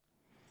quantity.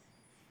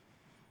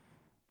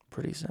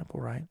 Pretty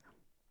simple, right?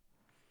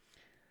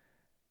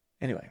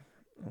 Anyway,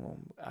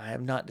 I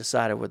have not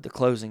decided what the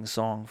closing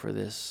song for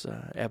this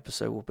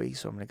episode will be,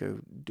 so I'm going to go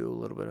do a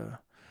little bit of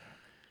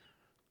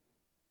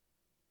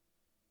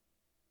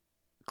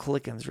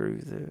clicking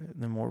through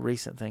the more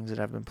recent things that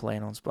I've been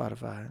playing on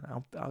Spotify.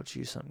 I'll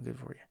choose something good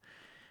for you.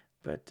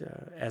 But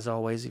as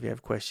always, if you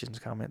have questions,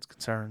 comments,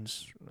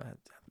 concerns,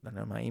 I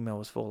know my email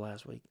was full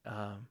last week.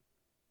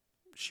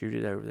 Shoot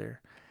it over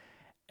there.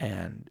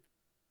 And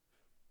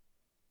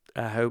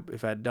I hope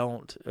if I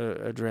don't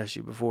address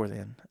you before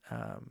then,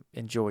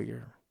 enjoy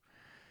your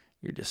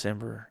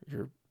December,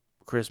 your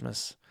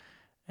Christmas,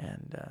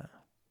 and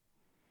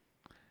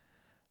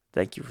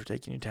thank you for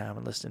taking your time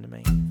and listening to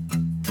me.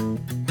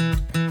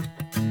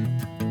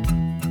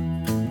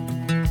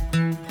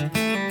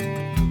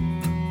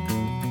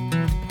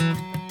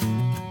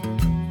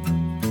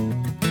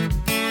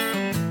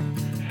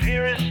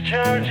 Fear is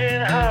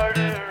charging harder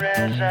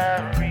as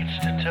I reach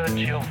to touch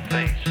your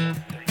face.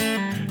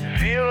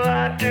 Feel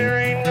like there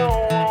ain't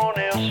no one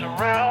else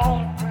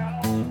around,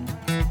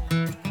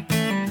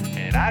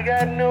 and I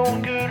got no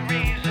good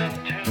reason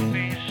to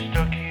be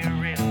stuck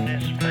here in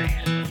this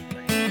place.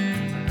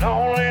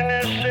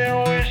 Loneliness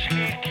and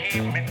whiskey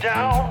keep me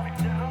down,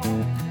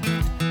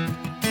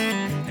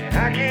 and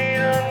I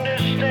can't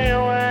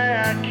understand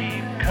why I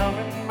keep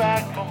coming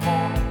back for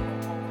more.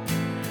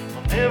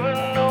 I'll never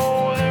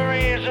know the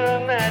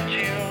reason that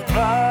you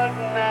locked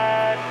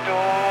that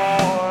door.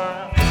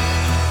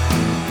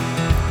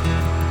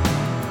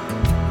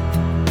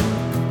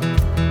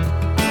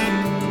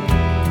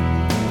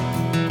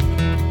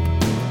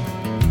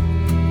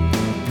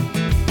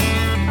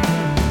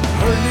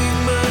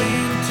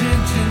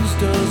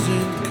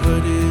 Doesn't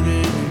cut it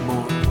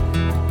anymore.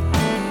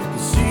 It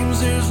seems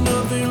there's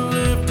nothing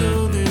left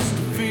of this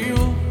to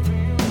feel.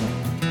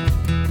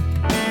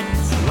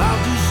 So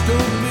I'll just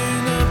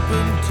open up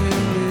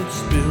until it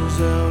spills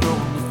out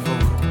on the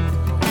floor.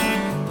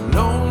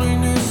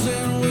 Loneliness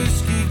and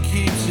whiskey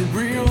keeps it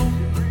real.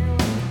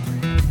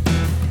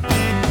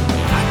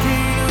 I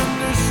can't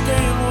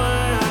understand why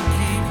I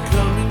keep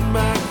coming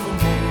back for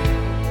more.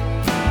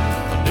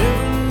 I'll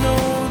never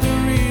know the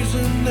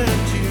reason that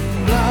you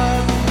lied.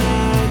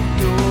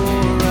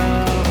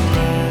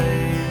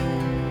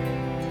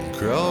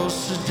 Across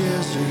the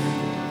desert,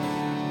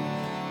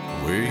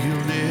 where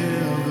you'll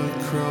never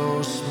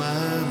cross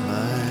my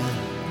mind.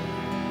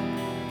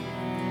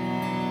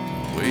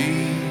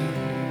 Wait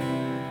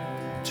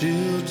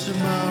till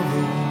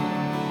tomorrow,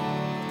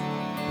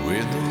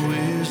 when the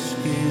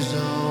whiskey's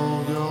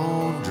all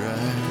gone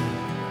dry,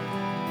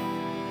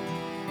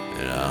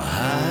 and I'll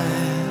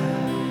hide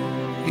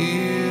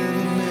ear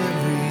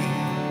delivery,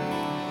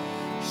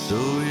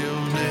 so